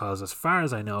movie because as far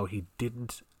as I know he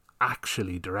didn't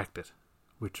actually direct it,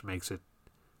 which makes it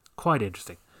quite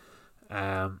interesting.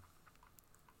 And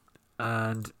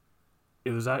it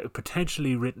was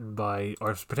potentially written by,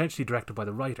 or potentially directed by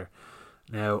the writer.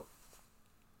 Now,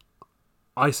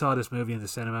 I saw this movie in the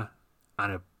cinema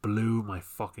and it blew my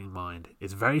fucking mind.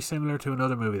 It's very similar to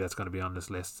another movie that's going to be on this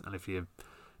list, and if you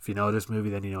know this movie,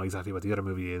 then you know exactly what the other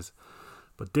movie is.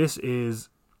 But this is,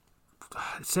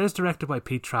 it says directed by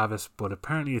Pete Travis, but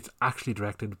apparently it's actually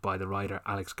directed by the writer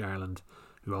Alex Garland,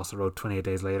 who also wrote 28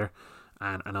 Days Later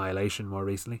and Annihilation more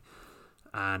recently,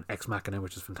 and Ex Machina,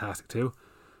 which is fantastic too.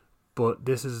 But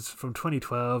this is from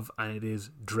 2012 and it is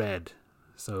Dredd.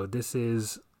 So this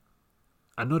is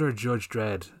another Judge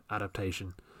Dredd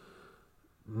adaptation.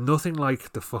 Nothing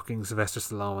like the fucking Sylvester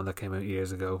Stallone one that came out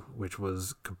years ago, which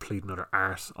was complete and utter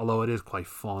arse. Although it is quite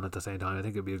fun at the same time. I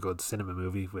think it'd be a good cinema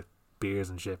movie with beers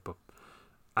and shit, but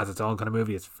as its own kind of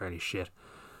movie, it's fairly shit.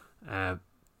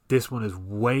 This one is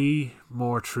way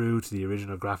more true to the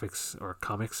original graphics or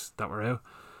comics that were out,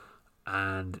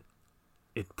 and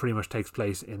it pretty much takes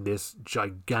place in this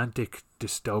gigantic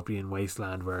dystopian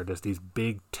wasteland where there's these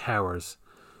big towers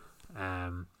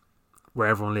where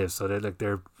everyone lives. So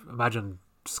they're imagine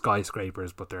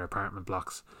skyscrapers, but they're apartment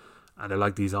blocks, and they're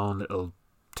like these own little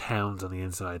towns on the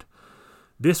inside.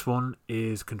 This one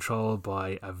is controlled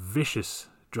by a vicious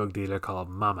drug dealer called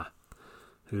Mama,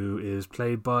 who is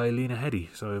played by Lena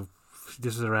Headey. So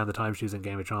this is around the time she was in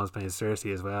Game of Thrones playing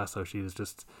Cersei as well, so she was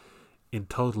just in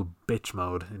total bitch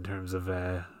mode in terms of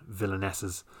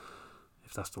villainesses,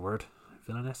 if that's the word.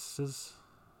 Villainesses?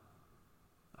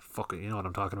 Fuck it, you know what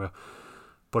I'm talking about.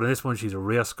 But in this one, she's a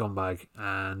real scumbag,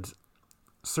 and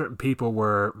certain people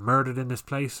were murdered in this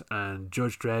place, and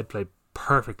Judge Dredd, played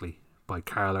perfectly by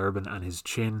Carl Urban, and his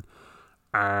chin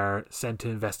are sent to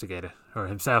investigate it, or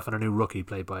himself and a new rookie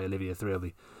played by Olivia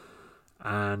Thirlby.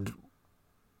 And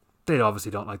they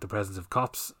obviously don't like the presence of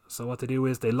cops, so what they do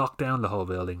is they lock down the whole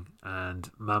building,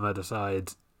 and Mama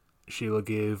decides she will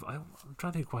give, I'm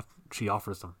trying to think what she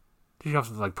offers them. She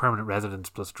offers them like permanent residence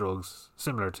plus drugs,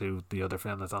 similar to the other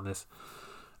film that's on this,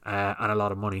 and a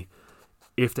lot of money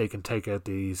if they can take out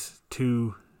these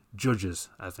two judges,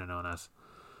 as they're known as.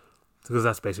 Because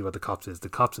that's basically what the cops is. The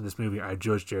cops in this movie are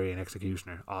judge, jury and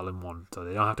executioner all in one, so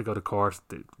they don't have to go to court.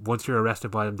 Once you're arrested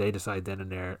by them, they decide then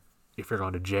and there if you're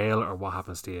going to jail or what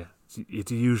happens to you.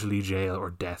 It's usually jail or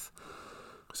death.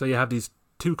 So you have these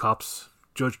two cops,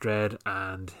 Judge Dredd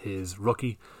and his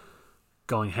rookie,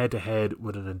 going head to head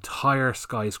with an entire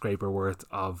skyscraper worth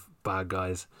of bad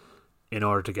guys in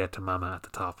order to get to Mama at the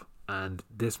top. And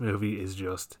this movie is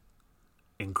just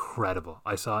incredible.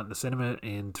 I saw it in the cinema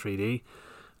in 3D,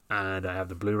 and I have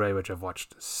the Blu-ray, which I've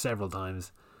watched several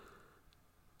times.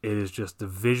 It is just, the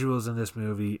visuals in this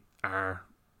movie are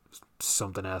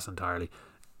something else entirely.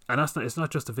 And it's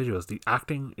not just the visuals. The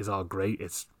acting is all great.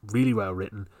 It's really well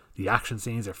written. The action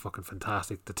scenes are fucking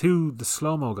fantastic. The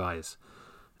slow-mo guys,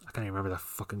 I can't even remember that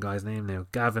fucking guy's name now.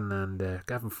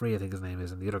 Gavin Free, I think his name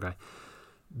is, and the other guy.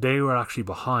 They were actually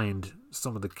behind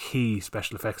some of the key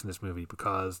special effects in this movie,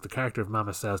 because the character of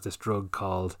Mammoth sells this drug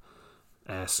called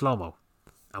slow-mo.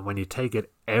 And when you take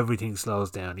it, everything slows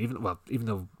down. Even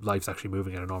though life's actually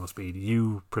moving at a normal speed,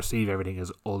 you perceive everything as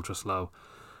ultra slow.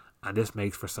 And this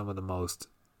makes for some of the most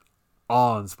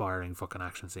awe-inspiring fucking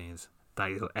action scenes that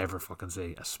you'll ever fucking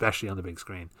see, especially on the big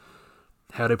screen.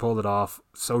 How they pulled it off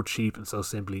so cheap and so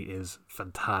simply is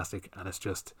fantastic, and it's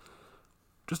just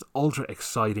ultra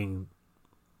exciting.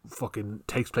 Fucking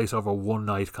takes place over one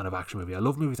night kind of action movie. I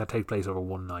love movies that take place over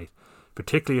one night,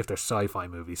 particularly if they're sci-fi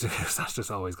movies, because that's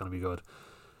just always going to be good.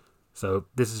 So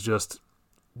this is just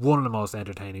one of the most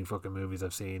entertaining fucking movies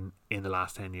I've seen in the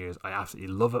last 10 years. I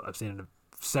absolutely love it. I've seen it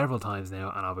several times now,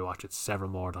 and I'll be watching it several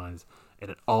more times, and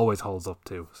it always holds up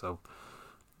too. So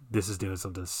this is doing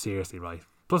something seriously right.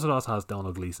 Plus it also has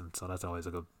Donald Gleason, so that's always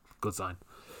a good sign.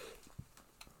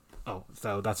 Oh,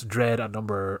 so that's Dread at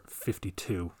number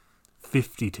 52.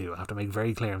 52. I have to make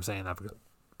very clear I'm saying that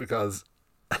because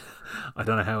I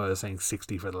don't know how I was saying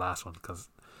 60 for the last one, because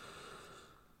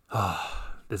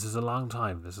this is a long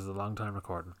time. This is a long time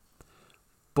recording.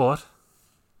 But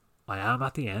I am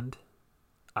at the end.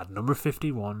 At number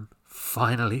 51,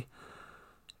 finally,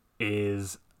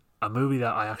 is a movie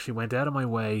that I actually went out of my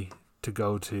way to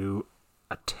go to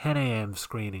a 10 a.m.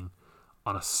 screening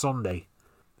on a Sunday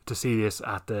to see this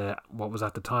at what was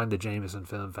at the time the Jameson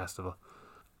Film Festival.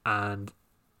 And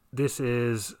this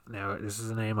is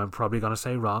a name I'm probably going to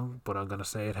say wrong, but I'm going to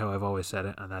say it how I've always said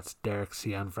it, and that's Derek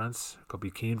Cianfrance. It could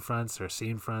be Cianfrance or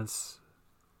Cianfrance,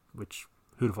 which,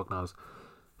 who the fuck knows?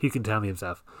 He can tell me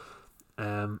himself.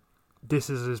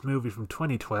 This is his movie from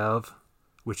 2012,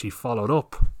 which he followed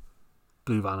up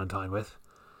Blue Valentine with,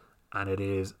 and it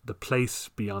is The Place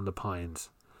Beyond the Pines,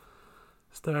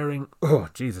 starring, oh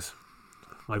Jesus,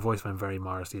 my voice went very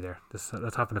Morrissey there.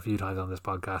 That's happened a few times on this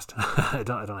podcast. I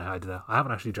don't know how I did that. I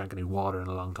haven't actually drank any water in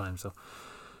a long time, so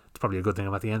it's probably a good thing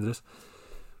I'm at the end of this.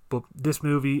 But this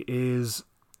movie is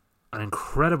an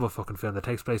incredible fucking film that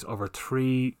takes place over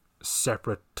 3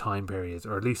 separate time periods,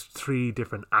 or at least 3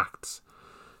 different acts.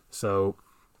 So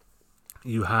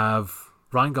you have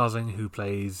Ryan Gosling,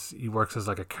 he works as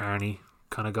like a carny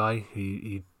kind of guy.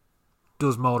 He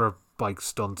does motorbike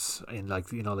stunts in like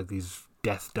these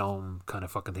Death Dome kind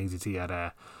of fucking things you see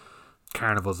at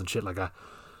carnivals and shit like that.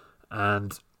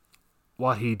 And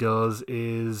what he does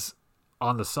is,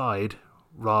 on the side,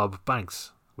 rob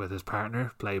banks with his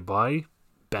partner, played by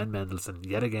Ben Mendelsohn,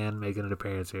 yet again making an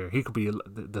appearance here. He could be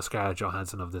the Scarlett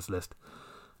Johansson of this list,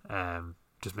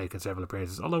 just making several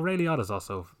appearances. Although Ray Liotta is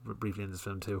also briefly in this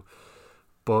film too.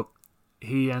 But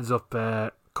he ends up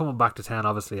coming back to town,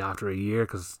 obviously, after a year,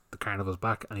 because the carnival's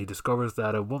back, and he discovers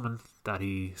that a woman that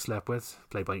he slept with,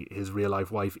 played by his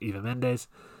real-life wife, Eva Mendes,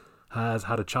 has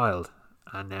had a child.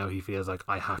 And now he feels like,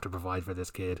 I have to provide for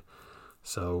this kid.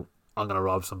 So I'm going to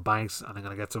rob some banks, and I'm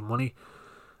going to get some money.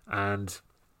 And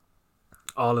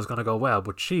all is going to go well.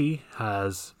 But she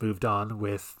has moved on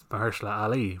with Mahershala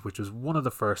Ali, which was one of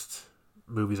the first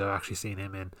movies I've actually seen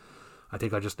him in. I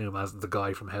think I just knew him as the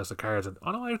guy from House of Cards.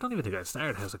 Oh no, I don't even think I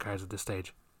started House of Cards at this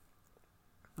stage.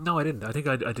 No, I didn't. I think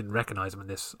I didn't recognise him in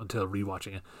this until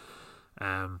rewatching it.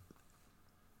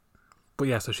 But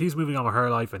yeah, so she's moving on with her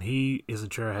life, and he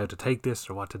isn't sure how to take this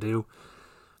or what to do.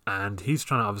 And he's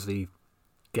trying to obviously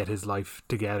get his life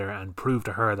together and prove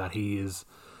to her that he is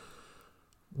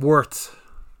worth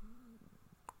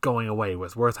going away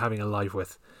with, worth having a life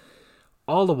with.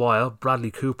 All the while,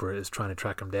 Bradley Cooper is trying to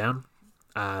track him down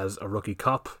as a rookie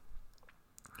cop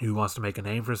who wants to make a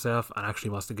name for himself and actually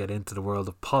wants to get into the world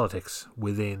of politics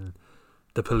within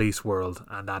the police world,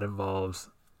 and that involves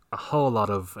a whole lot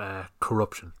of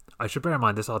corruption. I should bear in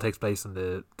mind this all takes place in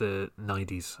the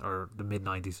 90s or the mid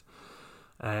 90s,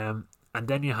 and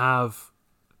then you have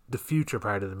the future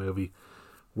part of the movie,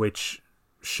 which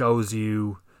shows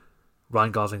you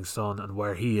Ryan Gosling's son and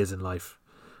where he is in life,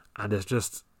 and it's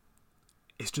just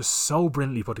so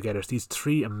brilliantly put together. It's these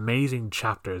 3 amazing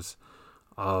chapters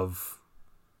of,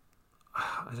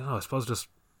 I don't know, I suppose just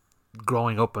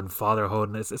growing up and fatherhood,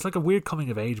 and it's like a weird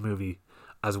coming of age movie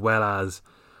as well as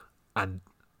a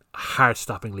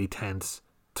heart-stoppingly tense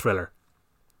thriller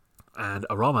and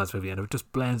a romance movie, and it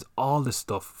just blends all this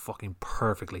stuff fucking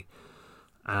perfectly.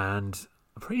 And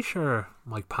I'm pretty sure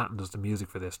Mike Patton does the music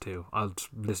for this too. I'll just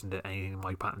listen to anything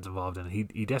Mike Patton's involved in. He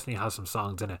definitely has some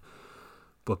songs in it,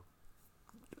 but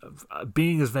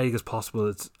being as vague as possible,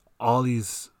 it's all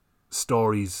these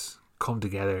stories come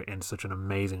together in such an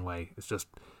amazing way. It's just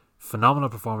Phenomenal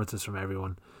performances from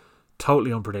everyone.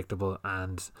 Totally unpredictable,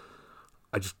 and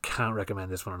I just can't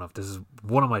recommend this one enough. This is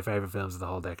one of my favourite films of the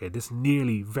whole decade. This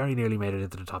very nearly made it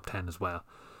into the top 10 as well.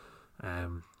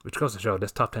 Which goes to show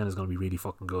this top 10 is going to be really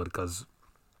fucking good, because,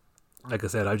 like I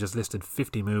said, I just listed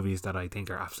 50 movies that I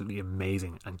think are absolutely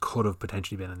amazing and could have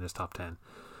potentially been in this top 10.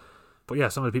 But yeah,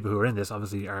 some of the people who are in this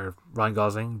obviously are Ryan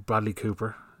Gosling, Bradley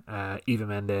Cooper, Eva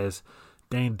Mendes,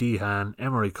 Dane DeHaan,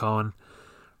 Emery Cohen,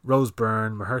 Rose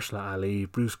Byrne, Mahershala Ali,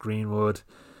 Bruce Greenwood,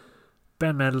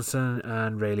 Ben Mendelsohn,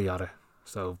 and Ray Liotta.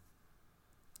 So,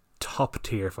 top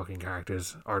tier fucking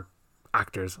characters, or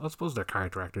actors, I suppose they're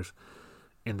character actors,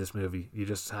 in this movie. You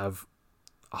just have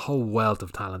a whole wealth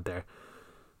of talent there.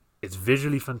 It's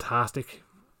visually fantastic.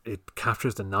 It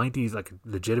captures the 90s, like, it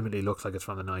legitimately looks like it's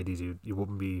from the 90s. You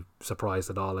wouldn't be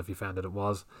surprised at all if you found that it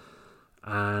was.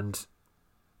 And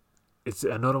it's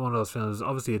another one of those films,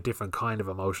 obviously a different kind of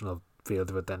emotional feel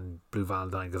to it than Blue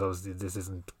Valentine, because obviously this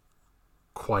isn't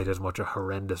quite as much a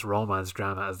horrendous romance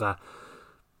drama as that,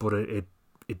 but it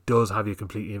does have you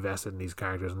completely invested in these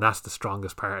characters, and that's the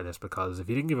strongest part of this, because if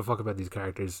you didn't give a fuck about these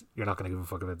characters, you're not going to give a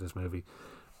fuck about this movie.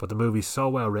 But the movie's so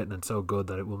well written and so good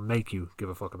that it will make you give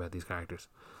a fuck about these characters.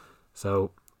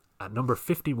 So at number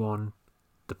 51,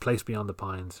 The Place Beyond the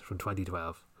Pines from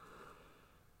 2012.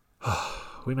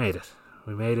 We made it,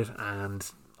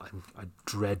 and I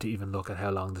dread to even look at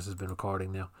how long this has been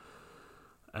recording now.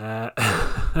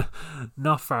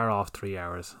 Not far off 3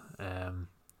 hours.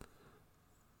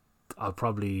 I'll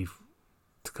probably,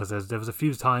 because there was a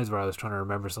few times where I was trying to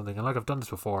remember something, and like I've done this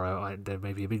before, there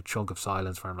may be a big chunk of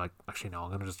silence where I'm like, actually no, I'm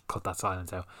going to just cut that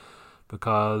silence out,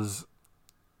 because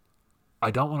I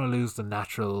don't want to lose the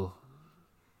natural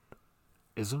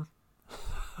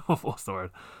what's the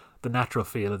word? The natural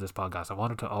feel of this podcast. I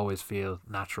want it to always feel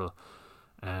natural,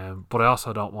 but I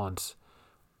also don't want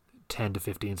 10 to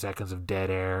 15 seconds of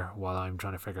dead air while I'm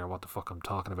trying to figure out what the fuck I'm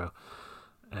talking about.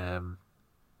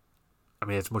 I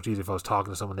mean, it's much easier if I was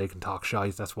talking to someone, they can talk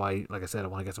shite. That's why, like I said, I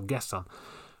want to get some guests on.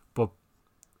 But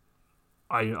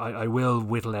I will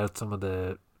whittle out some of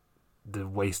the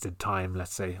wasted time,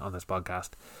 let's say, on this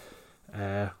podcast,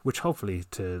 which hopefully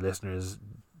to listeners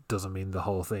doesn't mean the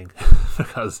whole thing,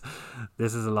 because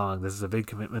this is a big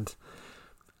commitment.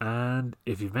 And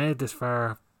if you've made it this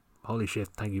far, holy shit,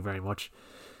 thank you very much.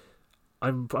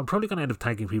 I'm probably going to end up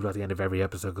thanking people at the end of every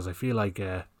episode, because I feel like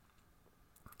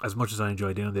as much as I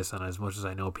enjoy doing this, and as much as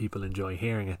I know people enjoy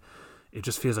hearing it, it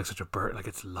just feels like such a burden. Like,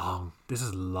 it's long. This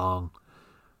is long.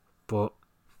 But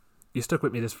you stuck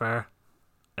with me this far.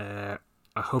 I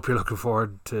hope you're looking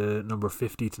forward to number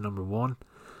 50 to number 1.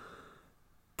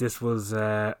 This was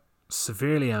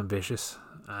severely ambitious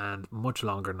and much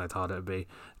longer than I thought it would be.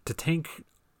 To think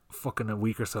fucking a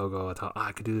week or so ago I thought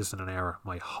I could do this in an hour.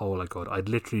 I could. I'd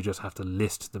literally just have to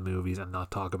list the movies and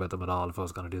not talk about them at all if I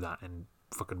was going to do that in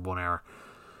fucking 1 hour.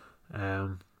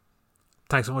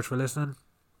 Thanks so much for listening.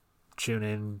 Tune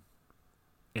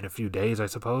in a few days, I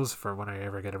suppose, for when I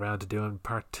ever get around to doing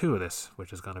part 2 of this,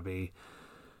 which is going to be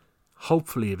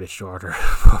hopefully a bit shorter,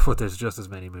 but there's just as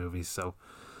many movies, so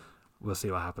we'll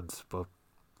see what happens. But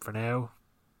for now,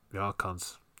 you're all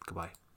cunts. Goodbye.